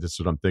graduated. This is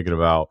what I'm thinking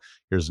about.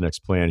 Here's the next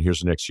plan.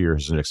 Here's the next year.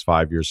 Here's the next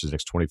 5 years. Here's the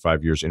next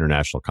 25 years,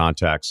 international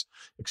contacts,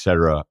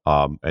 etc.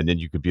 And then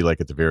you could be like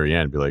at the very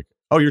end, be like,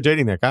 "Oh, you're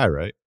dating that guy,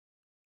 right?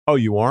 Oh,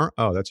 you are?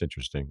 Oh, that's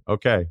interesting.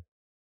 Okay.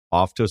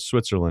 Off to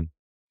Switzerland.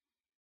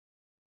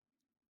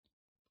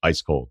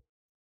 Ice cold."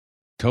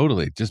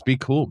 Totally. Just be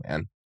cool,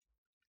 man.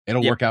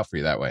 It'll work out for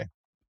you that way.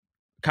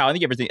 Kyle, I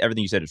think everything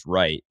you said is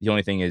right. The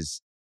only thing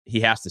is he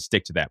has to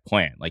stick to that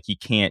plan. Like he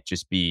can't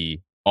just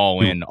be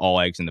all in, all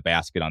eggs in the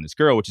basket on this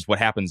girl, which is what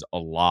happens a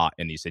lot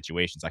in these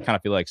situations. I kind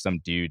of feel like some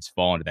dudes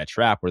fall into that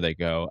trap where they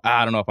go,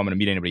 I don't know if I'm going to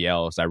meet anybody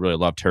else. I really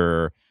loved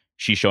her.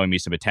 She's showing me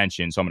some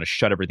attention, so I'm going to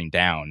shut everything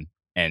down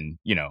and,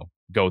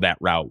 go that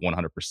route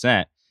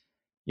 100%.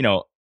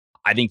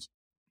 I think,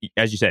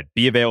 as you said,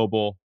 be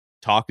available,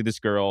 talk to this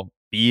girl,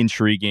 be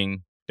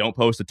intriguing. Don't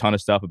post a ton of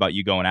stuff about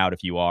you going out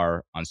if you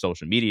are on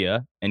social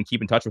media, and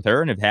keep in touch with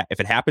her. And if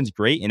it happens,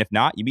 great. And if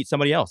not, you meet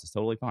somebody else. It's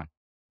totally fine.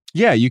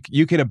 Yeah,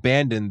 you can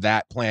abandon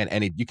that plan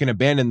you can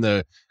abandon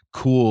the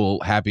cool,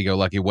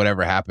 happy-go-lucky,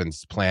 whatever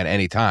happens plan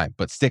anytime,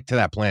 but stick to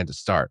that plan to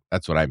start.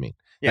 That's what I mean.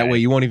 Yeah, that way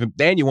you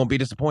won't be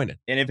disappointed.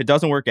 And if it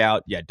doesn't work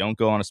out, don't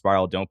go on a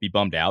spiral. Don't be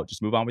bummed out.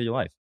 Just move on with your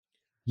life.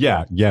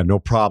 Yeah, no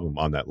problem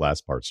on that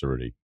last part,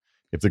 Cerruti.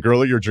 If the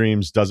girl of your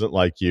dreams doesn't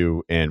like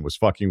you and was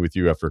fucking with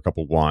you after a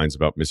couple wines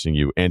about missing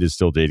you and is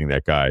still dating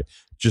that guy,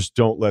 just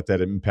don't let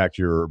that impact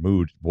your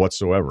mood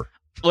whatsoever.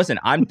 Listen,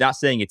 I'm not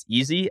saying it's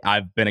easy.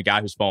 I've been a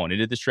guy who's fallen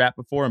into this trap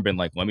before and been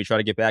like, let me try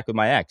to get back with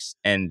my ex.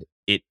 And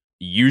it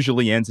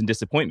usually ends in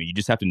disappointment. You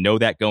just have to know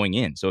that going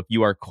in. So if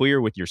you are clear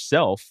with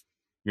yourself,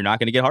 you're not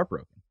going to get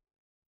heartbroken.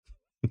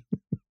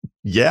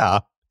 Yeah.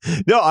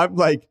 No, I'm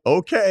like,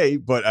 okay.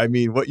 But I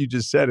mean, what you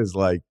just said is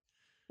like,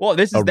 well,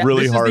 this is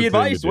the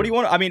advice. What do you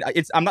want? I mean,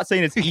 I'm not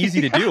saying it's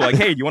easy to do. Like,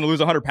 hey, do you want to lose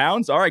 100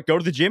 pounds? All right, go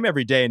to the gym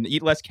every day and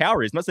eat less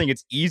calories. I'm not saying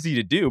it's easy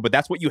to do, but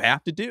that's what you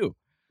have to do.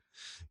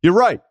 You're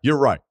right.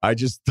 I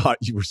just thought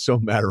you were so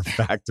matter of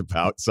fact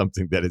about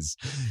something that is,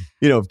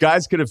 if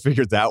guys could have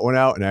figured that one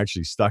out and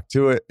actually stuck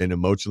to it and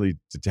emotionally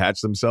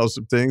detached themselves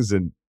from things,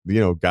 then,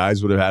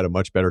 guys would have had a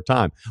much better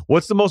time.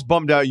 What's the most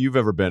bummed out you've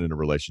ever been in a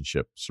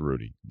relationship,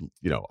 Cerruti?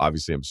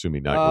 Obviously, I'm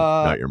assuming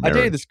not your marriage. I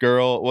dated this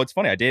girl. Well, it's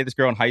funny. I dated this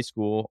girl in high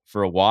school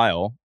for a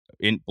while,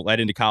 led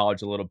into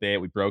college a little bit.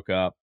 We broke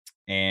up,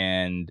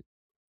 and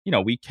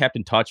we kept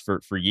in touch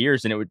for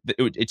years, and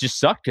it just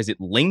sucked because it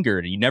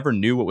lingered and you never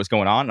knew what was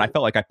going on. And I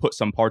felt like I put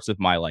some parts of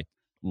my like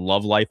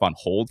love life on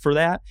hold for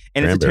that.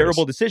 And it's a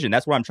terrible decision.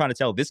 That's what I'm trying to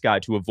tell this guy,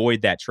 to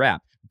avoid that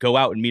trap. Go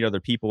out and meet other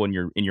people in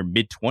your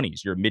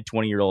mid-20s. You're a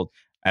mid-20-year-old,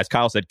 as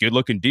Kyle said,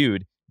 good-looking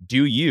dude.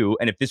 Do you?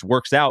 And if this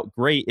works out,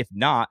 great. If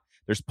not,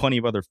 there's plenty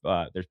of other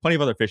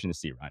fish in the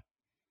sea, Ryan.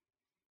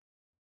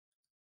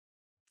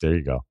 There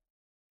you go.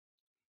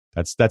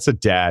 That's a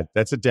dad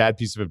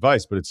piece of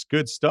advice, but it's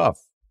good stuff.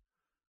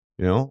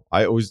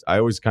 I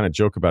always kind of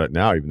joke about it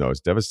now, even though I was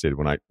devastated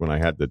when I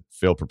had the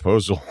failed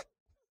proposal.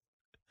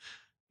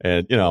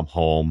 And I'm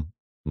home.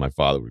 My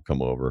father would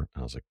come over.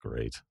 I was like,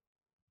 great.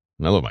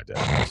 And I love my dad.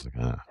 I was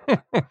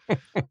like,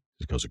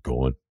 how's it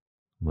going?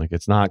 I'm like,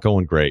 it's not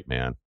going great,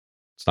 man.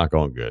 It's not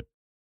going good.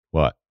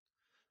 What?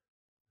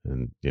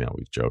 And we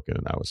was joking,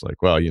 and I was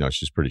like, well,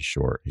 she's pretty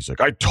short. He's like,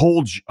 I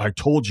told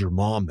your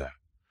mom that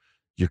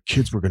your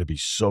kids were going to be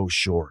so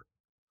short.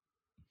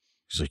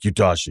 He's like, you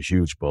dodged a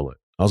huge bullet.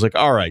 I was like,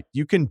 all right,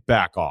 you can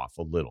back off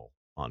a little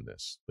on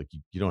this. Like,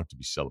 you don't have to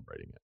be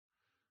celebrating it.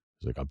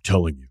 He's like, I'm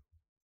telling you,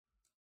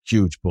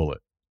 huge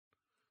bullet.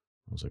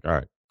 I was like, all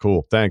right,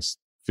 cool. Thanks.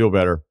 Feel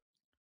better.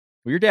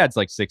 Well, your dad's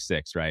like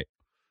 6'6", right?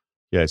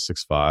 Yeah,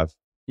 6'5".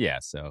 Yeah,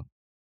 so,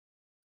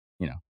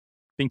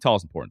 being tall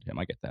is important to him.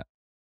 I get that.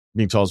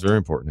 Being tall is very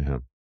important to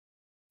him.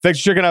 Thanks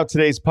for checking out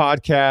today's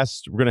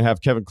podcast. We're going to have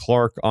Kevin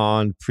Clark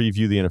on,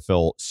 preview the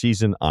NFL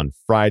season on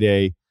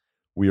Friday.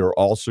 We are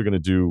also going to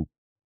do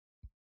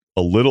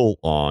a little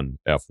on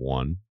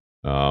F1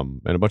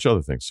 and a bunch of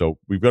other things. So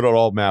we've got it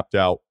all mapped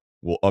out.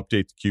 We'll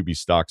update the QB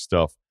stock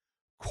stuff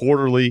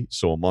quarterly.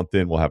 So a month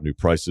in, we'll have new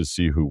prices,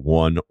 see who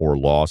won or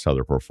lost, how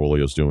their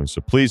portfolio is doing.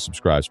 So please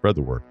subscribe, spread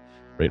the word,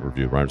 rate and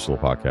review. Ryan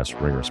Russillo Podcast,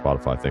 Ringer,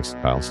 Spotify. Thanks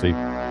to Kyle and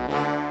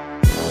Steve.